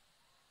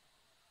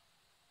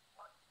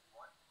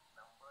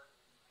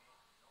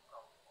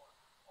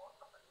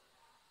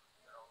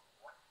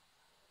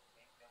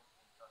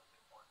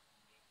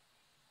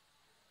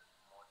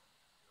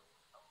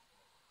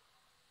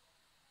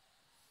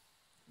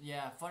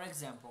 Yeah, for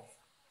example,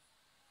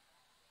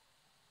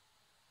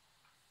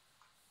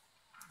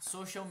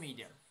 social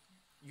media.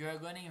 You're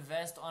going to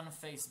invest on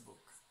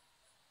Facebook.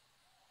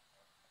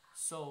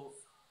 So,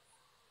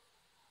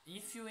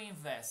 if you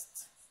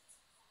invest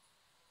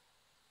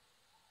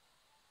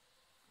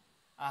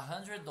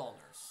 $100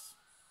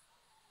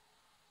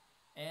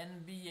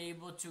 and be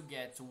able to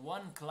get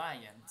one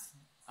client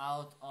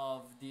out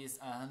of this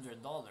 $100,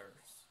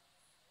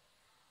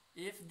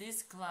 if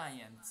this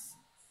client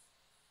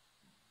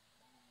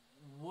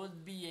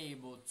would be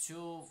able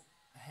to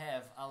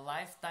have a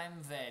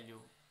lifetime value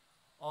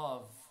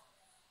of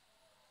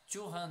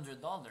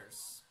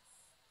 $200,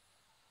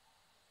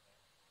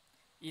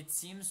 it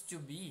seems to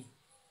be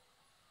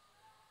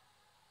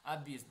a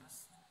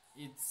business.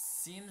 It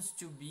seems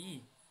to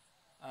be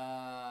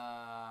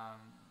a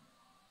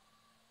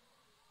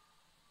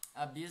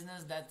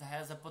business that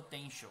has a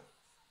potential.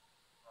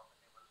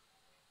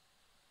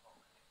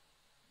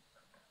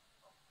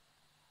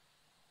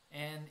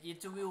 And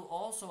it will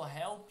also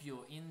help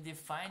you in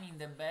defining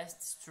the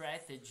best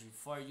strategy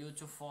for you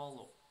to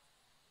follow.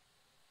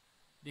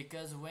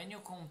 Because when you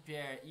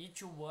compare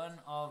each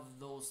one of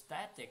those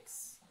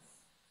tactics,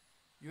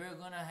 you're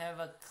gonna have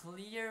a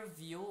clear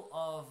view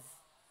of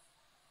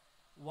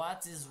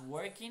what is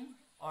working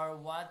or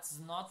what's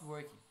not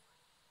working.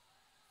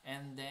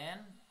 And then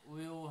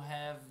we'll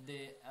have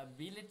the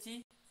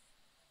ability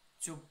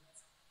to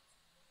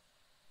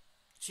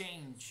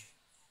change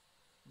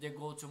the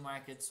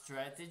go-to-market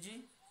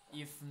strategy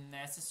if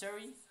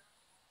necessary,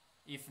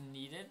 if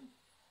needed,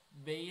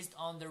 based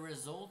on the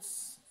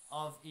results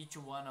of each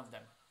one of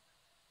them.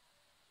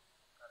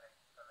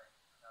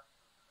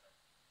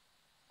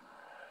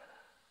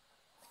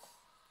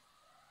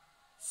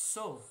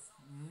 So,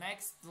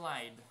 next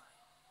slide.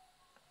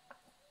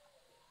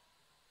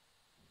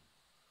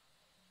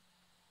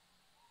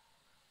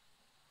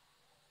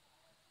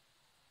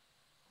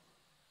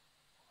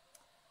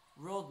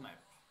 Roadmap.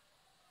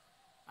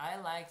 I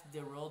like the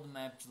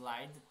roadmap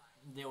slide,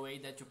 the way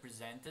that you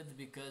presented,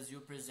 because you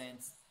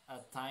present a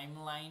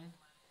timeline,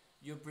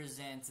 you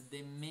present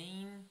the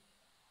main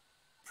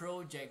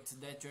project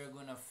that you're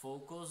gonna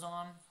focus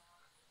on,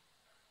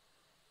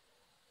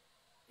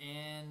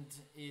 and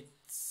it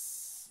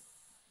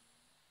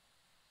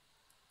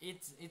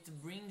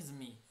brings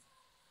me,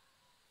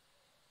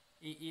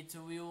 it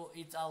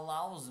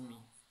allows me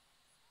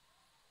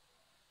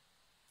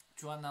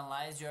to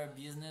analyze your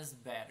business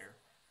better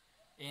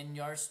and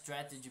your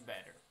strategy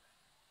better.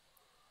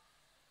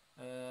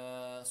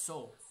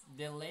 So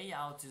the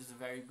layout is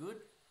very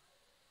good.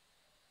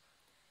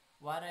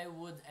 What I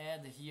would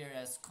add here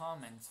as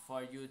comments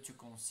for you to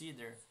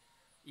consider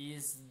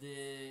is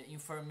the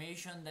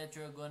information that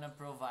you're gonna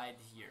provide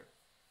here.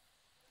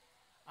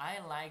 I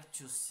like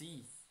to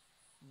see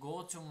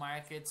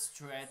go-to-market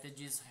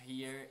strategies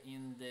here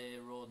in the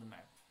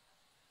roadmap.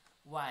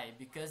 Why?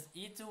 Because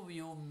it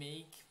will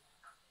make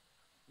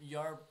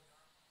your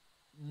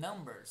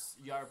numbers,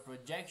 your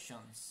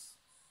projections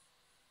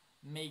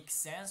make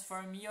sense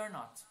for me or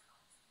not.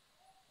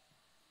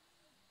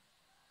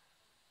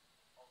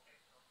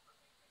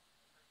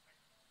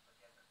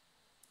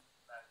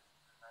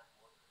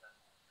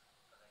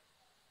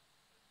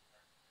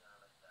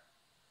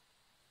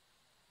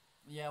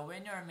 Yeah,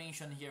 when you're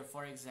mentioned here,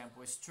 for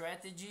example,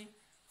 strategy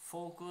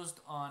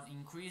focused on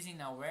increasing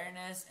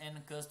awareness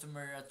and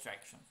customer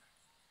attraction.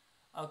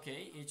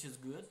 Okay, it is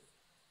good.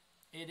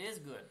 It is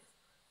good.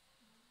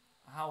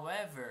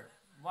 However,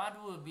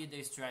 what will be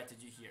the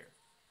strategy here?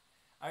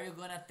 Are you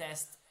gonna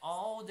test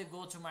all the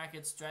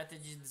go-to-market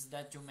strategies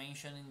that you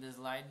mentioned in the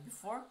slide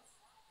before?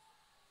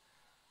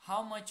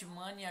 How much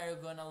money are you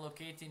gonna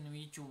allocate in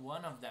each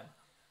one of them?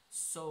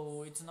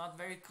 So it's not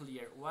very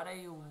clear. What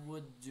I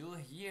would do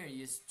here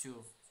is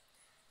to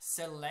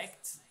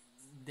select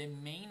the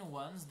main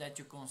ones that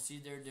you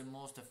consider the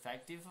most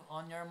effective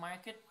on your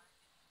market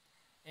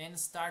and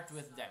start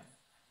with them.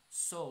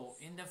 So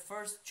in the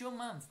first 2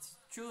 months,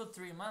 2 or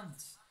 3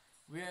 months,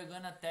 we are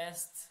gonna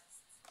test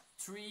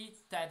 3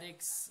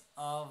 tactics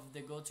of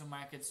the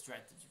go-to-market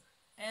strategy,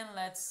 and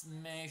let's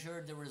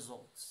measure the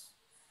results.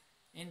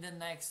 In the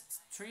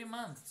next 3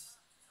 months,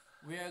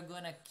 we are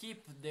gonna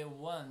keep the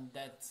one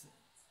that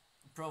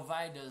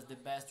provide us the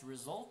best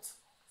result,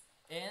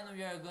 and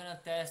we are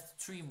gonna test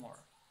 3 more.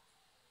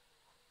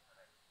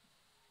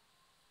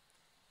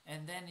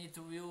 And then it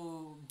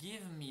will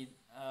give me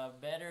a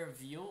better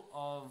view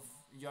of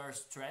your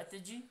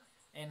strategy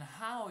and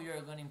how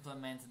you're going to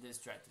implement the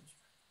strategy.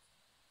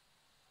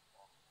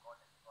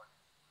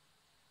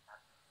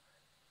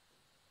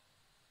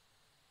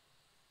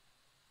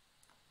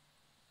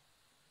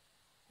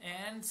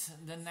 And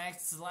the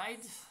next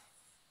slide.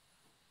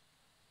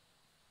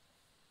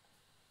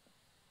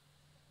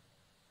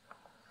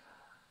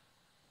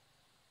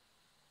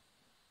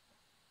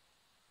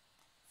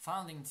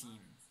 Founding team.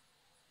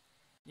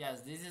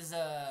 Yes, this is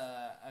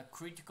a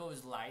critical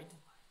slide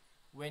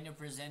when you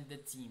present the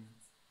team.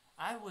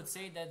 I would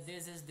say that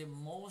this is the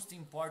most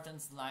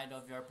important slide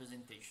of your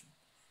presentation,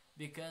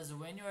 because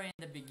when you are in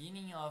the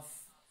beginning of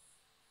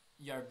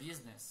your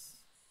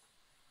business,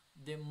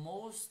 the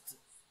most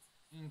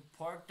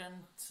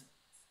important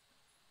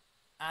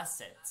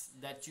assets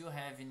that you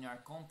have in your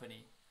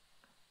company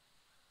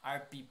are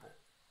people.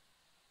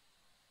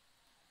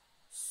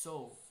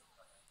 So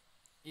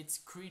it's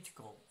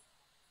critical.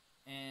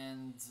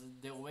 And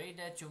the way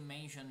that you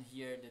mention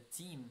here the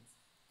team,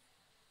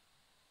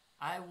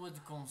 I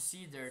would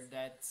consider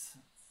that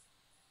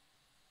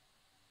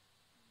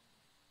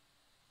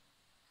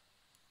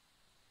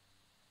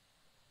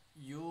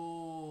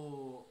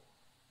you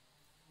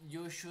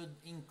should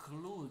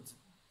include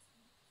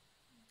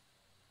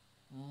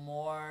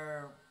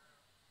more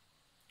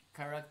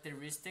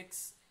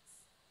characteristics,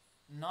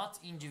 not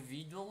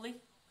individually,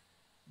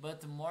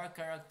 but more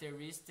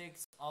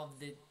characteristics of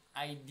the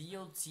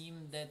ideal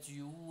team that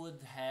you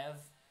would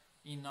have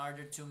in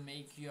order to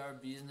make your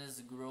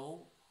business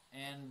grow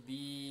and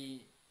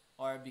be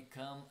or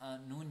become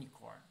an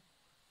unicorn.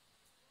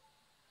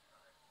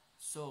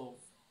 So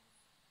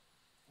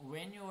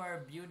when you are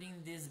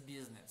building this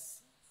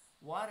business,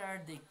 what are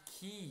the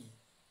key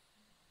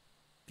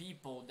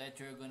people that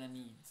you're gonna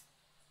need?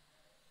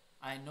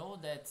 I know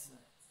that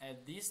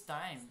at this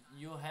time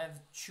you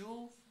have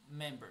 2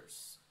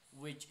 members,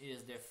 which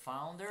is the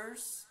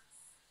founders,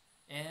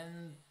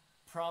 and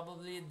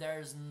probably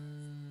there's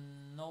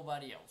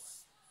nobody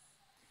else.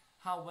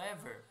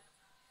 However,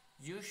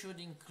 you should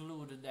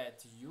include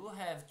that you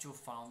have 2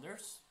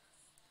 founders,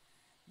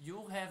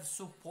 you have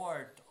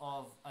support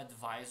of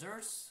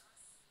advisors,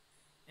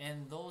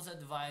 and those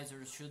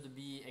advisors should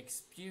be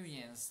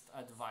experienced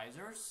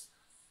advisors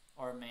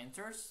or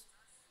mentors,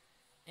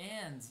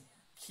 and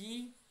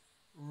key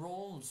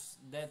roles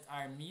that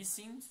are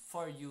missing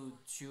for you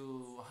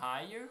to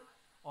hire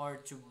or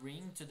to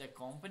bring to the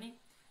company,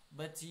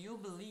 but you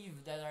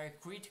believe that are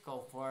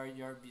critical for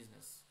your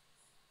business,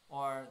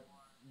 or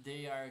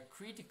they are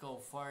critical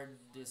for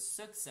the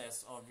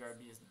success of your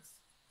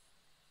business.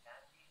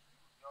 Can we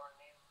use your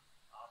name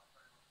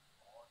after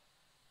all the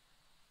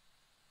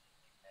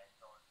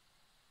mentors,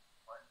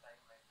 one-time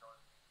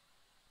mentors?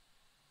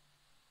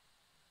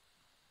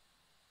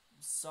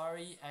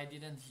 Sorry, I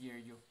didn't hear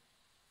you.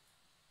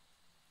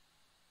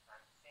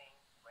 I'm saying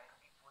when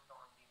we put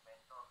on the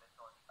mentor list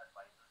or the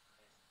advisors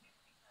list, if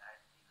we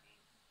add the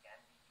name,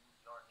 can we use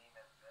your name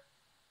as well?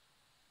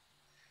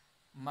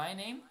 My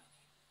name?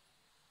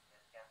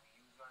 Yes, can we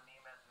use your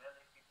name as well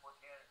if we put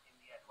here in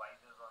the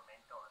advisors or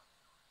mentors?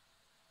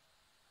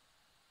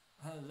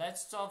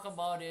 Let's talk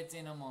about it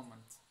in a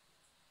moment.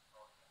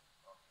 Okay.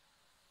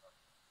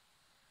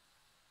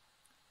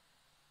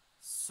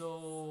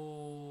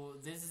 So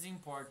this is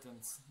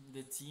important.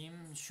 The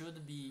team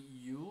should be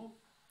you,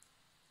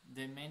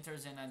 the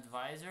mentors and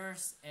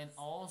advisors, and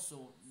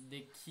also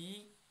the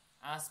key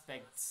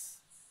aspects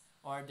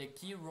or the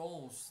key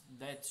roles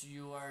that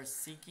you are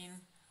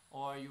seeking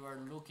or you are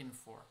looking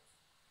for.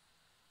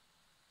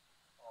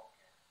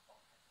 Okay.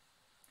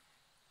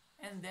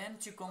 And then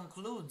to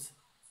conclude,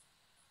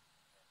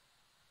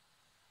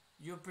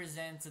 you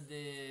present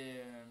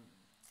the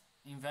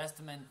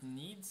investment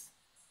needs,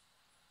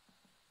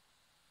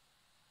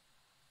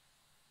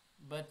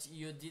 but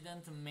you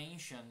didn't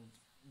mention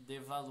the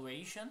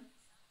valuation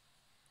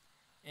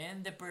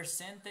and the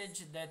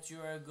percentage that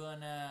you are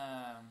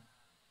gonna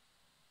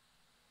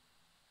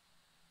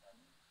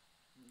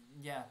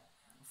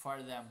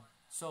for them.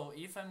 So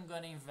if I'm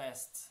gonna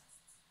invest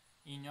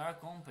in your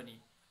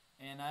company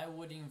and I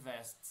would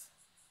invest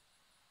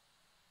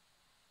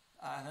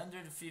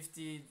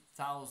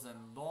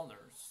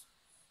 $150,000,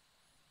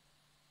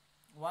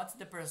 what's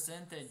the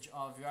percentage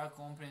of your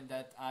company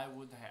that I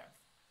would have?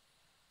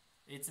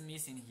 It's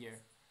missing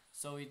here.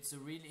 So it's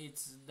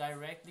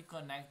directly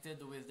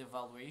connected with the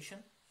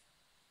valuation.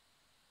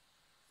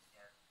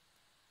 Yes.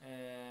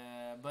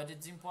 But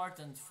it's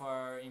important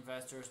for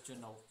investors to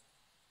know.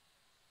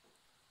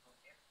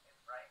 If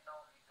right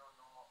now we don't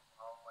know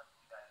how much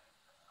the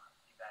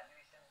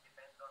valuation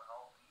depends on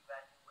how we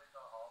value it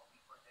or how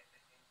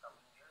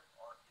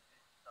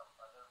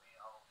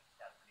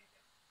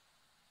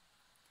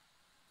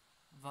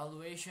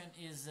Valuation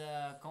is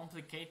a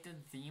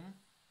complicated theme.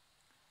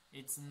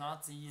 It's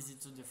not easy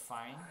to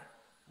define.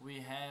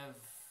 We have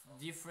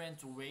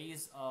different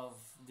ways of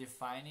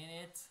defining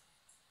it.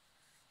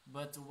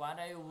 But what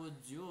I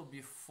would do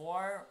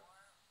before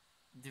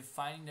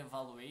defining the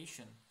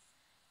valuation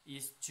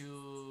is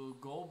to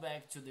go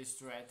back to the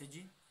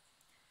strategy,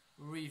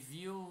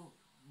 review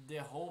the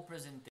whole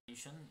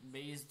presentation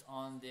based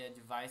on the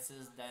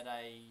advices that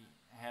I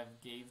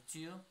have gave to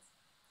you.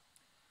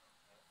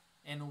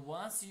 And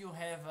once you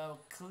have a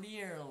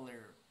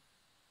clearer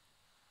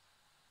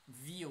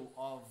view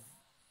of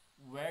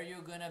where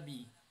you're gonna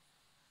be,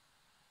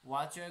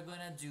 what you're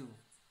gonna do,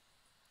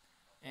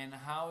 and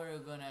how you're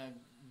gonna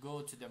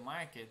go to the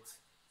market,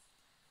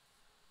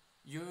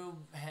 you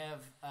have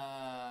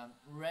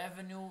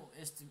revenue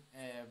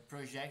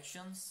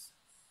projections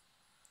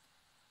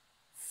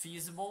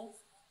feasible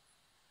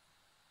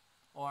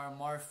or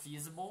more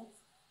feasible,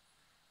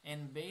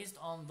 and based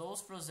on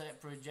those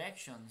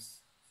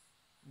projections,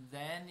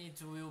 then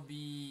it will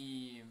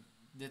be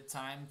the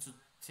time to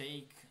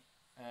take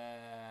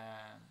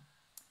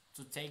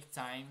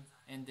time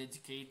and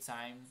dedicate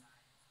time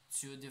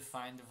to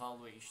define the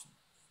valuation.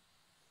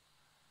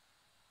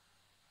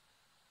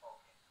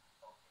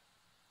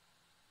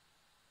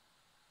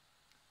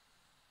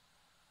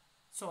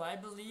 So I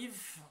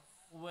believe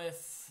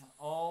with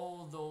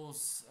all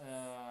those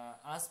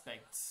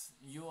aspects,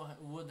 you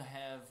would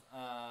have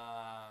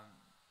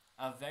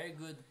a very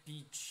good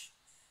pitch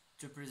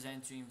to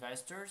present to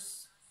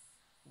investors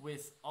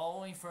with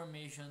all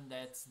information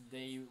that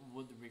they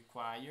would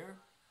require.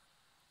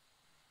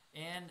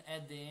 And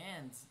at the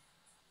end,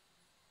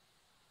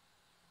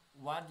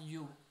 what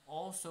you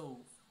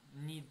also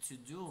need to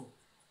do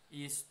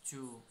is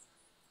to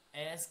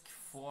ask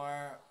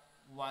for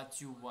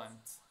what you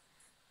want.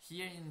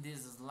 Here in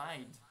this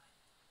slide,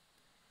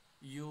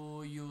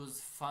 you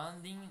use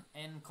funding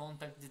and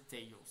contact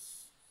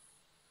details.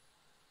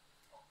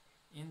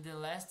 In the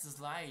last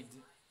slide,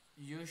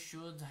 you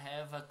should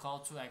have a call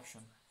to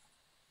action.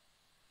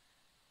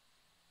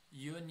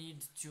 You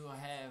need to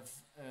have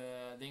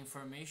the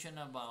information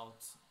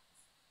about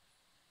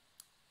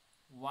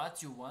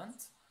what you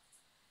want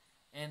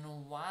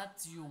and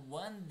what you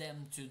want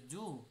them to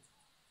do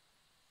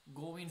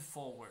going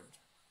forward.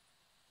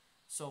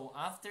 So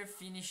after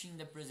finishing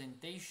the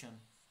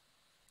presentation,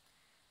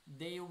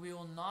 they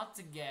will not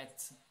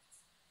get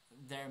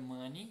their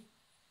money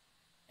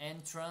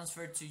and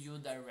transfer to you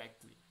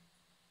directly.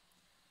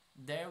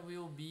 There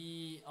will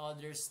be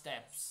other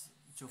steps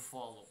to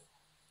follow.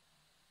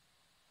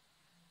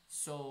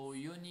 So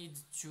you need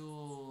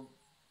to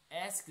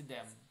ask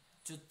them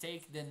to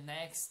take the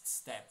next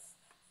step.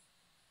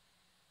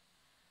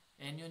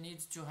 And you need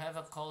to have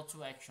a call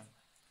to action.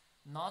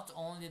 Not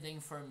only the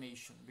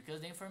information,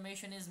 because the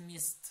information is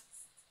missed.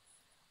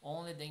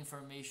 Only the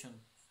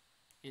information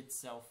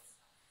itself.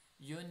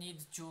 You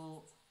need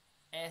to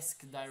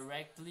ask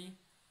directly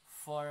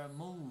for a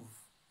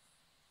move,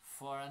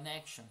 for an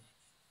action,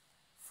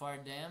 for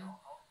them.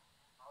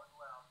 How do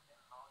I ask them?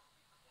 How do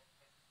we present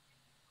it in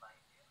this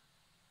slide here?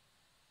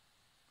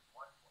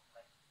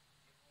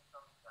 Give me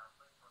some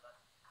examples so that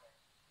we can.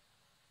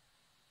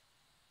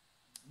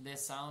 The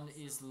sound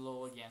is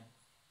low again.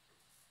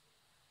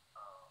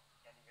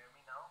 Can you hear me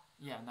now?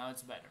 Yeah, now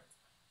it's better.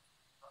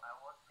 So I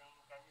was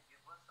saying, can you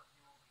give us a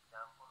few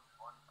examples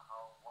on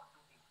what to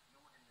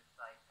include in this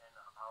slide and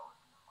how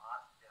to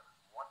ask them,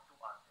 what to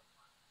ask them?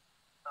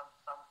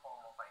 Some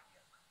form of idea.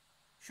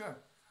 Sure.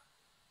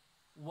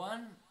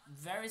 One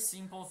very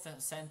simple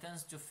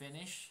sentence to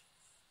finish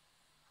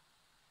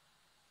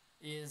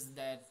is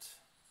that,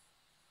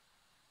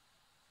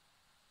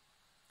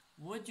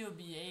 would you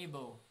be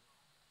able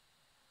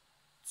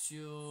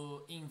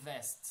to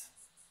invest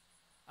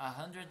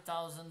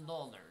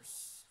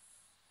 $100,000,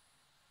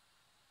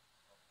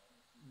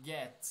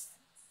 get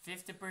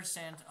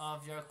 50%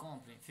 of your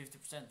company,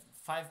 50%,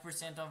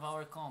 5% of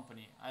our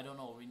company, I don't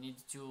know, we need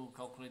to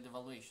calculate the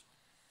valuation,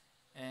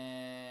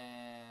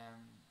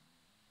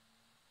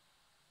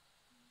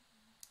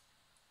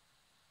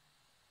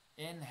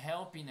 and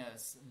helping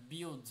us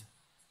build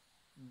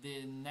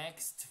the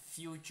next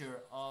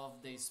future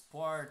of the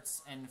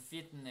sports and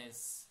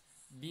fitness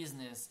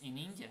business in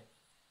India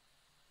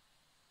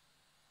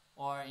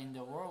or in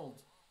the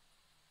world.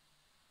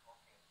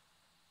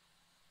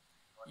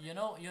 You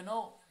know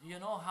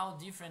how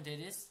different it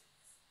is.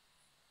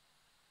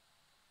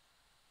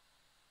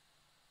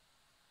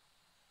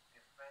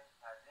 Different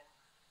as in?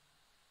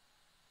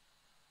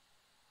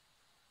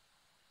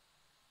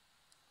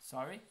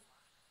 Sorry?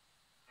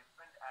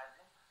 Different as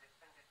in?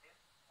 Different it is?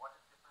 What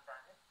is different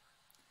as in?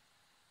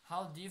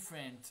 How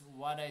different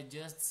what I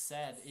just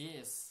said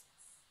is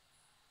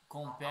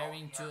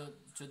comparing to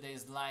the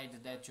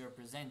slide that you're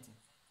presenting.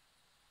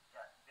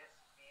 Yeah, this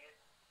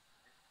creates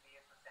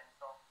a sense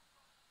of,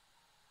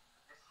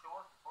 this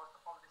shows, first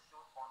of all, this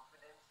shows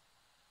confidence,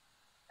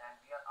 and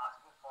we are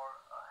asking for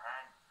a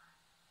hand.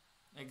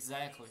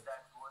 Exactly. Reach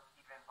that goal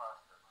even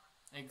faster.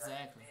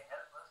 Exactly. If they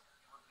help us, we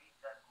would reach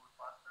that goal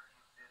faster.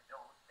 If they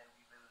don't, then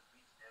we will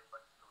reach there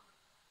but slowly.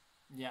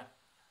 Yeah,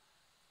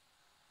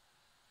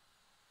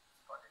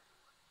 Got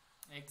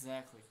it.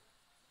 exactly.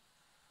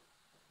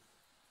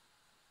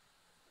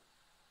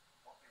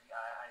 Okay,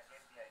 I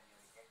get the idea.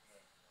 We get the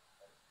idea.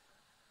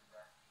 This is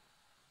exactly,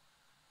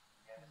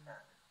 we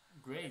understand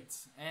it. Great.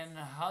 And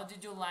how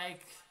did you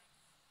like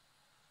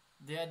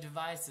the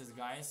advices,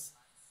 guys?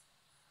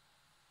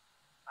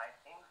 I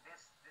think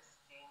this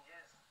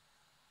changes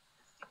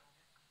the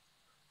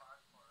part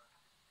for us.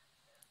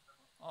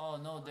 Oh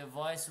no, the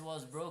voice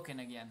was broken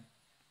again.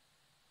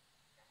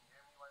 Can you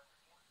hear me once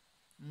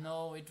again?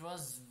 No, it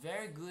was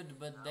very good,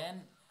 but Now, then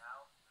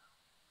now,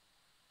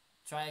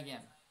 try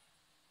again.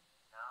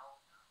 now.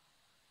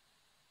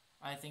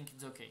 I think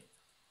it's okay.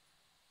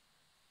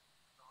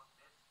 So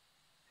this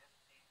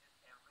changes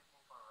everything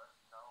for us.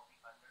 Now we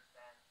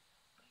understand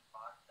the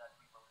parts that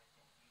we were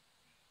missing.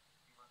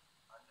 We were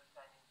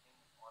understanding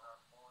things on our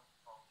phones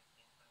from the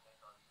internet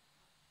or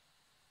YouTube.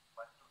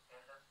 But to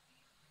tell us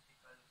these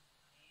critical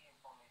key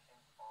information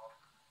of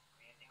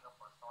creating a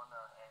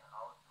persona and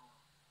how to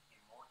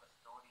emote a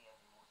story and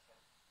emotion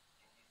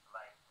in this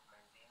life to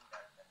maintain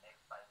that connect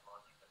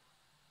psychologically.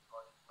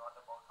 Because it's not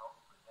about how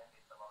to present,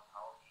 it's about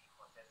how he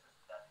processes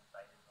that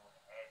inside his own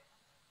head,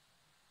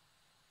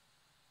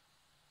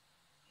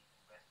 the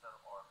investor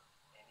or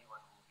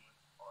anyone who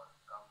reads or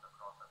comes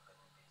across a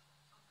presentation.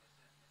 So this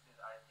is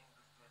I think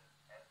this will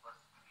help us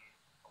create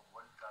a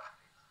world class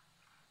base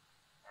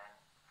and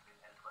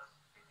will help us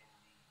fit in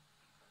the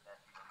pieces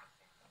that we were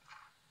missing.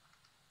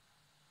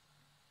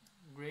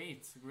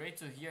 Great, great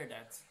to hear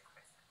that.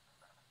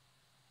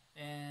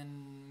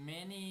 And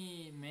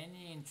many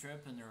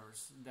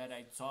entrepreneurs that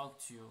I talk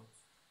to,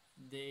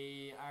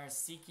 they are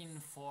seeking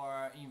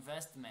for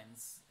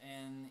investments,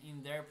 and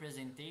in their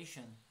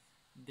presentation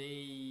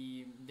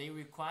they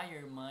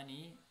require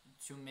money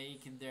to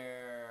make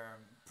their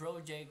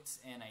projects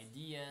and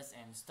ideas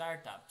and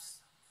startups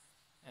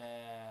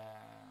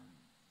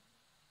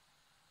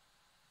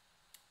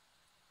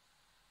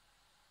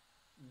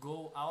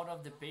go out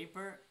of the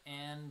paper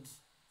and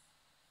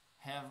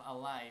have a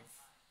life.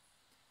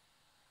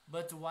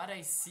 But what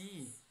I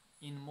see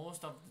in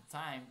most of the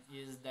time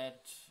is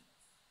that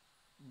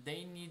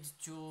they need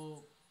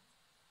to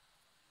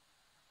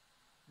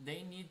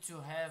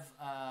have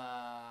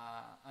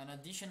an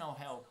additional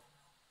help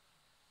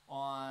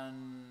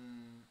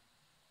on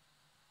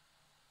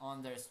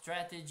their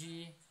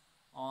strategy,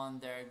 on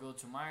their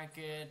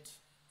go-to-market,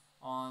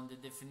 on the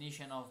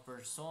definition of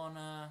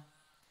persona,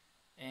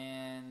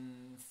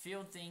 and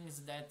few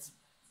things that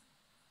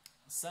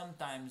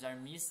sometimes are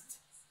missed,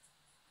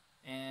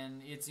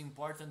 and it's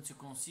important to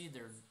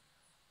consider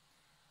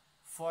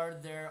for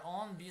their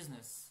own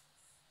business.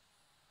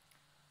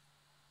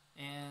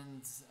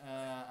 And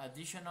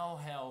additional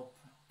help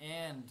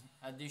and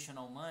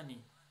additional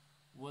money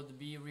would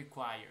be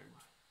required.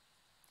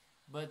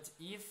 But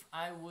if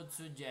I would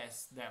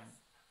suggest them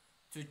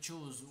to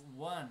choose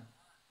one,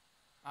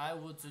 I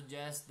would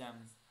suggest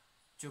them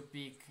to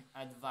pick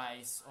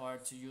advice or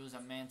to use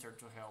a mentor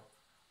to help,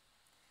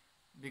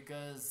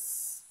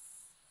 because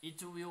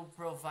it will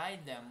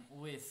provide them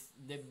with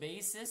the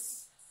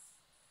basis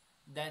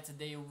that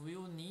they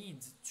will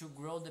need to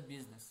grow the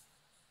business.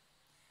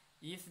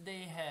 If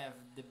they have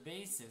the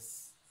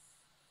basis,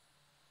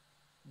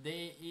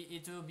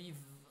 it will be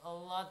a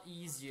lot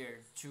easier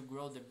to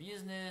grow the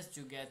business,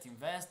 to get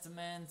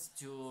investments,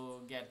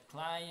 to get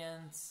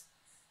clients,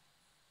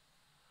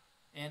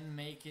 and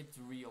make it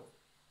real.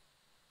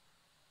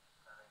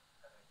 Correct,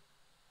 correct.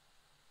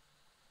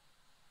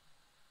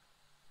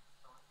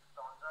 So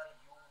Tonza,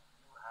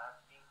 you have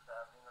been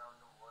traveling around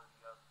the world.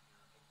 You have been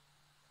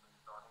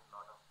mentoring a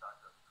lot of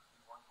startups.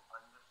 You want to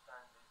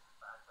understand this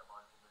fact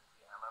about the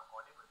industry. Am I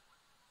audible?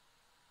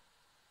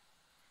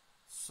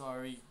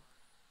 Sorry.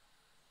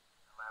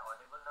 Am I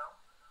audible now?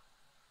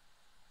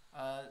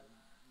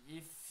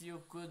 If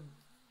you could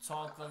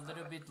talk a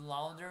little bit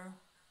louder,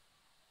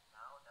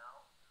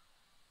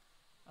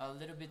 Now, a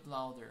little bit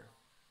louder.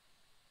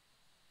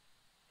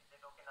 is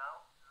it okay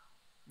now?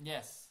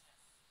 Yes.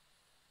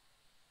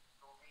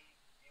 So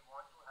we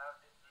want to have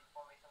this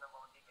information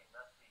about the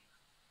industry.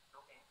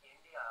 So in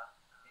India,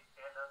 they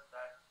tell us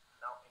that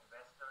now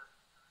investors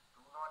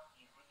do not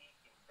easily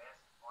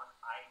invest on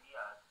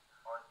ideas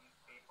or the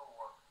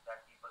paperwork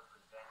that people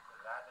present.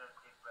 Rather,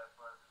 they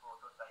prefer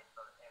prototypes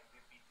or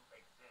MVP to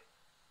exist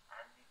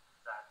and the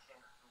traction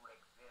to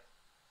exist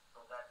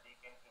so that they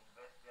can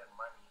invest their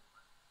money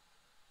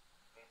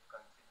with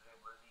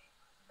considerably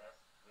less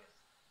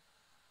risk.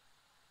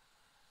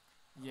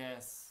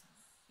 Yes,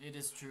 it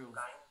is The true.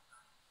 kind,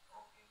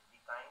 okay, the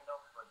kind of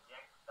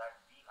project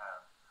that we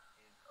have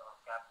is a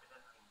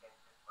capital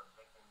intensive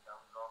project in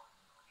terms of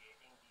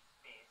creating the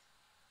space.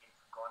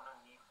 It's gonna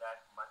need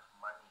that much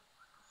money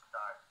to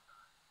start.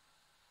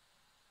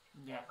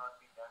 It Yeah. cannot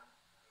be done.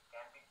 It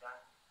can be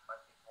done,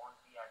 but it won't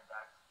be at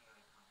that scale.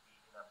 It would be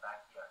in a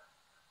backyard.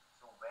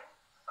 So when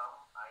some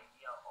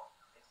idea of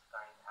this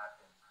kind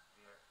happens,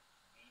 where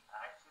we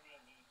actually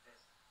need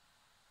this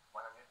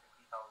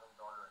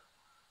 $150,000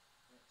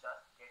 to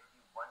just get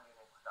the one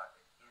unit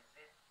started,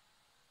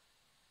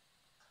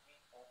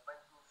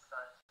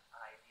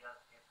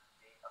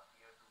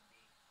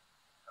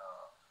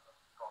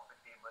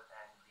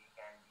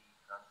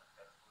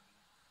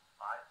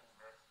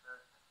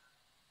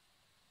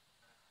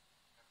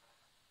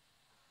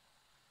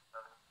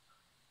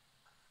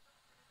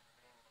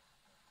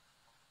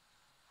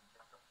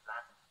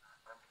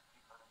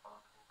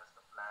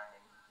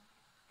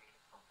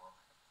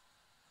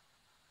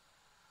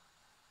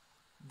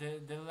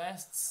 The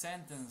last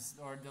sentence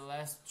or the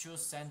last two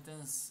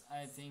sentences,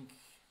 I think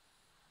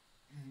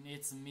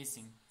it's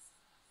missing.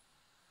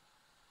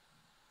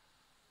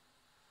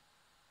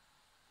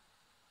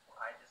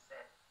 I just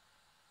said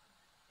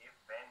if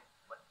when.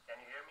 But can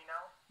you hear me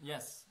now?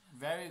 Yes,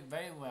 very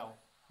very well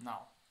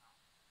now.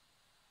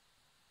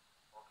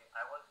 Okay,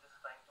 I was just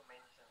trying to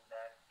mention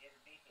that is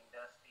the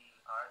industry,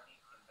 are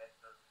the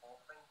investors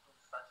open to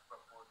such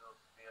proposals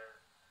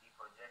where the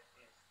project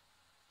is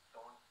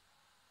shown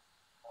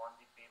on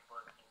the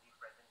paper in the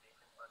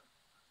presentation but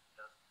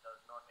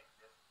does not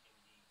exist in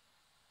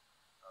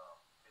the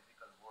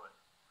physical world?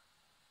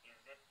 Is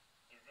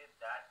it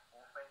that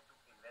open to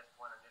invest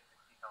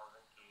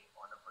 160,000 K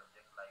on a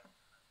project like?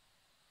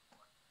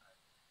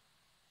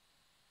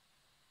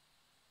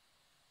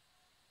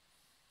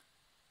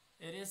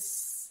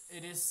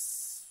 It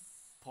is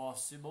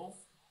possible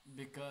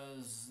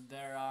because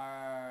there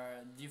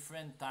are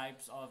different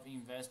types of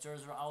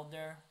investors out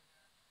there.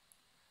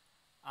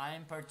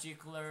 I'm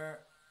particular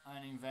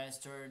an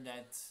investor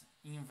that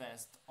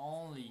invests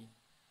only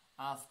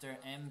after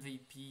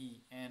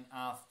MVP and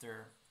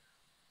after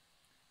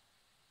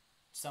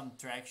some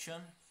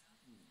traction.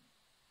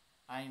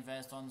 I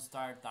invest on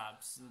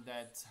startups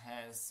that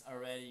has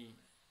already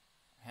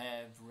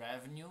have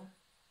revenue.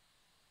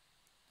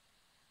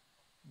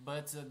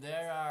 But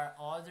there are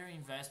other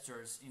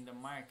investors in the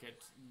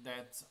market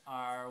that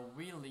are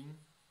willing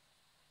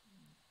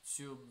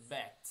to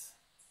bet,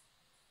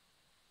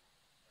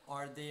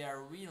 or they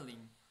are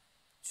willing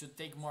to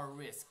take more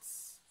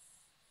risks,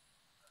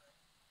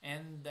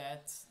 and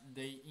that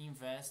they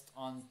invest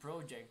on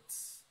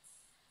projects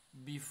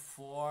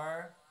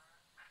before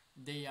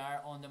they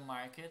are on the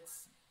market,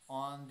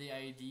 on the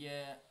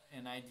idea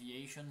and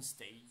ideation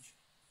stage.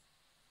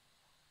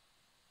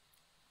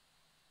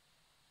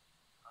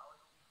 How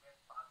do we get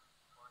past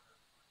further?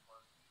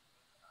 Because we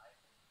will, I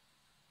believe,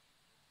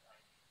 in the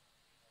ideation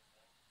stage and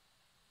then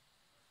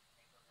will take a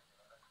the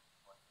development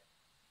concept.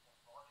 We can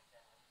call it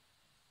an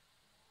MVP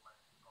to minimize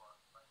the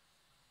cost, but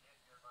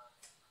if you're going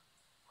to take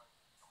much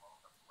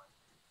amount of money,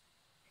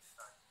 it's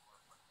starting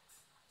more project.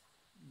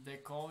 The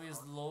call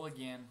is low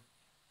again.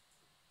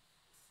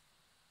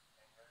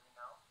 Can you hear me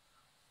now?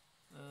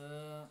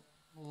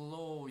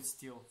 Low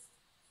still.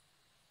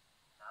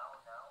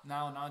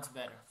 Now, Now it's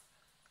better.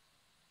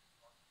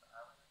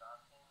 I was just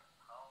asking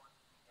how do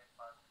we get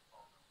past the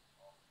problem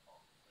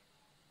of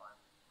getting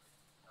funds with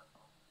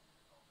nothing of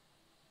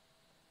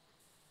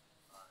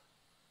our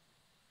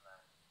plan.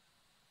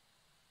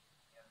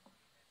 We have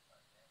created a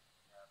deck,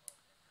 we have a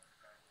business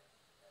strategy,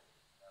 and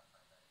we have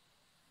finance.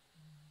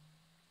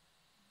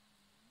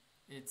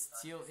 It's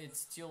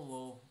still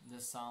low,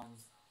 the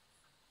sound.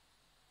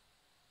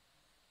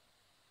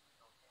 It's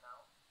okay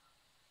now?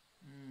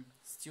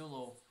 Still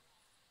low.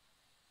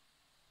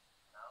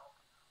 Now?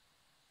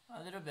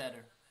 A little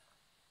better.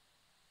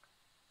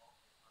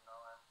 Okay, so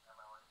now am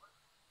I audible?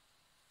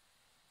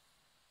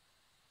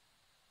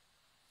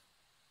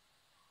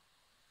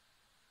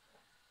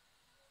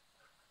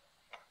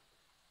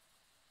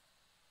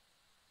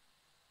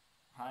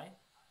 Hi?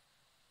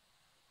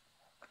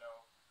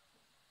 Hello?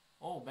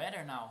 Oh,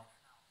 better now.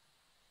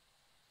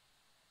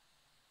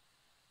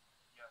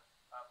 Yes.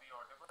 Are we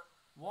audible?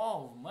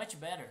 Whoa, much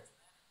better.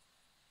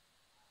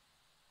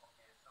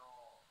 Okay, so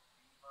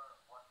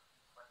what the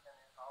question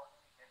is, how do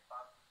we get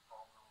past this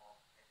problem of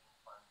getting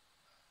funds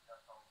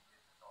just on the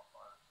basis of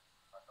our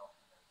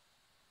documents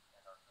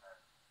and our plan?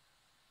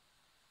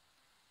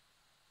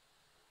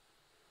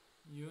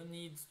 You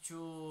need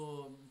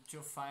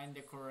to find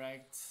the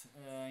correct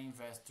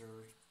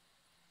investor.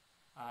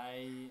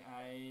 I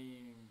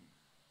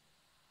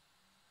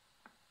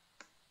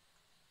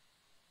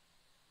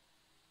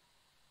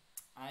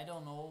I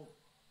don't know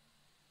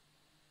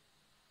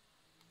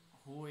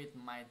who it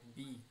might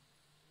be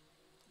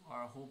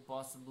or who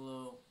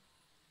possibly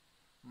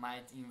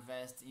might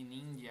invest in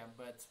India,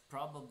 but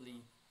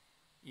probably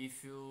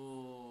if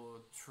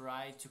you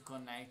try to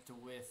connect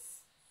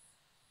with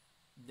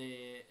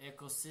the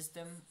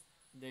ecosystem,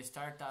 the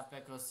startup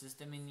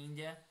ecosystem in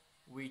India,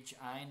 which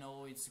I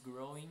know it's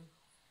growing,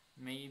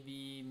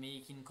 maybe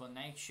making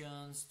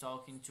connections,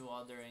 talking to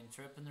other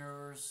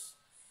entrepreneurs,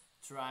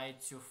 try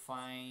to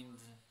find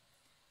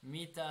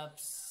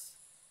meetups,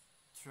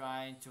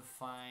 try to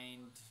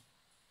find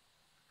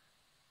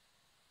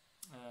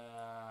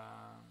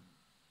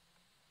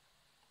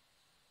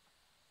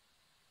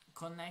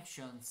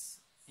connections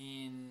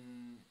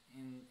in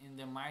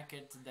the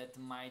market that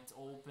might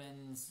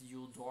opens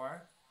you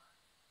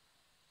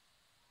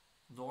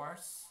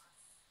doors.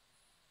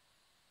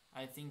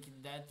 I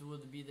think that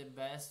would be the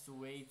best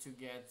way to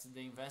get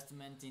the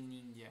investment in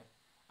India.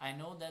 I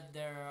know that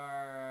there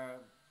are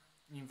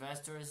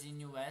investors in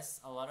US,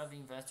 a lot of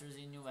investors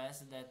in US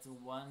that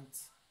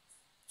want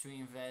to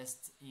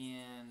invest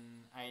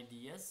in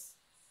ideas.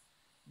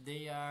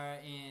 There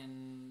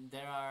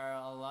are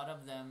a lot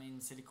of them in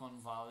Silicon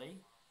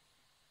Valley,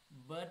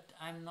 but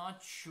I'm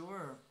not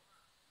sure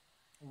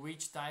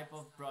which type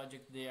of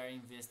project they are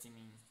investing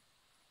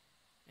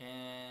in.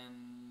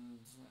 And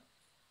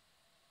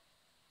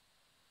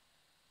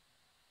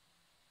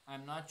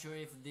I'm not sure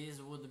if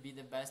this would be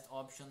the best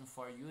option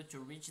for you to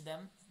reach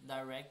them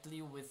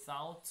directly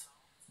without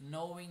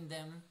knowing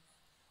them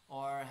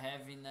or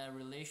having a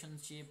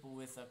relationship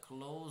with a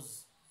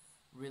close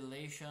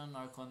relation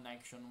or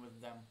connection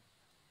with them.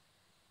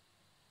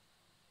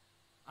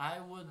 I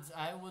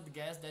would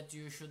guess that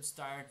you should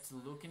start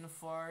looking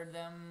for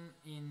them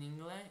in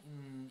England,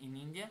 in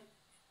India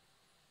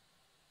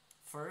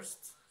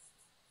first.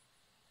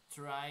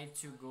 Try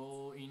to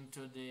go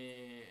into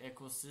the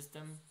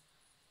ecosystem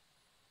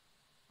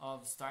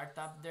of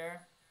startup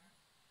there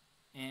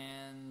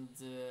and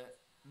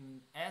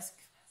ask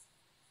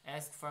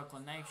for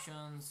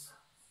connections,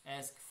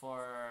 ask for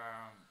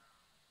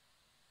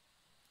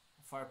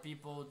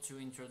people to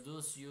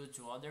introduce you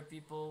to other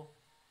people,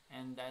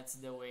 and that's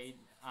the way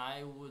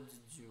I would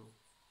do.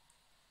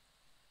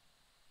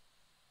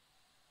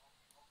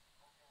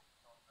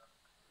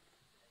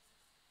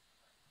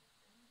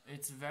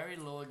 It's very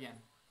low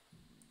again.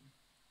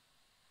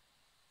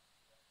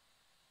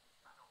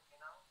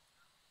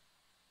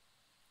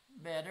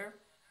 Better.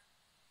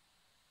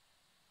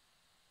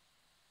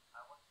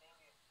 I was saying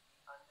if we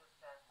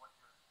understand what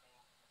you're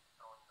saying, it's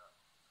stronger.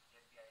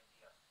 Get the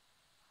idea.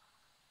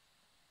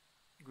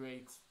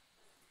 Great.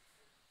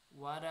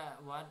 What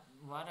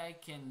I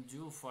can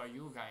do for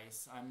you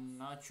guys, I'm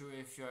not sure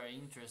if you're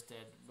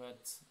interested,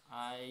 but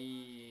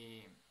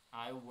I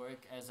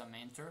work as a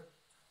mentor.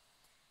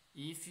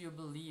 If you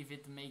believe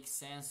it makes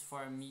sense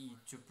for me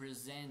to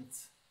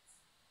present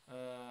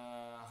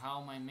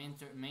how my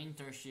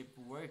mentorship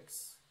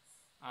works,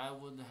 I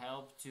would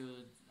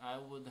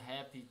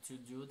happy to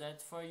do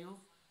that for you.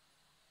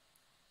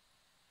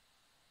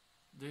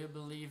 Do you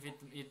believe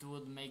it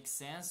would make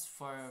sense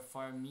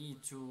for me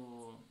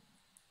to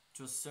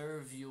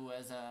serve you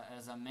as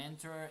a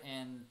mentor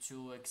and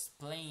to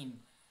explain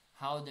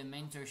how the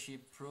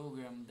mentorship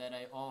program that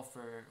I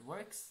offer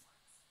works?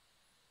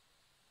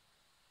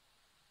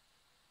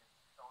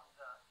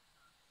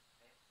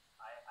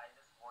 I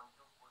just want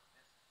to put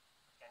this.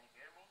 Can you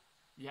hear me?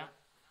 Yeah.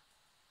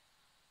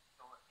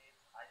 So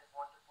I just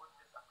want to put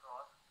this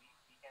across.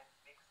 We can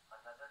fix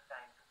another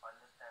time to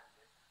understand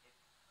this.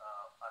 It's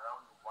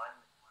around 1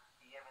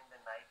 p.m. in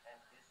the night, and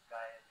this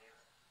guy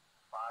lives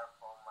far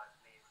from my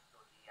place, so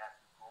he has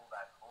to go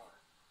back home.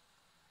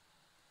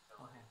 So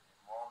his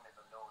mom is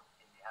alone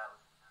in the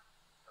house.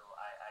 So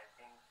I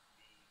think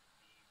we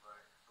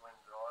were so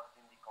engrossed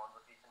in the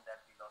conversation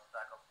that we lost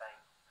track of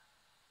time.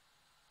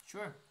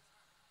 Sure.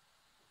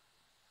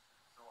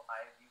 So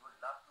we would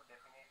love to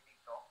definitely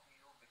talk to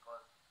you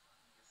because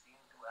you seem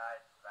to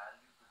add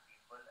value to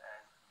people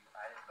and you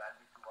added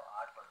value to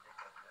our project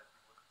as well.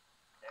 We would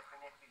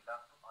definitely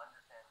love to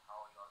understand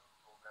how your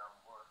program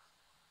works.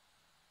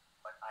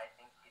 But I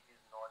think it is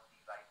not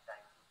the right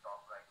time to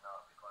talk right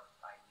now because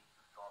I need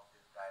to drop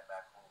this guy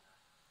back home.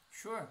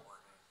 Sure. For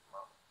his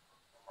mom.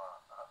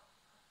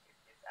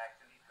 It's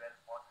actually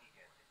 12:40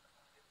 here. It's going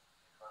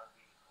to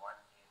be 1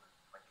 in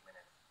 20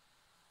 minutes.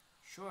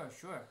 Sure.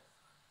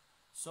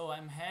 So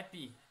I'm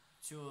happy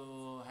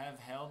to have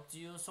helped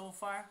you so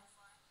far.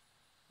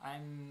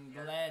 I'm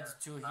glad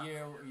to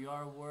hear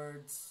your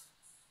words.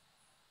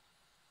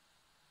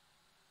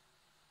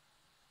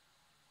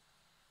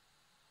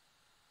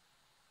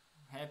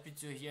 Happy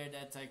to hear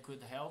that I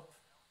could help.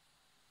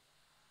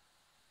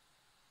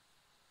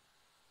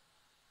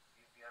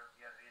 We are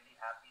really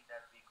happy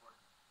that we could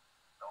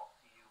talk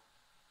to you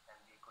and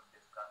we could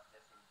discuss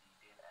this in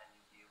detail and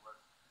you gave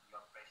us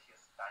your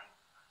precious time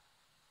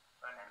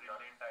and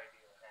brilliant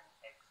ideas and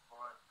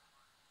expertise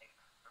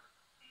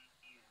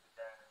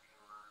that you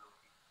were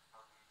looking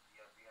for. We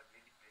are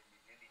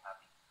really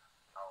happy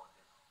how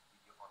this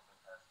video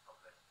conference has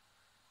progressed.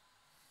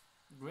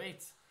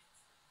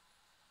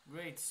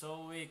 Great,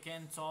 so we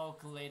can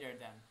talk later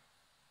then.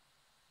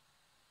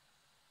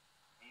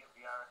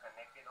 We are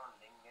connected on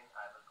LinkedIn.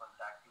 I will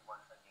contact you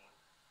once again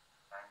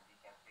and we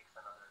can fix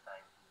another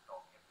time to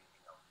talk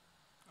everything out.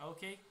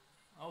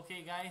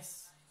 Okay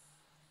guys.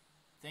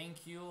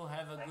 Thank you.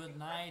 Have a good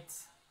night.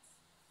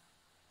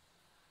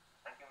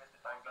 Thank you,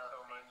 Mr. Thank you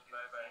so much.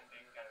 Bye bye.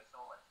 Thank you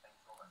so much.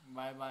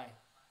 Bye bye.